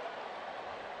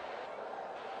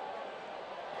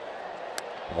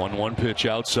 One pitch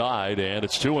outside, and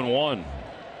it's 2-1.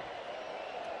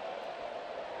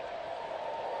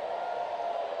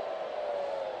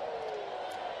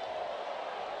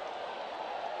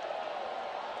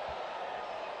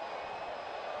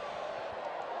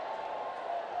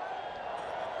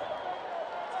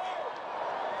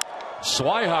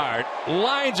 Swihart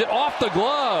lines it off the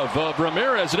glove of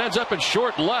Ramirez. It ends up in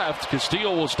short left.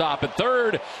 Castillo will stop at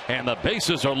third, and the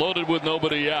bases are loaded with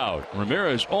nobody out.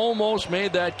 Ramirez almost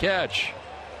made that catch.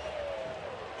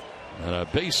 And a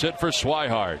base hit for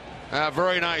Swihart. A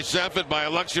very nice effort by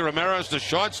Alexi Ramirez, the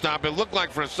shortstop. It looked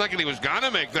like for a second he was going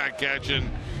to make that catch, and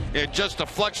it just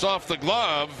deflects off the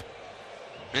glove.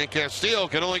 And Castillo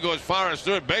can only go as far as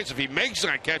third base. If he makes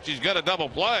that catch, he's got a double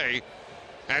play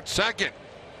at second.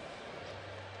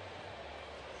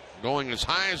 Going as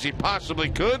high as he possibly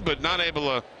could, but not able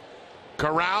to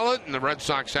corral it, and the Red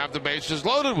Sox have the bases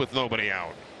loaded with nobody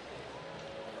out.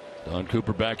 Don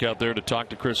Cooper back out there to talk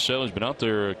to Chris Sale. He's been out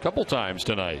there a couple times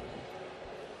tonight.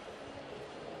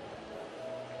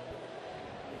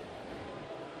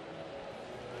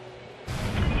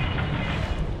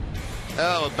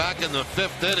 Well, back in the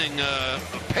 5th inning, a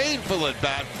painful at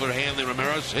bat for Hanley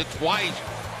Ramirez. Hit twice.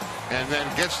 And then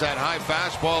gets that high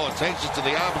fastball and takes it to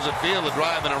the opposite field, a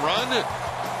drive and a run.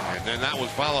 And then that was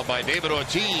followed by David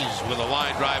Ortiz with a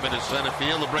line drive into center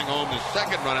field to bring home the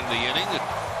second run in the inning.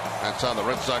 That's how the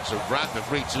Red Sox have grabbed the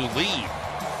 3-2 lead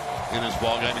in this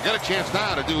ballgame. They got a chance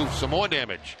now to do some more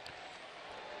damage.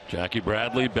 Jackie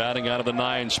Bradley batting out of the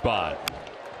 9 spot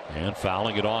and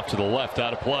fouling it off to the left,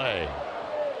 out of play.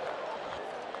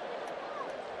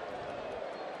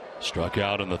 Struck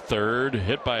out in the 3rd,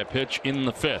 hit by a pitch in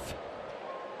the 5th.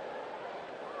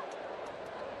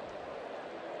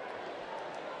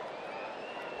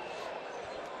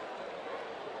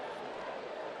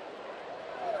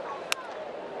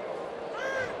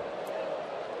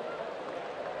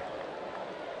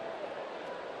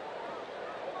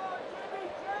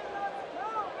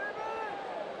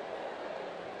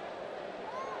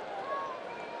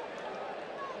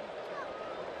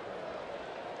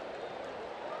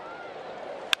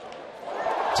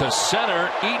 To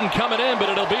center, Eaton coming in, but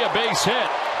it'll be a base hit.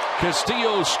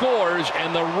 Castillo scores,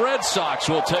 and the Red Sox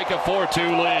will take a 4-2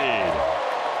 lead.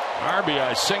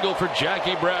 RBI single for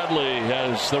Jackie Bradley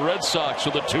has the Red Sox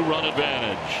with a 2-run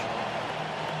advantage.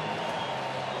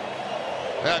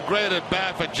 A great at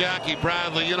bat for Jackie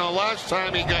Bradley. You know, last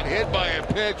time he got hit by a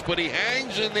pitch, but he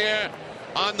hangs in there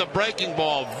on the breaking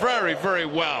ball very, very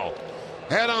well.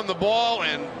 Head on the ball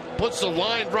and puts the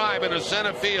line drive into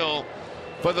center field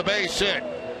for the base hit.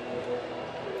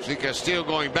 See Castillo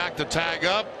going back to tag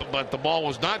up, but the ball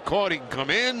was not caught. He can come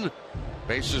in.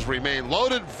 Bases remain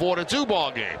loaded. 4-2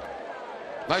 ball game.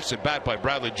 Nice at bat by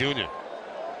Bradley Jr.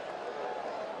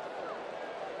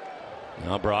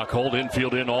 Now Brock Holt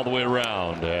infield in all the way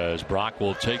around as Brock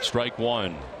will take strike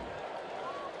one.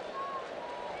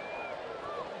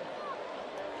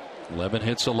 11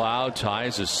 hits allowed,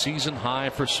 ties a season high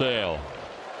for Sale.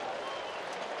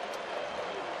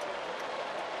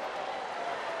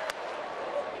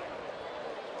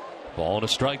 Ball and a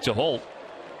strike to Holt.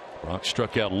 Brock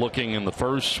struck out looking in the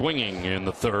 1st, swinging in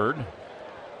the 3rd.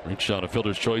 Reached on a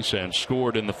fielder's choice and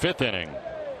scored in the 5th inning.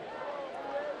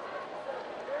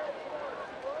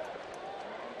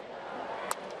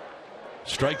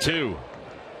 Strike 2.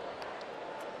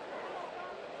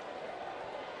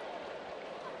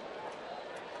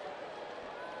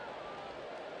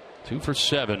 2 for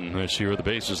 7 this year. The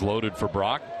bases loaded for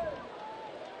Brock.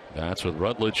 That's with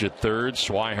Rutledge at third,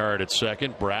 Swihart at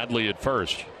second, Bradley at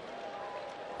first.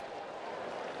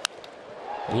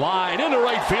 Line into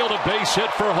right field, a base hit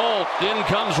for Holt. In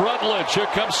comes Rutledge. Here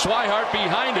comes Swihart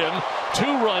behind him.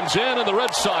 2 runs in, and the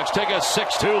Red Sox take a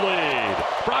 6-2 lead.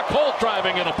 Brock Holt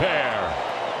driving in a pair.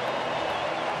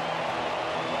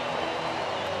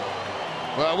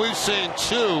 Well, we've seen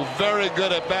 2 very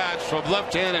good at bats from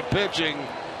left-handed pitching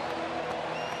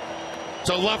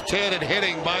to left-handed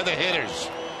hitting by the hitters.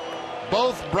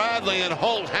 Both Bradley and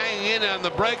Holt hanging in on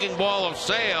the breaking ball of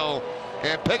Sale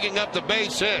and picking up the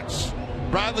base hits.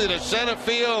 Bradley to center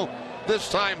field.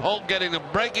 This time Holt getting the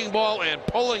breaking ball and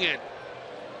pulling it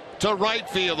to right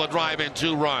field to drive in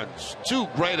 2 runs. 2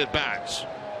 great at bats.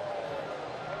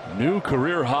 New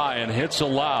career high in hits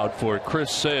allowed for Chris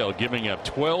Sale, giving up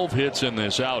 12 hits in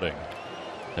this outing.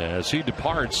 As he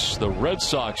departs, the Red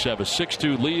Sox have a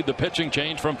 6-2 lead. The pitching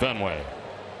change from Fenway.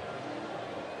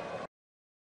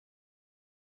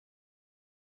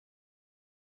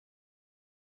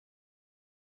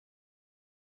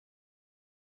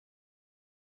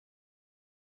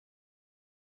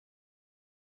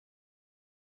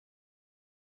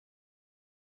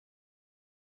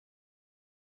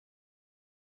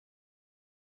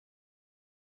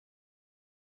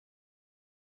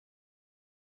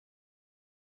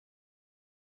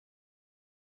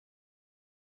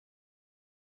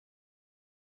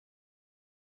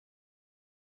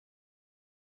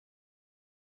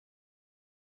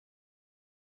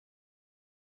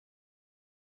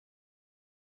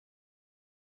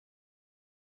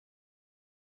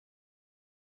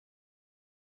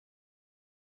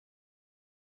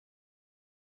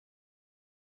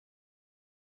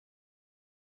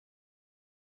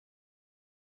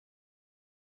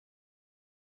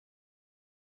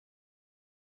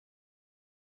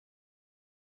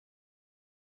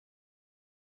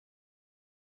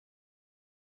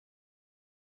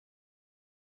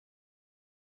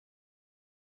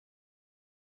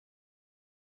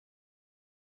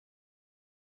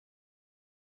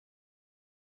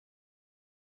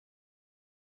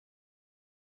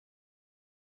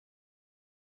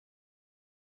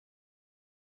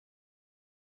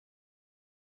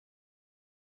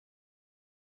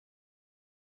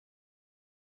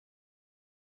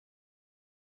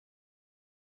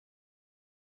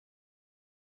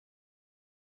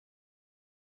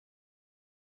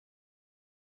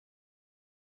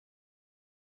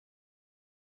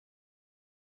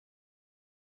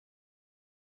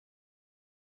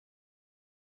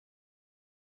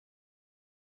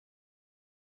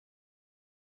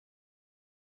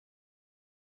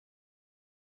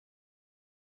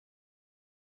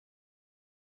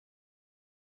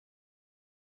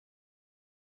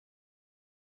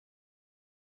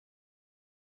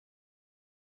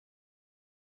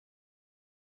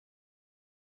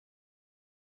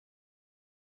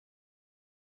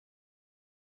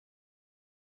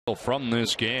 From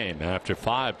this game after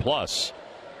 5+.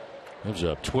 Gives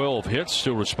up 12 hits,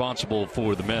 still responsible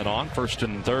for the men on. First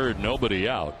and third, nobody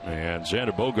out. And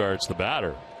Xander Bogaerts the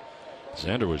batter.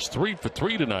 Xander was 3 for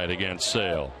 3 tonight against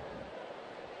Sale.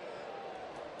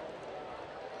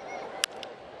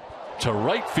 To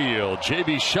right field,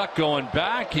 J.B. Shuck going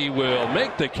back. He will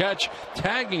make the catch.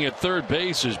 Tagging at third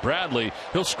base is Bradley.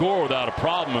 He'll score without a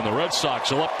problem, and the Red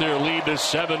Sox will up their lead to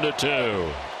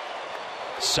 7-2.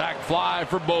 Sac fly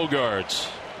for Bogaerts.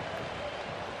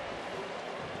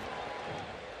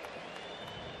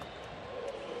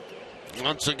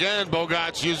 Once again,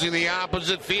 Bogaerts using the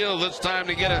opposite field. This time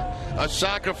to get a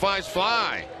sacrifice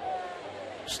fly.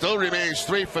 Still remains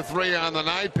 3 for 3 on the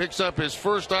night. Picks up his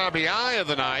first RBI of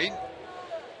the night.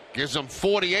 Gives him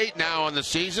 48 now on the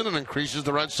season and increases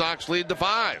the Red Sox lead to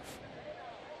 5.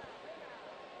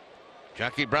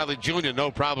 Jackie Bradley Jr. no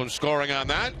problem scoring on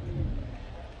that.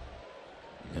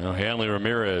 Now Hanley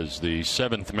Ramirez, the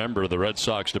 7th member of the Red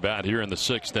Sox to bat here in the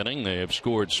 6th inning. They have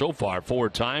scored so far 4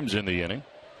 times in the inning.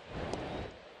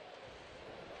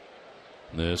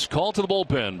 This call to the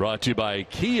bullpen brought to you by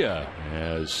Kia,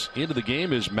 as into the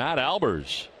game is Matt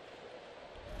Albers,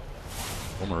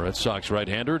 former Red Sox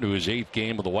right-hander, to his 8th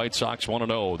game with the White Sox.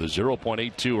 1-0, the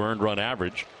 0.82 earned run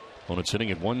average. Opponent's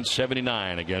hitting at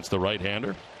 179 against the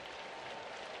right-hander.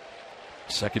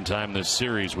 Second time this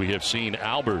series we have seen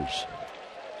Albers.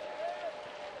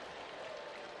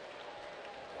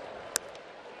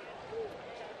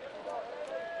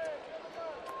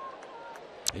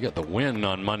 He got the win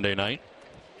on Monday night.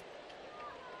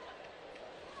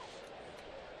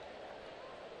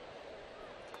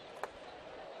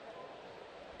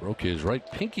 Broke his right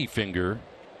pinky finger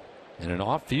in an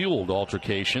off-field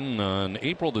altercation on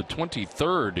April the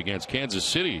 23rd against Kansas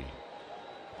City,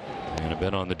 and have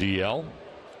been on the DL.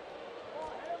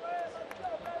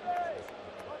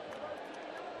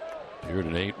 Appeared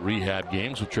in 8 rehab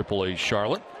games with AAA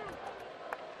Charlotte.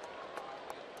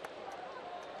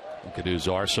 Look at his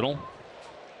arsenal.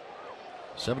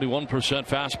 71%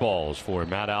 fastballs for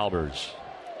Matt Albers.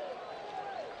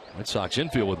 Red Sox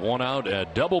infield with 1 out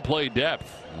at double play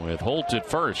depth with Holt at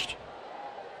first.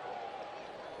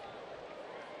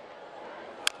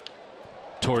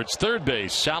 Towards third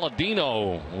base,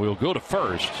 Saladino will go to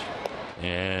first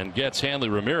and gets Hanley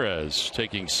Ramirez.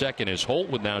 Taking second is Holt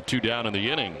with now 2 down in the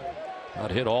inning.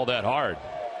 Not hit all that hard.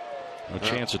 No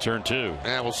chance of turn 2.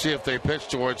 And we'll see if they pitch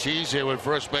towards He's here with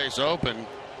first base open.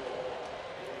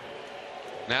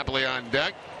 Napoli on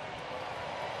deck.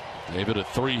 David a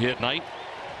 3-hit night.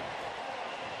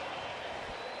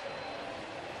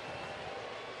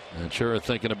 And sure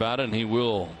thinking about it, and he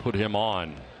will put him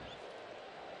on.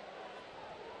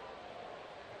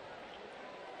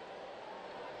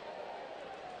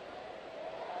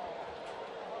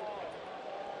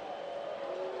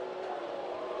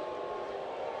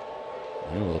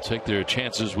 They will take their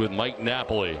chances with Mike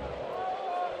Napoli.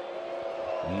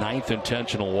 9th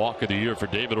intentional walk of the year for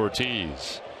David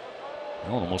Ortiz.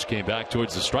 Well, almost came back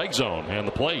towards the strike zone and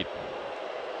the plate.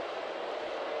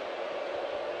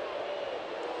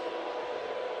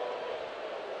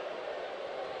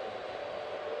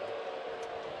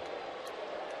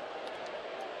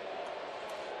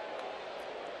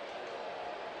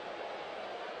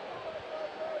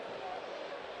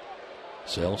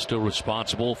 Sale still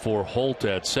responsible for Holt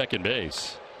at second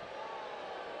base.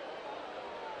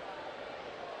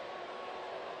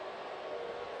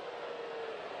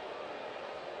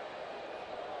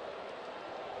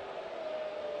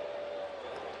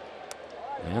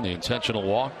 And the intentional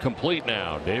walk complete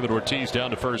now. David Ortiz down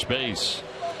to first base.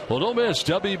 Well, don't miss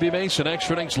WB Mason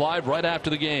Extra Innings live right after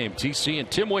the game. TC and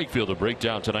Tim Wakefield will break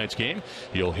down tonight's game.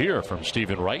 You'll hear from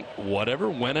Stephen Wright, whatever,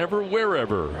 whenever,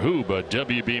 wherever. Who but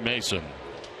WB Mason?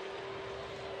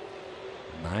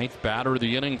 9th batter of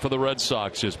the inning for the Red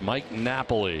Sox is Mike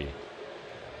Napoli.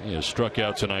 He has struck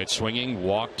out tonight swinging,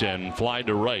 walked, and flied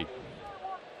to right.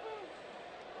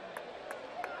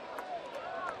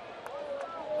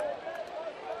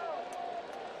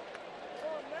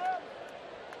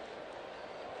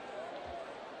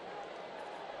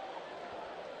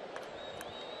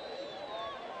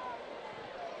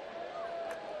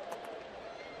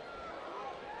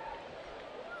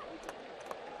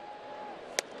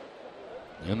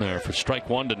 In there for strike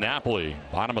 1 to Napoli,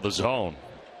 bottom of the zone.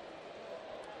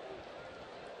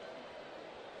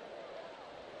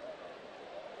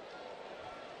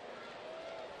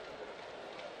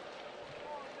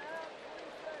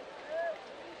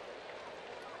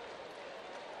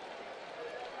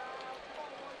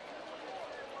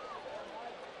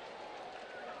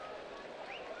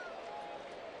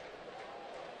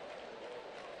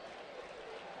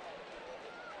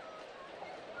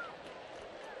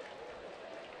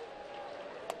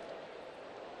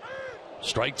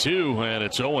 Strike 2, and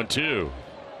it's 0-2.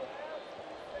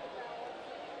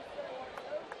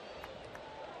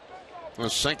 A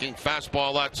sinking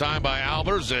fastball that time by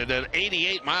Albers at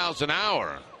 88 miles an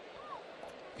hour.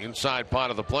 Inside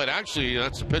part of the plate. Actually,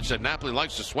 that's a pitch that Napoli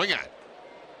likes to swing at.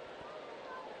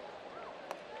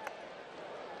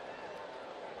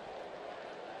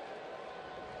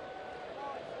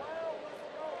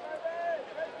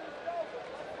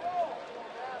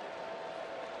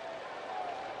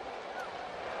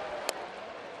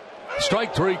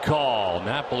 Strike 3 call.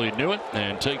 Napoli knew it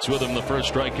and takes with him the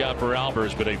first strikeout for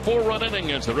Albers, but a 4-run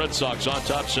inning as the Red Sox on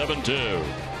top 7-2.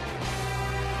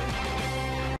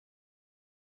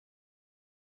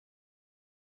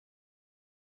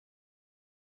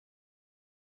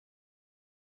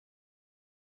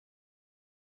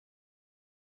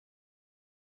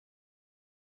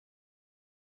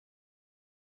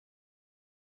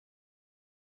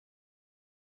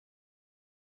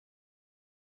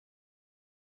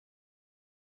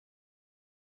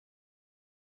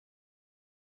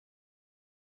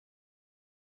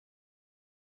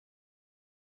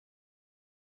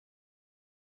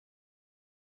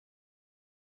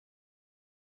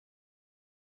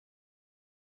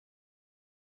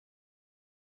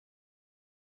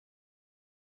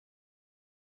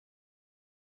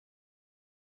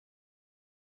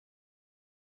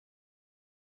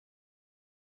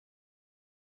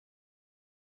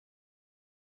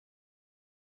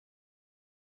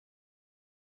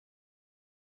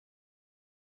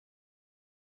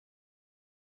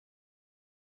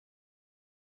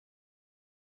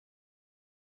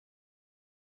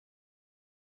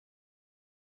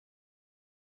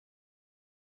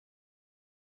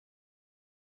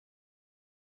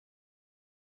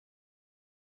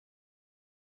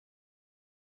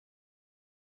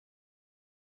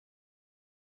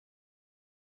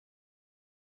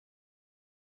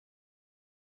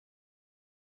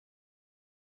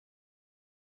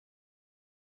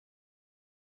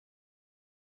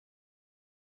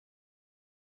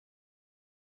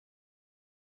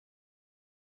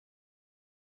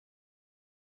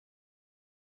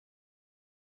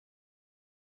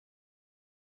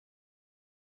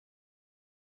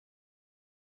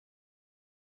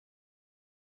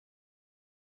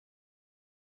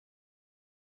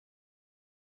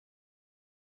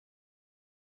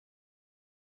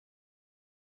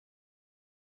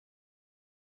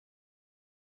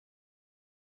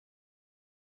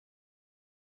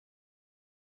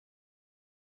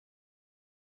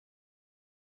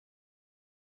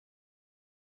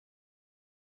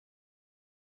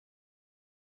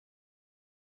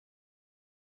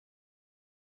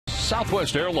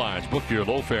 Southwest Airlines. Book your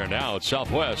low fare now at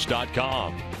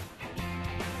southwest.com.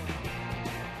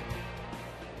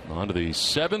 On to the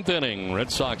 7th inning.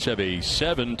 Red Sox have a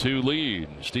 7-2 lead.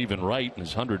 Stephen Wright and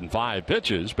his 105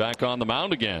 pitches back on the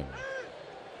mound again.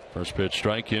 First pitch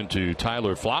strike into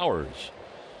Tyler Flowers.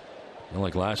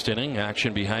 Like last inning,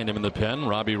 action behind him in the pen.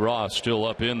 Robbie Ross still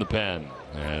up in the pen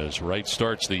as Wright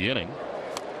starts the inning.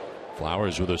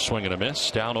 Flowers with a swing and a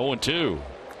miss, down 0-2.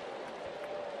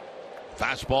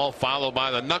 Fastball followed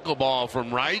by the knuckleball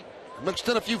from Wright. Mixed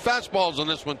in a few fastballs on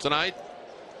this one tonight.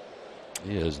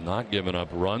 He has not given up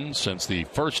runs since the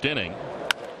first inning.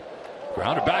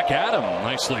 Grounded back at him.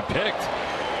 Nicely picked.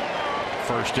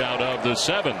 First out of the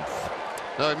 7th.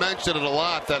 Now, I mentioned it a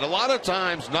lot that a lot of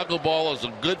times knuckleball is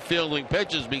a good fielding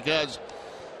pitches because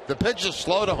the pitch is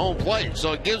slow to home plate,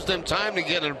 so it gives them time to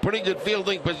get in a pretty good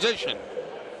fielding position.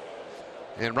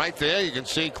 And right there, you can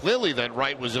see clearly that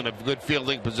Wright was in a good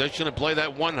fielding position to play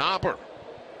that one hopper.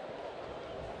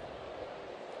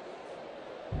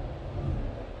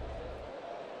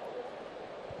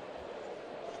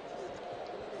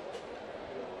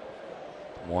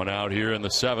 One out here in the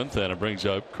 7th, and it brings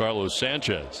up Carlos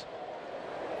Sanchez.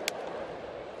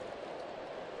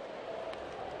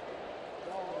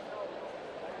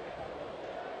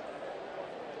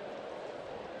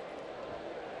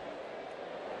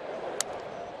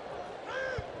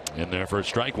 In there for a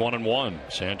strike, 1-1.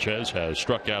 Sanchez has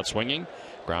struck out swinging,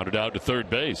 grounded out to third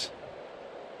base.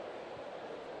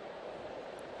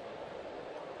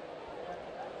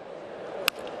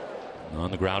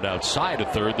 On the ground outside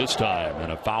of third this time,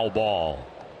 and a foul ball.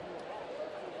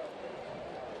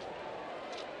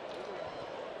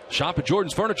 Shop at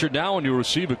Jordan's Furniture now and you'll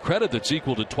receive a credit that's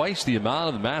equal to twice the amount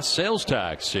of the mass sales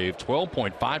tax. Save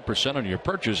 12.5% on your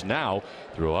purchase now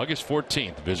through August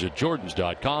 14th. Visit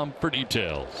Jordans.com for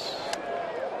details.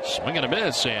 Swing and a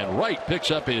miss, and Wright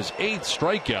picks up his 8th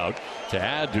strikeout to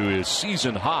add to his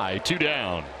season high. 2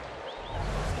 down.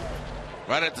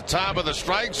 Right at the top of the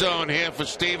strike zone here for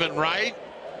Stephen Wright.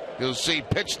 You'll see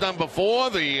pitch number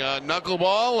 4, the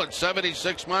knuckleball at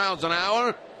 76 miles an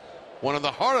hour. One of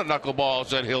the harder knuckleballs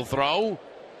that he'll throw.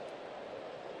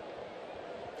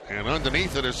 And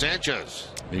underneath it is Sanchez.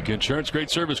 Meek Insurance, great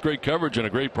service, great coverage, and a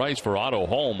great price for auto,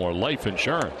 home, or life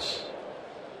insurance.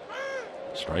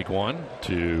 Strike 1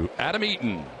 to Adam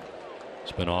Eaton.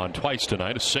 It's been on twice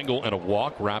tonight, a single and a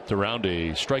walk wrapped around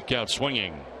a strikeout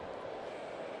swinging.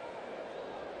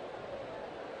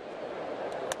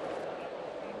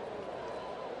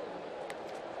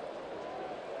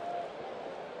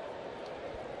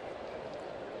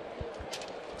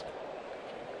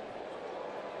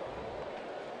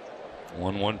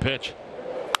 One pitch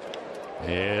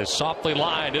is softly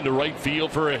lined into right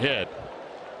field for a hit.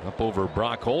 Up over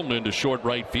Brock Holden into short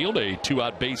right field. A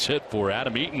 2-out base hit for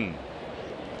Adam Eaton.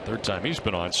 Third time he's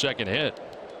been on, second hit.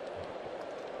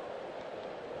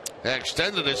 They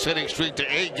extended his hitting streak to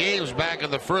 8 games back in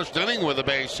the first inning with a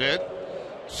base hit.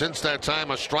 Since that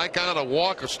time, a strikeout, a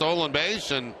walk, a stolen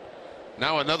base, and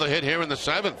now another hit here in the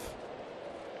 7th.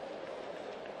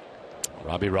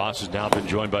 Robbie Ross has now been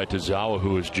joined by Tazawa,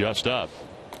 who is just up.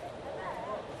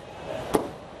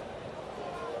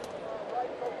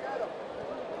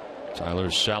 Tyler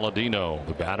Saladino,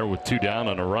 the batter, with 2 down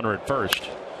and a runner at first.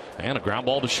 And a ground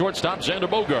ball to shortstop, Xander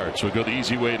Bogaerts will go the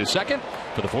easy way to second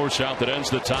for the force out that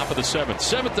ends the top of the 7th.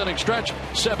 7th inning stretch,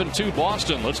 7-2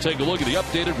 Boston. Let's take a look at the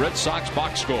updated Red Sox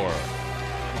box score.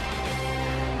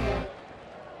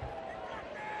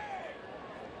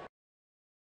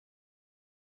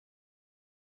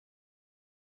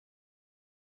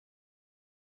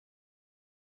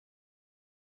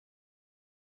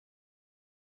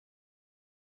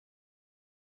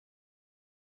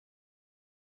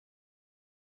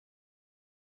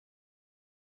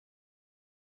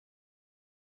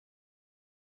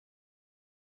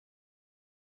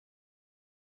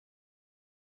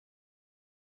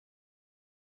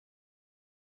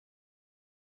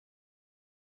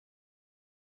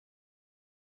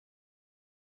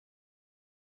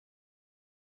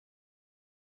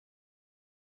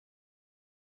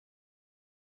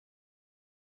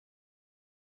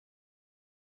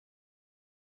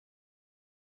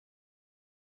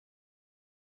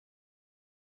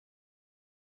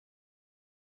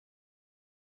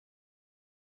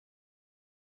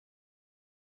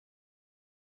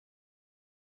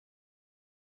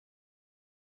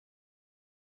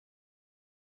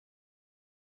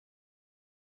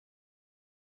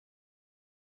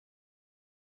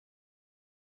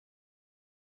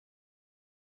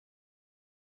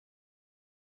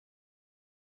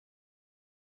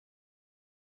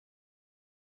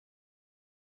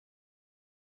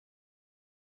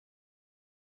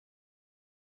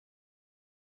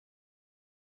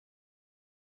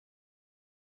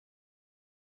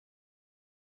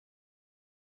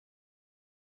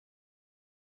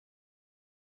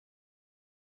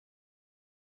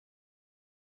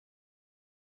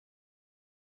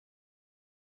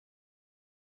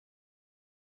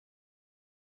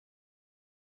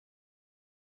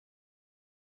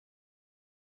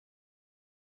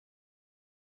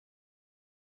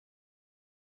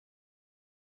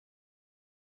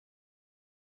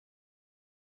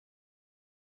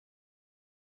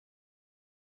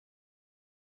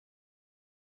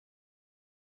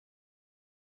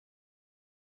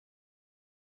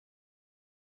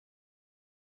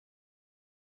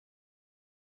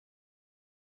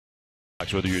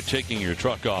 Whether you're taking your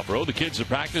truck off-road, the kids at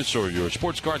practice, or your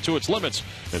sports car to its limits,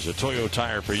 there's a Toyo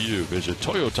Tire for you. Visit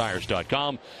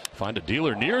ToyoTires.com. Find a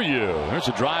dealer near you. There's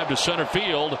a drive to center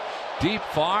field. Deep,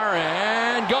 far,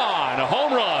 and gone. A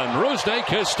home run. Rusney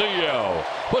Castillo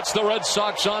puts the Red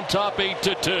Sox on top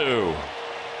 8-2.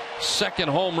 Second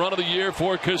home run of the year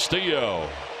for Castillo.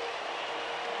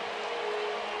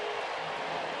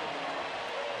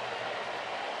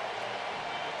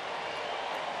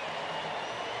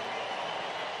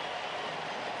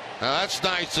 That's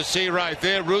nice to see right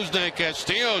there. Rusney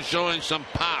Castillo showing some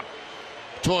pop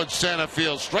towards center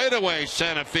field. Straightaway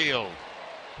center field.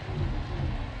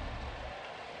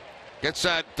 Gets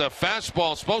that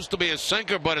fastball. Supposed to be a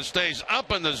sinker, but it stays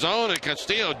up in the zone, and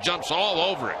Castillo jumps all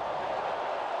over it.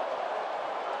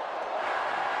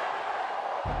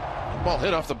 Ball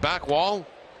hit off the back wall.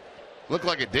 Looked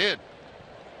like it did.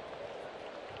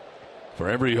 For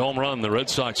every home run the Red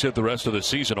Sox hit the rest of the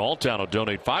season, Alltown will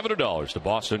donate $500 to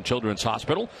Boston Children's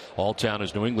Hospital. Alltown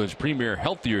is New England's premier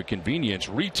healthier convenience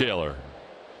retailer.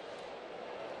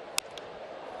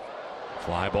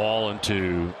 Fly ball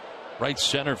into right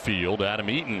center field. Adam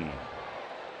Eaton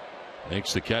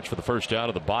makes the catch for the first out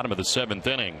of the bottom of the 7th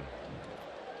inning.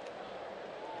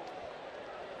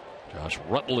 Josh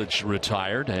Rutledge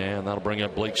retired, and that'll bring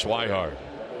up Blake Swihart.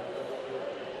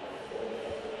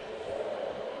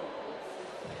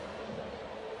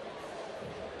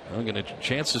 I'm going to get a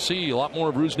chance to see a lot more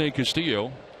of Rusney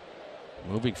Castillo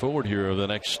moving forward here over the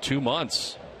next 2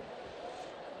 months.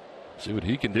 See what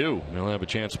he can do. He'll have a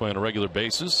chance to play on a regular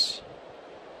basis.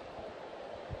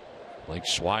 Blake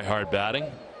Swihart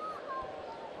batting.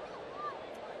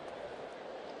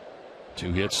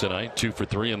 2 hits tonight, 2 for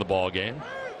 3 in the ball game.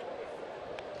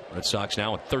 Red Sox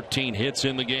now with 13 hits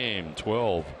in the game,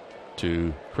 12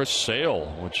 to Chris Sale,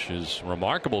 which is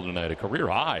remarkable tonight, a career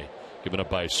high given up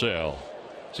by Sale.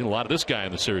 Seen a lot of this guy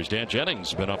in the series. Dan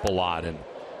Jennings has been up a lot, and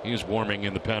he's warming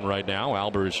in the pen right now.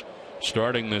 Albers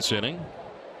starting this inning.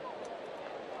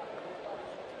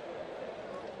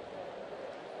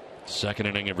 Second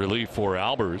inning of relief for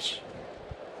Albers.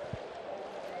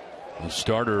 The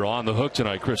starter on the hook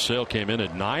tonight, Chris Sale, came in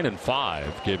at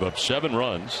 9-5, gave up 7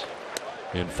 runs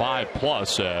in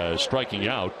 5+, as striking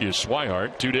out is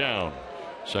Swihart, 2 down.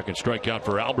 Second strikeout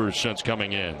for Albers since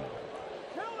coming in.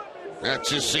 That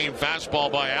just seemed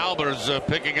fastball by Albers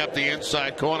picking up the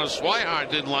inside corner.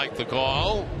 Swihart didn't like the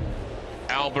call.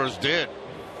 Albers did.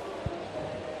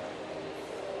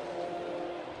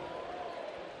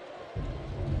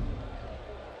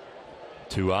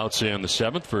 Two outs in the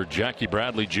 7th for Jackie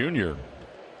Bradley Jr.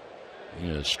 He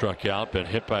has struck out, been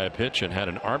hit by a pitch, and had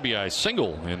an RBI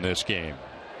single in this game.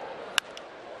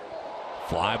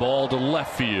 Fly ball to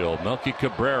left field. Melky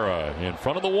Cabrera in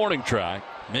front of the warning track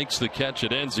makes the catch.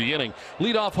 It ends the inning.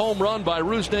 Leadoff home run by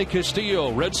Rusney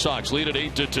Castillo. Red Sox lead at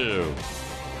 8-2.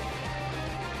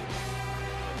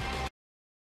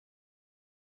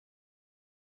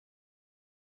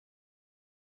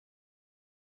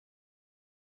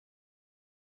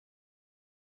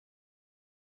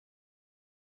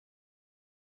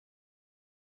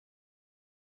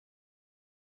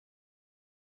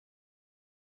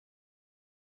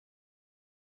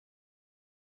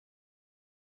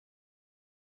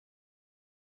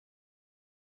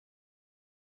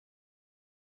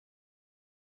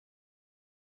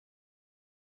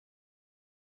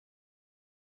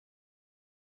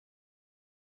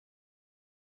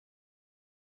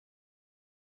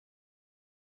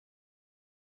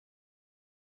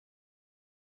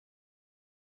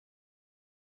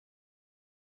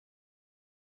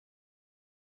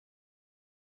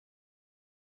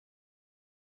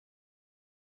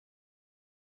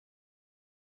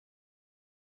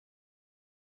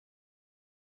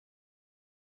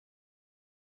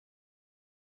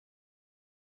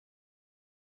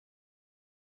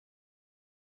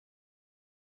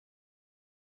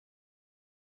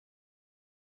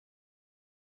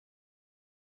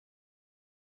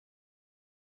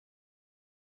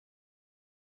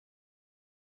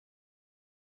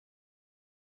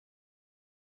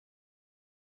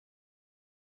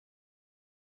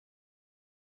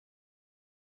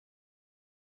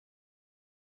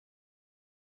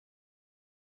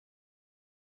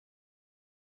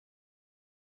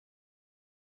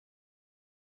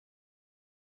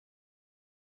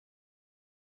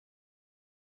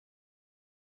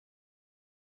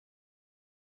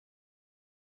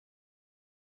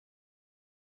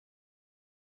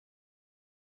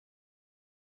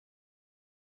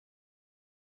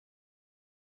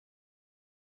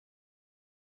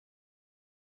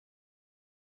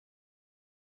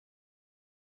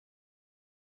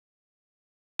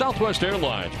 Southwest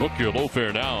Airlines. Book your low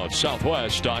fare now at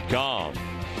southwest.com.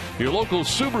 Your local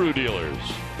Subaru dealers.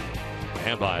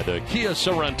 And by the Kia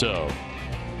Sorrento.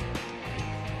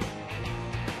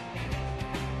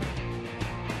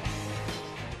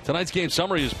 Tonight's game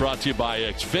summary is brought to you by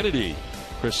Xfinity.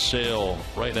 Chris Sale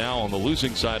right now on the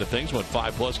losing side of things went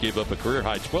 5+, gave up a career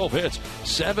high 12 hits,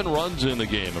 7 runs in the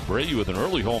game. Abreu with an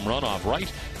early home run off Wright.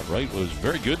 And Wright was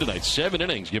very good tonight, 7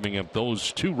 innings, giving up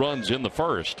those 2 runs in the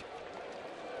first.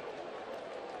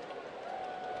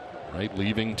 Wright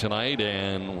leaving tonight,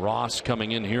 and Ross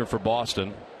coming in here for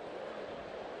Boston.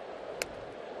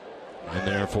 And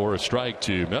there for a strike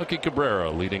to Melky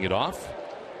Cabrera, leading it off.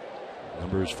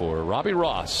 Numbers for Robbie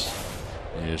Ross.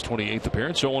 His 28th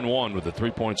appearance, 0-1 with a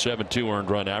 3.72 earned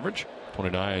run average.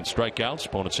 29 strikeouts.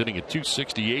 Opponents hitting at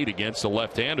 .268 against the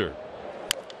left-hander.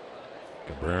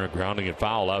 Cabrera grounding it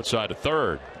foul outside of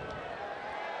third.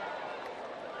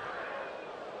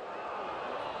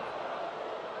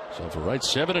 So for Wright,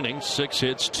 7 innings, 6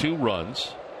 hits, 2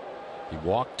 runs. He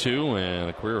walked 2 and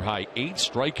a career high 8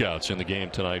 strikeouts in the game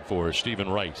tonight for Stephen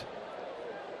Wright.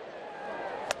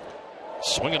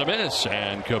 Swing and a miss,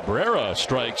 and Cabrera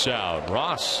strikes out.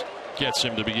 Ross gets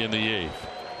him to begin the 8th.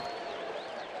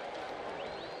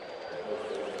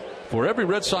 For every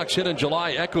Red Sox hit in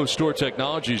July, Echo Store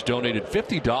Technologies donated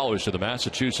 $50 to the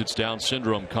Massachusetts Down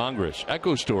Syndrome Congress.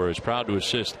 Echo Store is proud to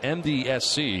assist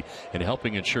MDSC in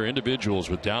helping ensure individuals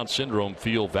with Down syndrome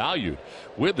feel valued.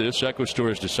 With this, Echo Store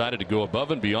has decided to go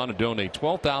above and beyond and donate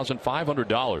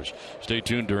 $12,500. Stay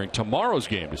tuned during tomorrow's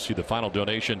game to see the final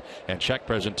donation and check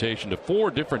presentation to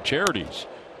 4 different charities.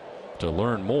 To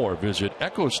learn more, visit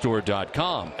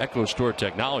echostore.com. Echo Store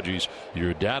Technologies,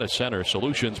 your data center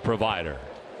solutions provider.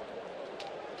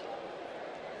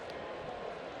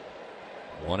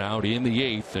 1 out in the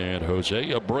 8th, and Jose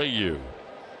Abreu.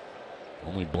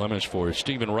 Only blemish for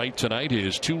Stephen Wright tonight,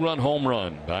 his 2-run home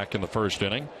run back in the first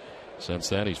inning. Since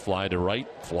then, he's fly to right,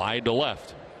 fly to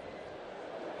left.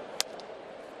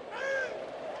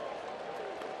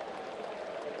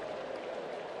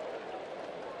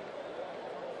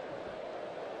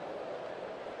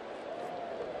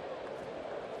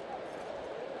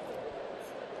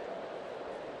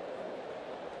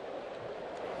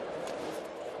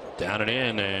 Down and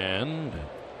in, and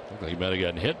I think he might have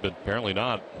gotten hit, but apparently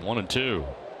not. 1-2.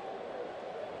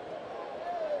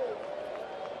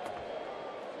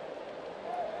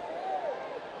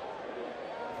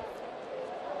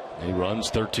 He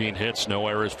runs, 13 hits, no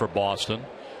errors for Boston.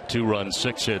 2 runs,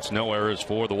 6 hits, no errors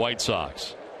for the White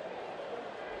Sox.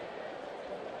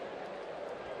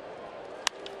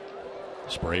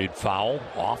 Sprayed foul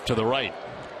off to the right.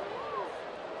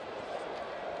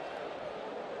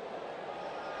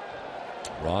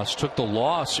 Ross took the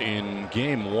loss in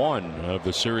game 1 of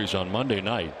the series on Monday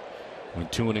night.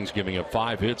 Went 2 innings, giving up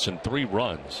 5 hits and 3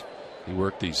 runs. He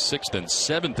worked the 6th and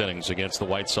 7th innings against the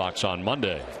White Sox on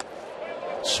Monday.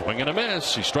 Swing and a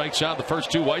miss. He strikes out the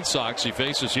first 2 White Sox he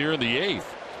faces here in the 8th.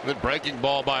 Good breaking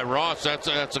ball by Ross. That's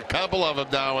a couple of them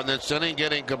now in this inning,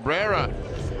 getting Cabrera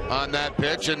on that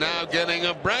pitch, and now getting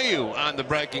Abreu on the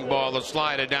breaking ball to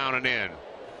slide it down and in.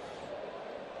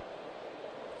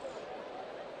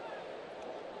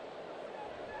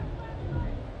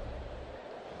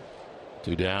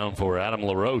 Two down for Adam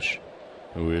LaRoche,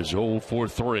 who is 0 for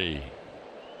 3.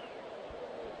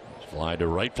 Fly to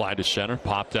right, fly to center,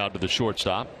 popped out to the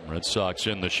shortstop. Red Sox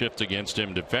in the shift against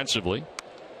him defensively.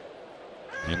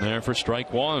 In there for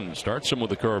strike 1. Starts him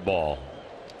with a curveball.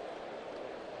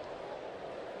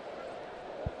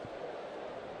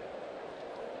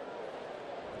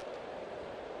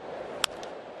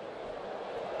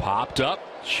 Popped up,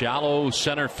 shallow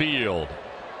center field.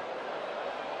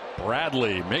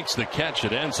 Bradley makes the catch.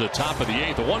 It ends the top of the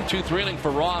 8th. A 1-2-3 inning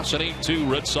for Ross. An 8-2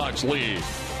 Red Sox lead.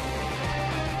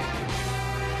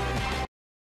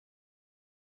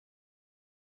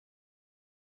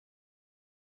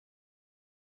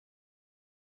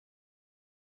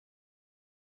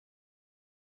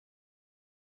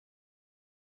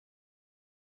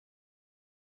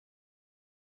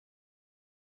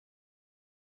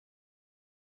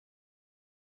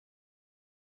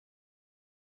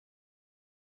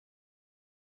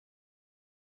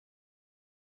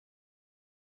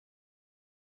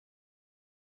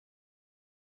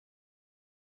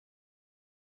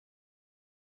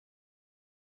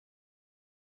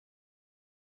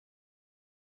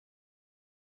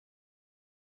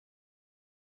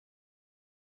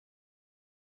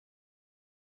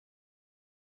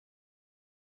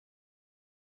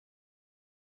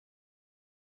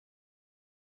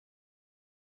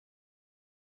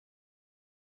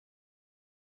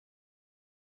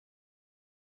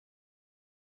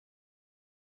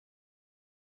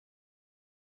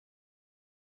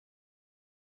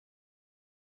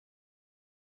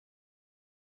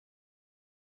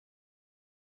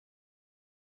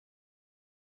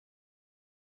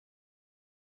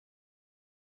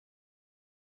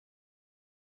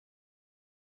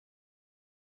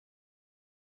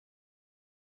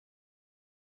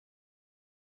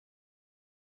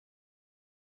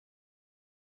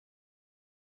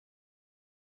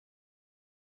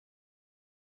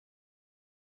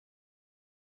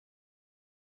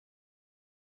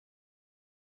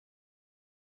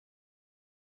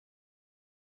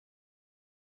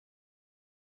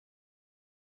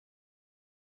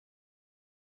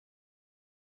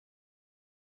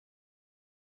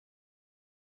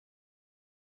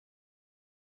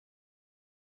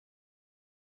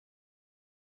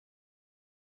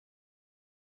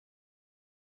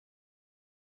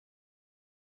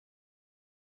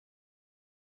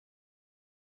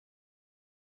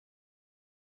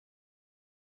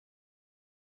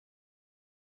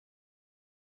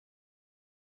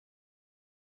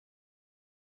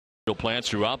 plants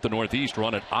throughout the Northeast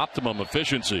run at optimum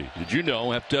efficiency. Did you know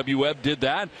FWWeb did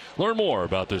that? Learn more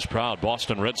about this proud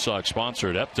Boston Red Sox sponsor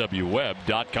at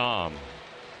FWWeb.com.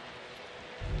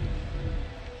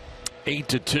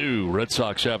 8-2. Red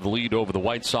Sox have the lead over the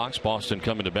White Sox. Boston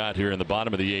coming to bat here in the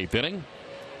bottom of the 8th inning.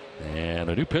 And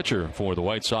a new pitcher for the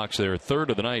White Sox, their third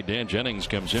of the night. Dan Jennings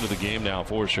comes into the game now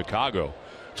for Chicago.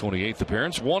 28th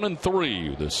appearance,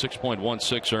 1-3 with a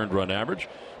 6.16 earned run average,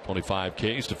 25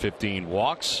 Ks to 15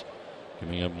 walks.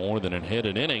 Giving up more than a hit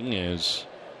an inning is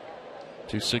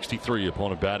 263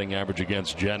 opponent batting average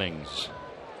against Jennings.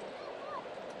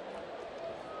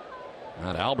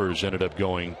 Matt Albers ended up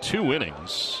going 2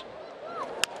 innings.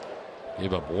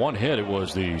 Gave up 1 hit. It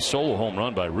was the solo home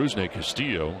run by Rusney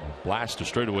Castillo. Blast to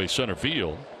straightaway center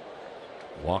field.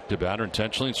 Walked the batter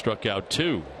intentionally and struck out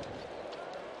 2.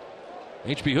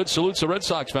 H.B. Hood salutes the Red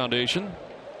Sox Foundation.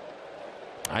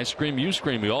 I scream, you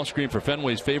scream. We all scream for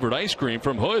Fenway's favorite ice cream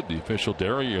from Hood, the official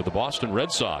dairy of the Boston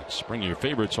Red Sox. Bring your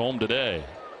favorites home today.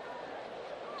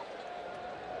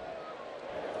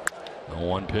 The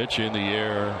 1 pitch in the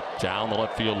air, down the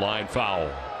left field line, foul.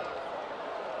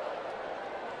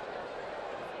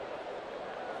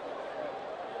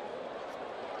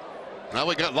 Well,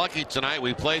 we got lucky tonight.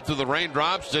 We played through the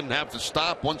raindrops, didn't have to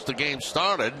stop once the game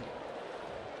started.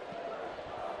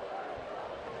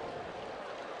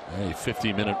 A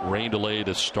 50-minute rain delay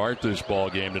to start this ball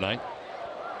game tonight.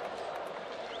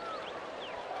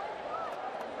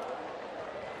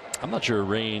 I'm not sure it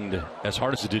rained as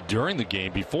hard as it did during the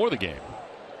game before the game.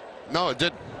 No, it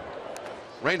didn't.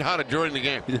 Rained harder during the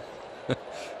game.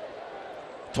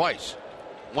 Twice.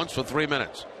 Once for 3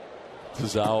 minutes.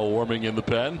 Zao warming in the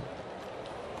pen.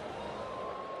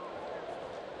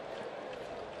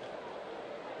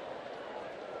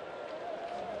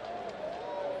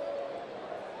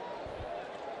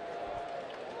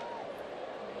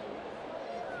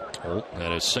 Holt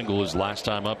had a single his last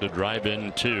time up to drive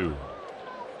in 2.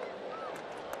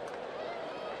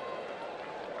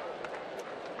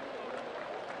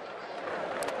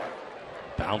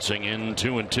 Bouncing in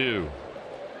 2-2.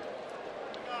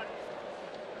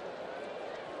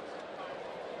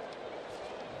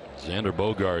 Xander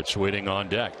Bogaerts waiting on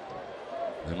deck.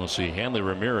 Then we'll see Hanley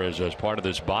Ramirez as part of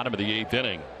this bottom of the 8th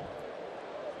inning.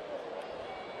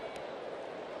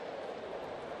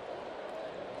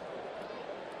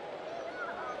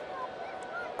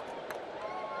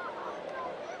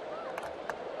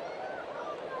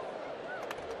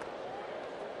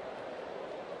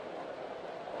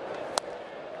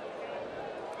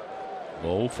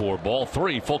 Low for ball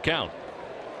 3, full count.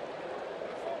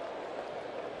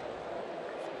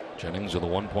 Jennings with a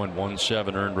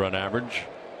 1.17 earned run average.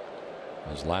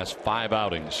 His last 5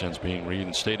 outings since being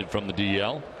reinstated from the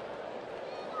DL.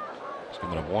 He's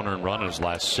given up 1 earned run in his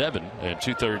last 7 and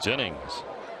 2/3 innings.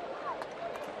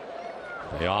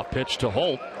 Payoff pitch to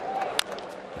Holt.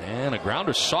 And a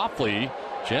grounder softly.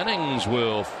 Jennings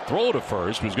will throw to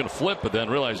first. He was going to flip, but then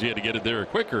realized he had to get it there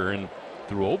quicker and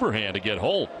threw overhand to get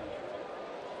Holt.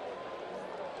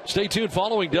 Stay tuned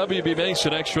following WB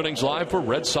Mason Extra Innings Live for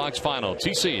Red Sox Final.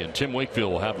 TC and Tim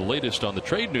Wakefield will have the latest on the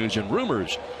trade news and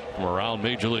rumors from around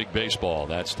Major League Baseball.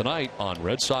 That's tonight on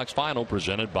Red Sox Final,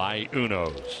 presented by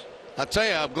Uno's. I'll tell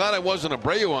you, I'm glad I wasn't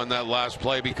Abreu on that last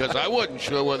play, because I wasn't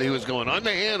sure whether he was going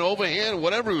underhand, overhand,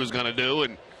 whatever he was going to do,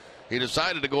 and he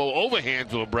decided to go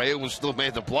overhand to Abreu and still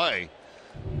made the play.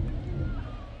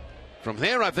 From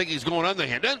there, I think he's going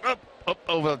underhand, then up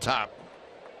over the top.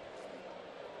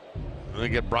 They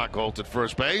get Brock Holt at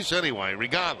first base anyway,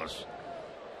 regardless.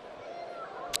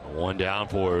 1 down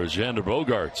for Xander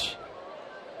Bogaerts.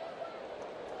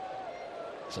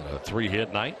 It's a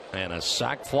 3-hit night and a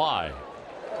sac fly.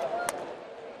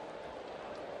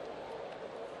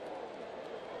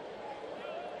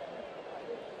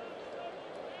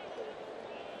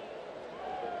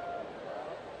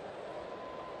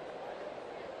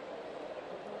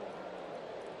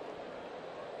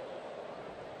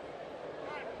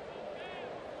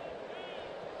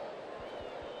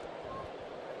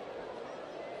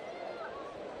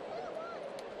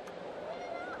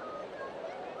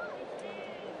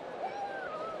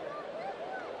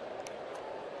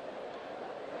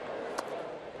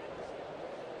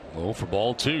 For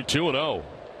ball 2, 2-0.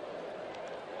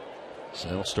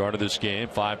 Sale started this game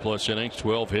 5+ innings,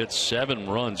 12 hits, 7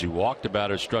 runs. He walked about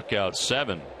or struck out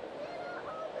 7.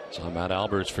 So Matt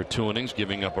Albers for 2 innings,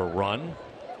 giving up a run.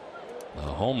 A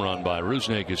home run by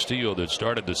Rusney Castillo that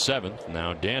started the 7th.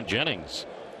 Now Dan Jennings.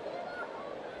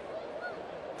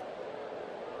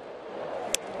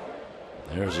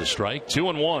 There's a strike,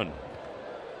 2-1.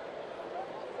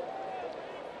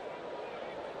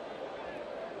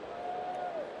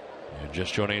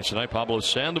 Just joining us tonight, Pablo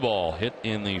Sandoval hit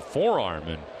in the forearm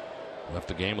and left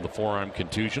the game with a forearm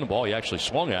contusion. A ball he actually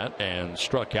swung at and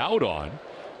struck out on.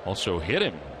 Also hit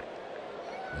him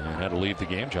and had to leave the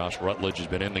game. Josh Rutledge has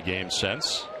been in the game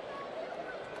since.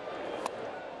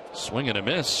 Swing and a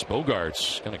miss.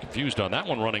 Bogarts kind of confused on that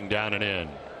one, running down and in.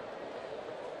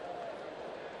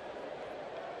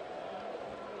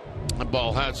 The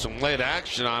ball had some late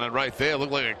action on it right there. It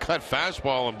looked like a cut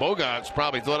fastball, and Bogarts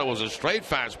probably thought it was a straight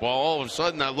fastball. All of a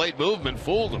sudden, that late movement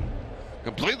fooled him.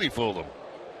 Completely fooled him.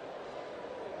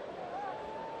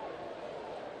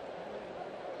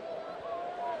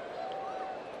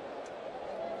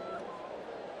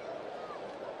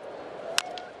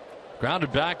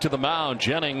 Grounded back to the mound.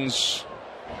 Jennings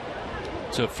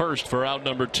to first for out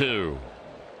number 2.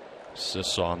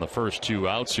 Assists on the first 2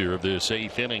 outs here of this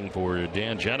 8th inning for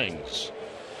Dan Jennings.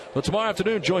 But tomorrow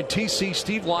afternoon, join TC,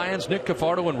 Steve Lyons, Nick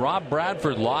Cafardo, and Rob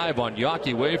Bradford live on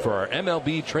Yawkey Way for our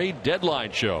MLB trade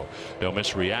deadline show. Don't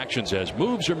miss reactions as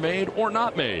moves are made or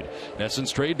not made.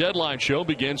 NESN's trade deadline show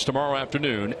begins tomorrow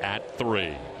afternoon at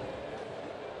 3.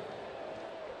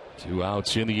 2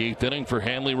 outs in the 8th inning for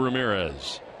Hanley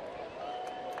Ramirez.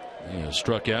 He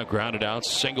struck out, grounded out,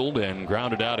 singled, and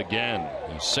grounded out again.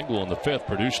 A single in the 5th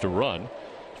produced a run.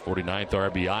 49th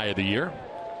RBI of the year.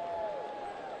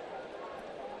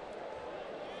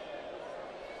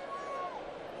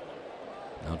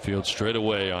 Outfield straight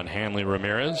away on Hanley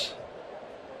Ramirez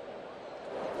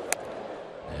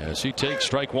as he takes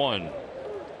strike 1.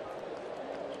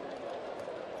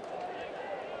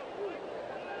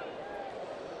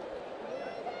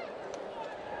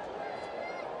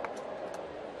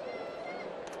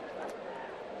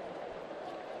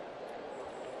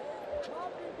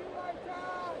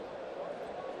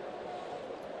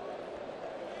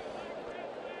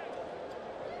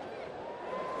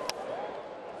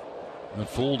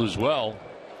 Fooled as well,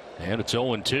 and it's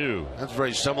 0-2. That's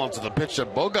very similar to the pitch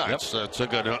that Bogarts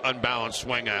took an unbalanced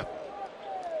swing at.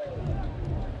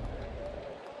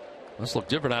 Let's look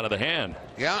different out of the hand.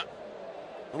 Yeah,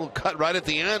 a little cut right at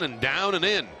the end and down and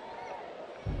in.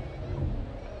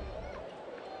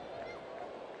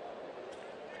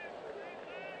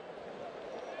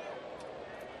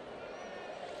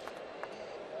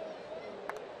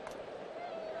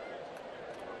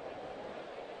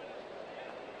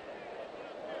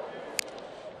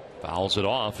 Fouls it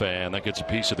off, and that gets a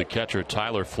piece of the catcher,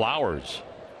 Tyler Flowers.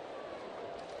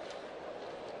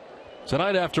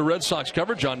 Tonight, after Red Sox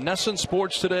coverage on NESN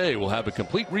Sports Today, we'll have a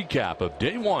complete recap of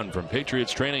Day 1 from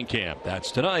Patriots training camp.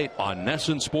 That's tonight on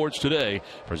NESN Sports Today,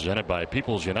 presented by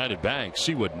People's United Bank.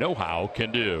 See what know-how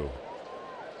can do.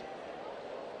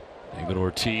 David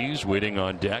Ortiz waiting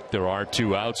on deck. There are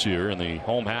 2 outs here in the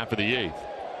home half of the 8th.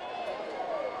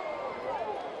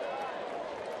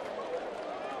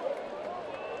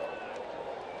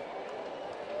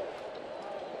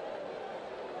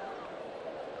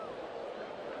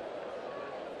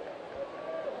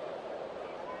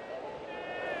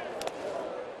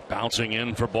 Bouncing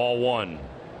in for ball 1.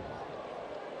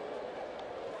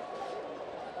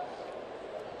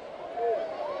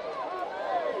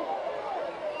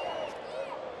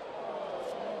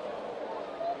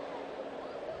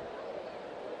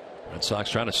 Red Sox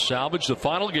trying to salvage the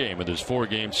final game of this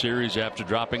 4-game series after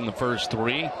dropping the first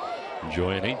 3.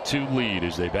 Enjoy an 8-2 lead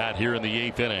as they bat here in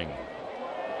the 8th inning.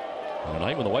 On a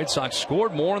night when the White Sox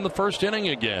scored more in the first inning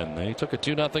again. They took a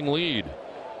 2-0 lead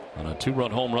on a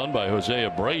 2-run home run by Jose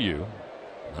Abreu.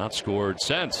 Not scored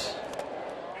since.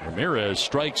 Ramirez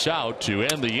strikes out to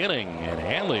end the inning, and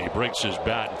Hanley breaks his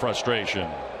bat in frustration.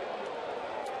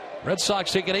 Red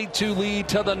Sox take an 8-2 lead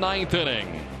to the 9th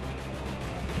inning.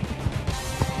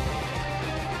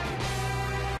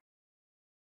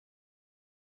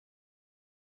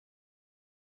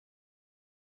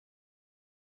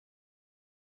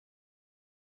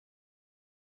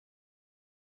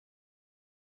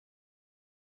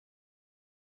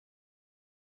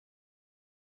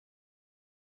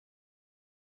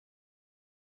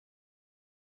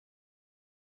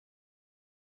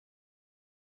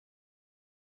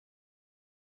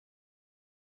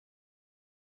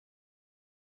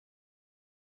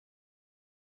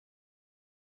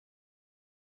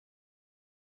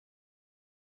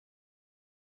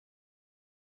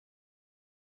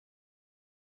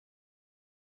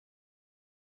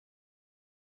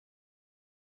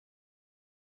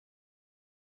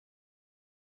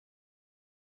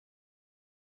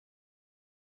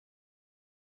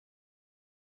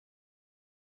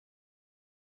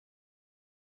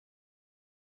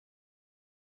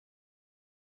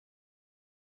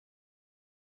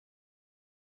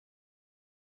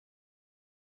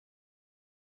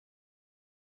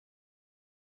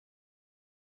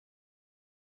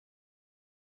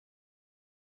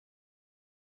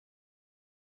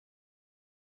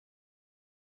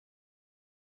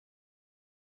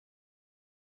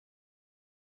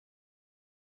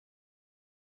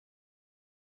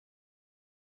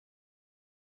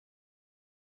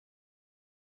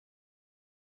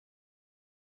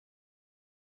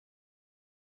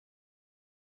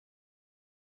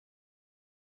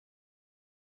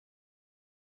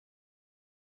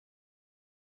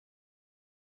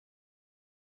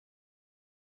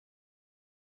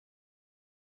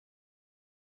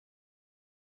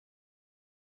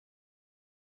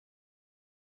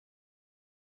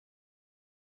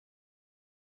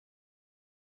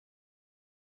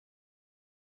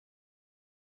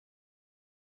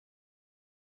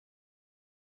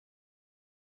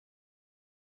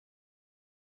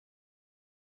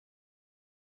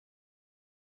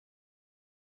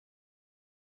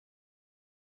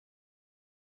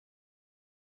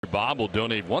 Bob will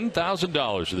donate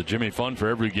 $1,000 to the Jimmy Fund for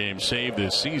every game saved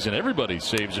this season. Everybody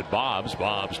saves at Bob's.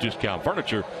 Bob's Discount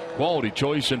Furniture, quality,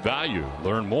 choice, and value.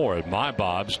 Learn more at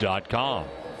mybobs.com.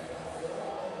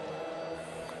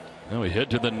 Now we head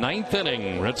to the ninth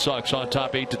inning. Red Sox on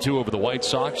top 8-2 over the White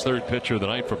Sox. Third pitcher of the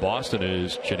night for Boston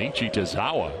is Shinichi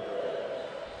Tazawa.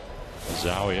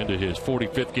 Tazawa into his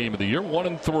 45th game of the year,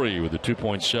 1-3 with a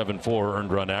 2.74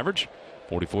 earned run average.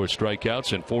 44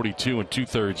 strikeouts in 42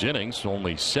 2/3 innings,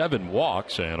 only 7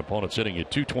 walks, and opponents hitting at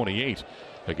 .228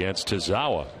 against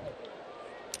Tazawa.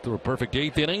 Through a perfect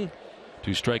 8th inning,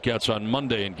 2 strikeouts on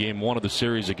Monday in Game 1 of the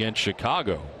series against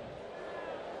Chicago.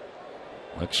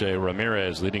 Alexei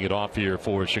Ramirez leading it off here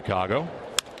for Chicago.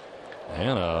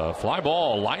 And a fly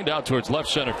ball lined out towards left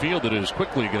center field that is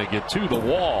quickly going to get to the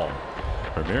wall.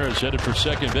 Ramirez headed for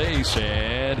second base,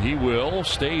 and he will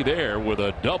stay there with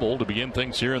a double to begin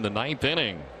things here in the ninth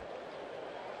inning.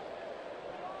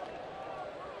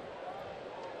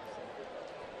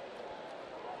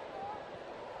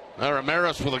 Now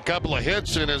Ramirez with a couple of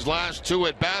hits in his last 2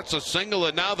 at-bats, a single,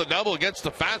 and now the double gets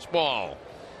the fastball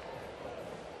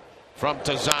from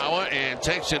Tazawa and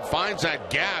takes it, finds that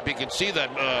gap. You can see that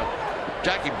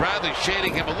Jackie Bradley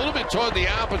shading him a little bit toward the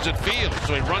opposite field,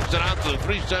 so he runs it out to the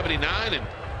 379 and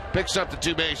picks up the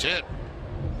 2-base hit.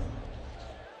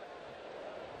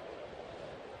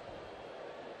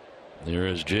 There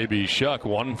is J.B. Shuck,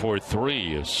 1 for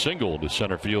 3, a single to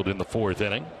center field in the 4th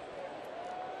inning.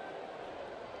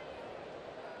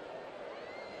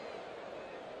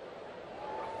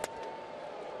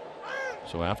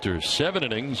 So after 7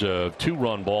 innings of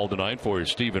 2-run ball tonight for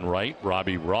Stephen Wright,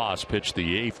 Robbie Ross pitched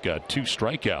the 8th, got 2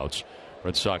 strikeouts.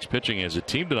 Red Sox pitching as a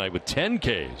team tonight with 10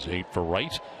 Ks, 8 for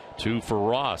Wright, 2 for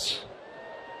Ross.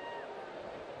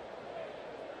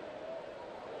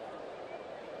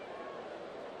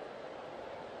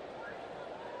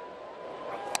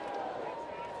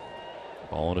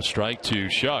 Ball and a strike to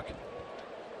Shuck.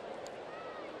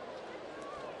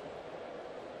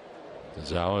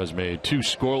 Tazawa has made 2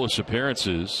 scoreless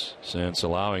appearances since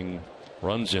allowing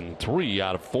runs in 3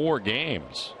 out of 4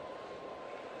 games.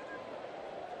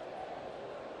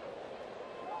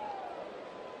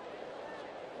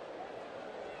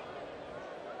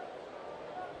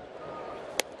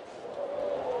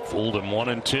 Fooled him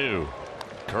 1-2.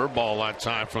 Curveball that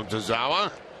time from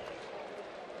Tazawa.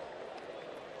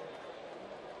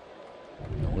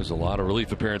 There's a lot of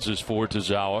relief appearances for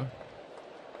Tazawa.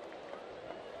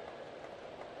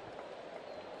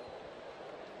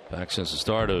 Back since the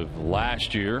start of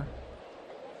last year,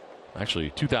 actually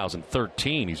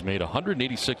 2013, he's made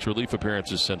 186 relief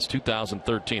appearances since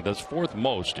 2013. That's 4th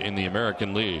most in the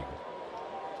American League.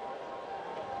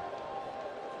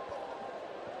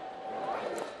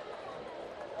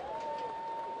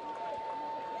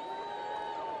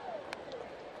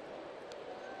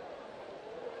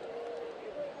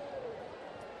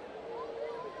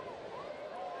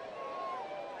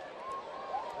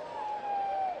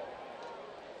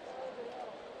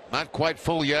 Not quite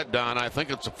full yet, Don. I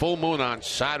think it's a full moon on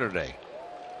Saturday.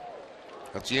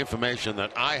 That's the information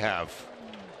that I have.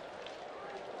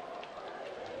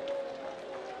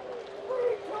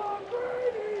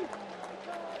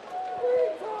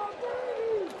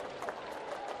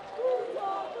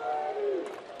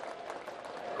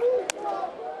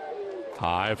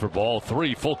 High for ball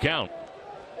 3, full count.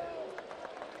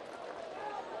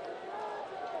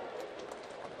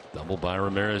 Double by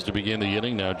Ramirez to begin the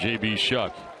inning. Now J.B.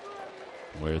 Shuck,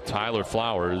 with Tyler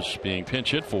Flowers being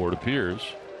pinch hit for, it appears.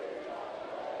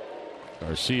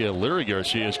 Larry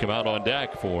Garcia has come out on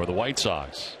deck for the White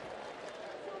Sox.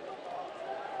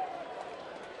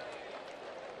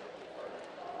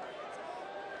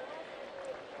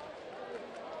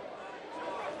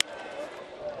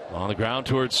 On the ground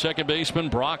towards second baseman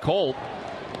Brock Holt.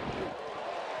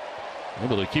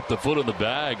 Able to keep the foot in the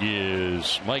bag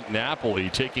is Mike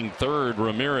Napoli, taking third.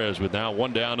 Ramirez with now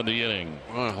 1 down in the inning.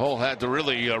 Well, Holt had to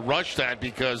really rush that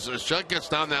because Shuck gets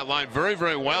down that line very,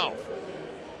 very well.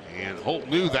 And Holt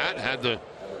knew that, had to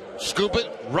scoop it,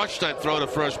 rush that throw to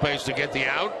first base to get the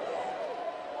out.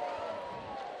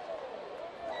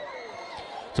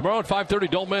 Tomorrow at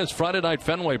 5:30, don't miss Friday Night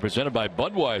Fenway, presented by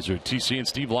Budweiser. TC and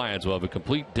Steve Lyons will have a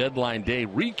complete deadline day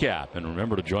recap. And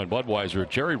remember to join Budweiser at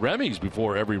Jerry Remy's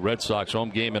before every Red Sox home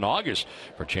game in August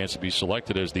for a chance to be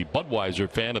selected as the Budweiser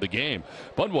fan of the game.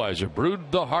 Budweiser,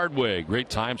 brewed the hard way. Great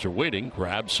times are waiting.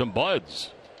 Grab some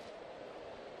Buds.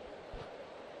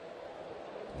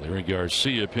 Larry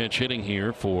Garcia pinch hitting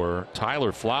here for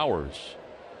Tyler Flowers.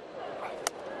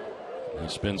 He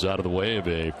spins out of the way of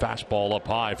a fastball up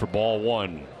high for ball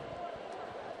 1.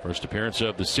 First appearance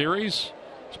of the series.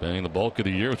 Spending the bulk of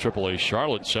the year with AAA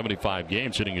Charlotte, 75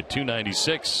 games, hitting at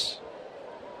 .296.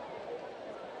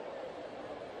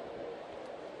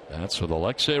 That's with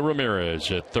Alexei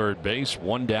Ramirez at third base,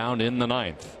 one down in the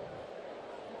ninth.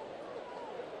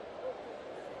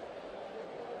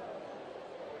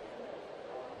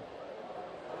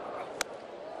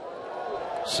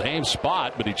 Same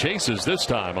spot, but he chases this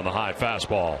time on the high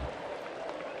fastball.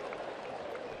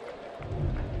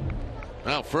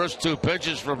 Well, first two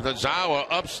pitches from Tazawa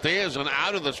upstairs and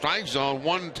out of the strike zone.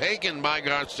 One taken by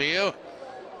Garcia.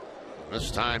 This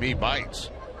time he bites.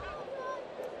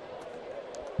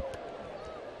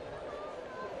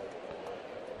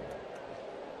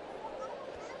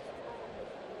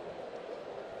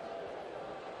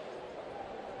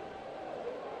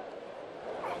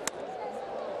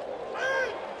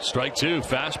 Strike two,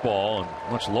 fastball,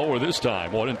 and much lower this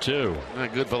time,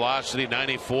 1-2. Good velocity,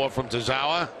 94 from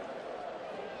Tazawa.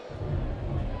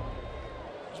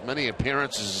 As many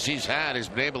appearances as he's had, he's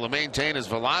been able to maintain his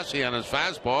velocity on his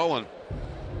fastball, and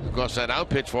of course that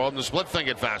outpitch for him, the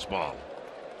split-fingered fastball.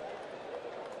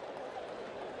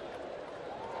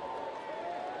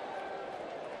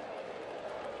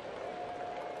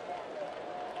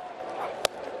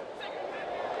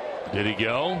 Did he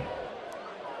go?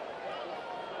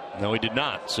 No, he did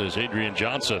not, says Adrian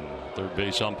Johnson, third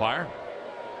base umpire.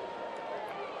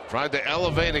 Tried to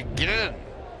elevate again.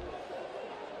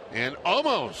 And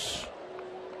almost,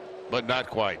 but not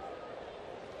quite.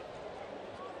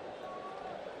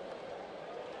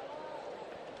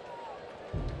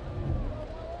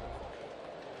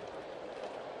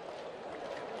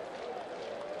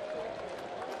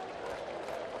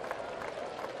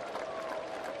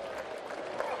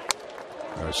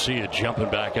 Garcia jumping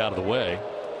back out of the way.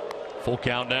 Full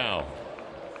count now.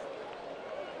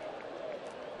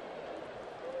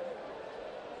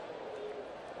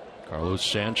 Carlos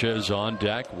Sanchez on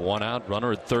deck. One out,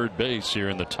 runner at third base here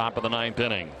in the top of the ninth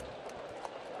inning.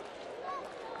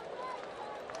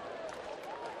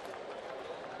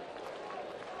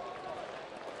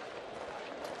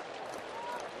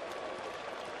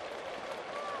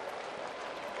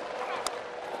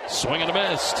 Swing and a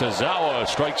miss. Tazawa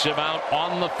strikes him out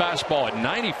on the fastball at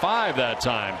 95 that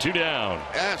time. Two down.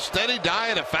 Yeah, steady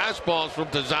diet of fastballs from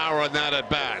Tazawa in that at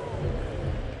bat.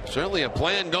 Certainly a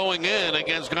plan going in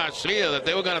against Garcia that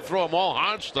they were going to throw him all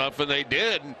hard stuff, and they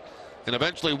did, and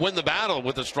eventually win the battle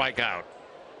with a strikeout.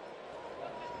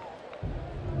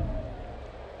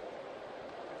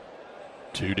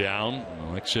 Two down.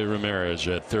 Alexei Ramirez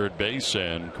at third base,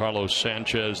 and Carlos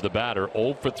Sanchez, the batter,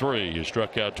 0 for 3. He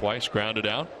struck out twice, grounded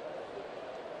out.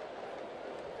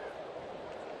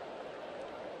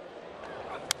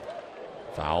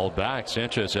 Fouled back.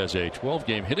 Sanchez has a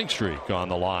 12-game hitting streak on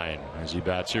the line as he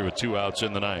bats here with 2 outs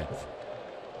in the ninth.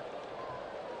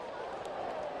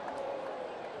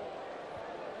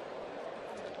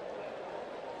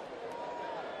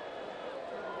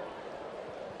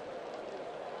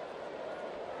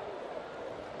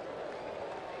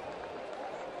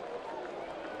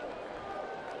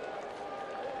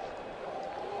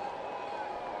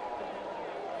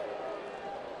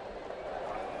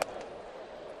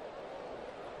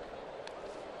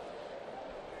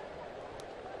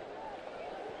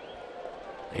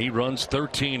 He runs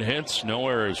 13 hits, no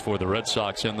errors for the Red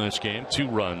Sox in this game. 2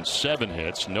 runs, 7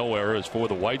 hits, no errors for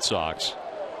the White Sox.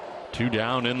 2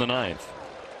 down in the ninth.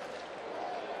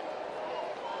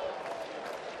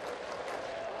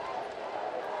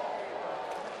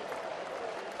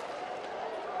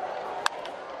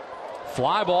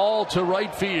 Fly ball to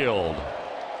right field.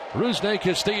 Rusney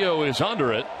Castillo is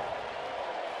under it.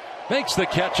 Makes the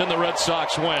catch and the Red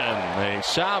Sox win. They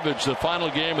salvage the final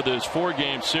game of this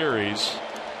 4-game series.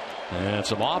 And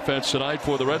some offense tonight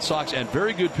for the Red Sox, and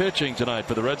very good pitching tonight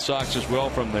for the Red Sox as well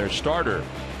from their starter.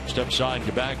 Step aside and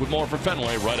get back with more from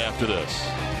Fenway right after this.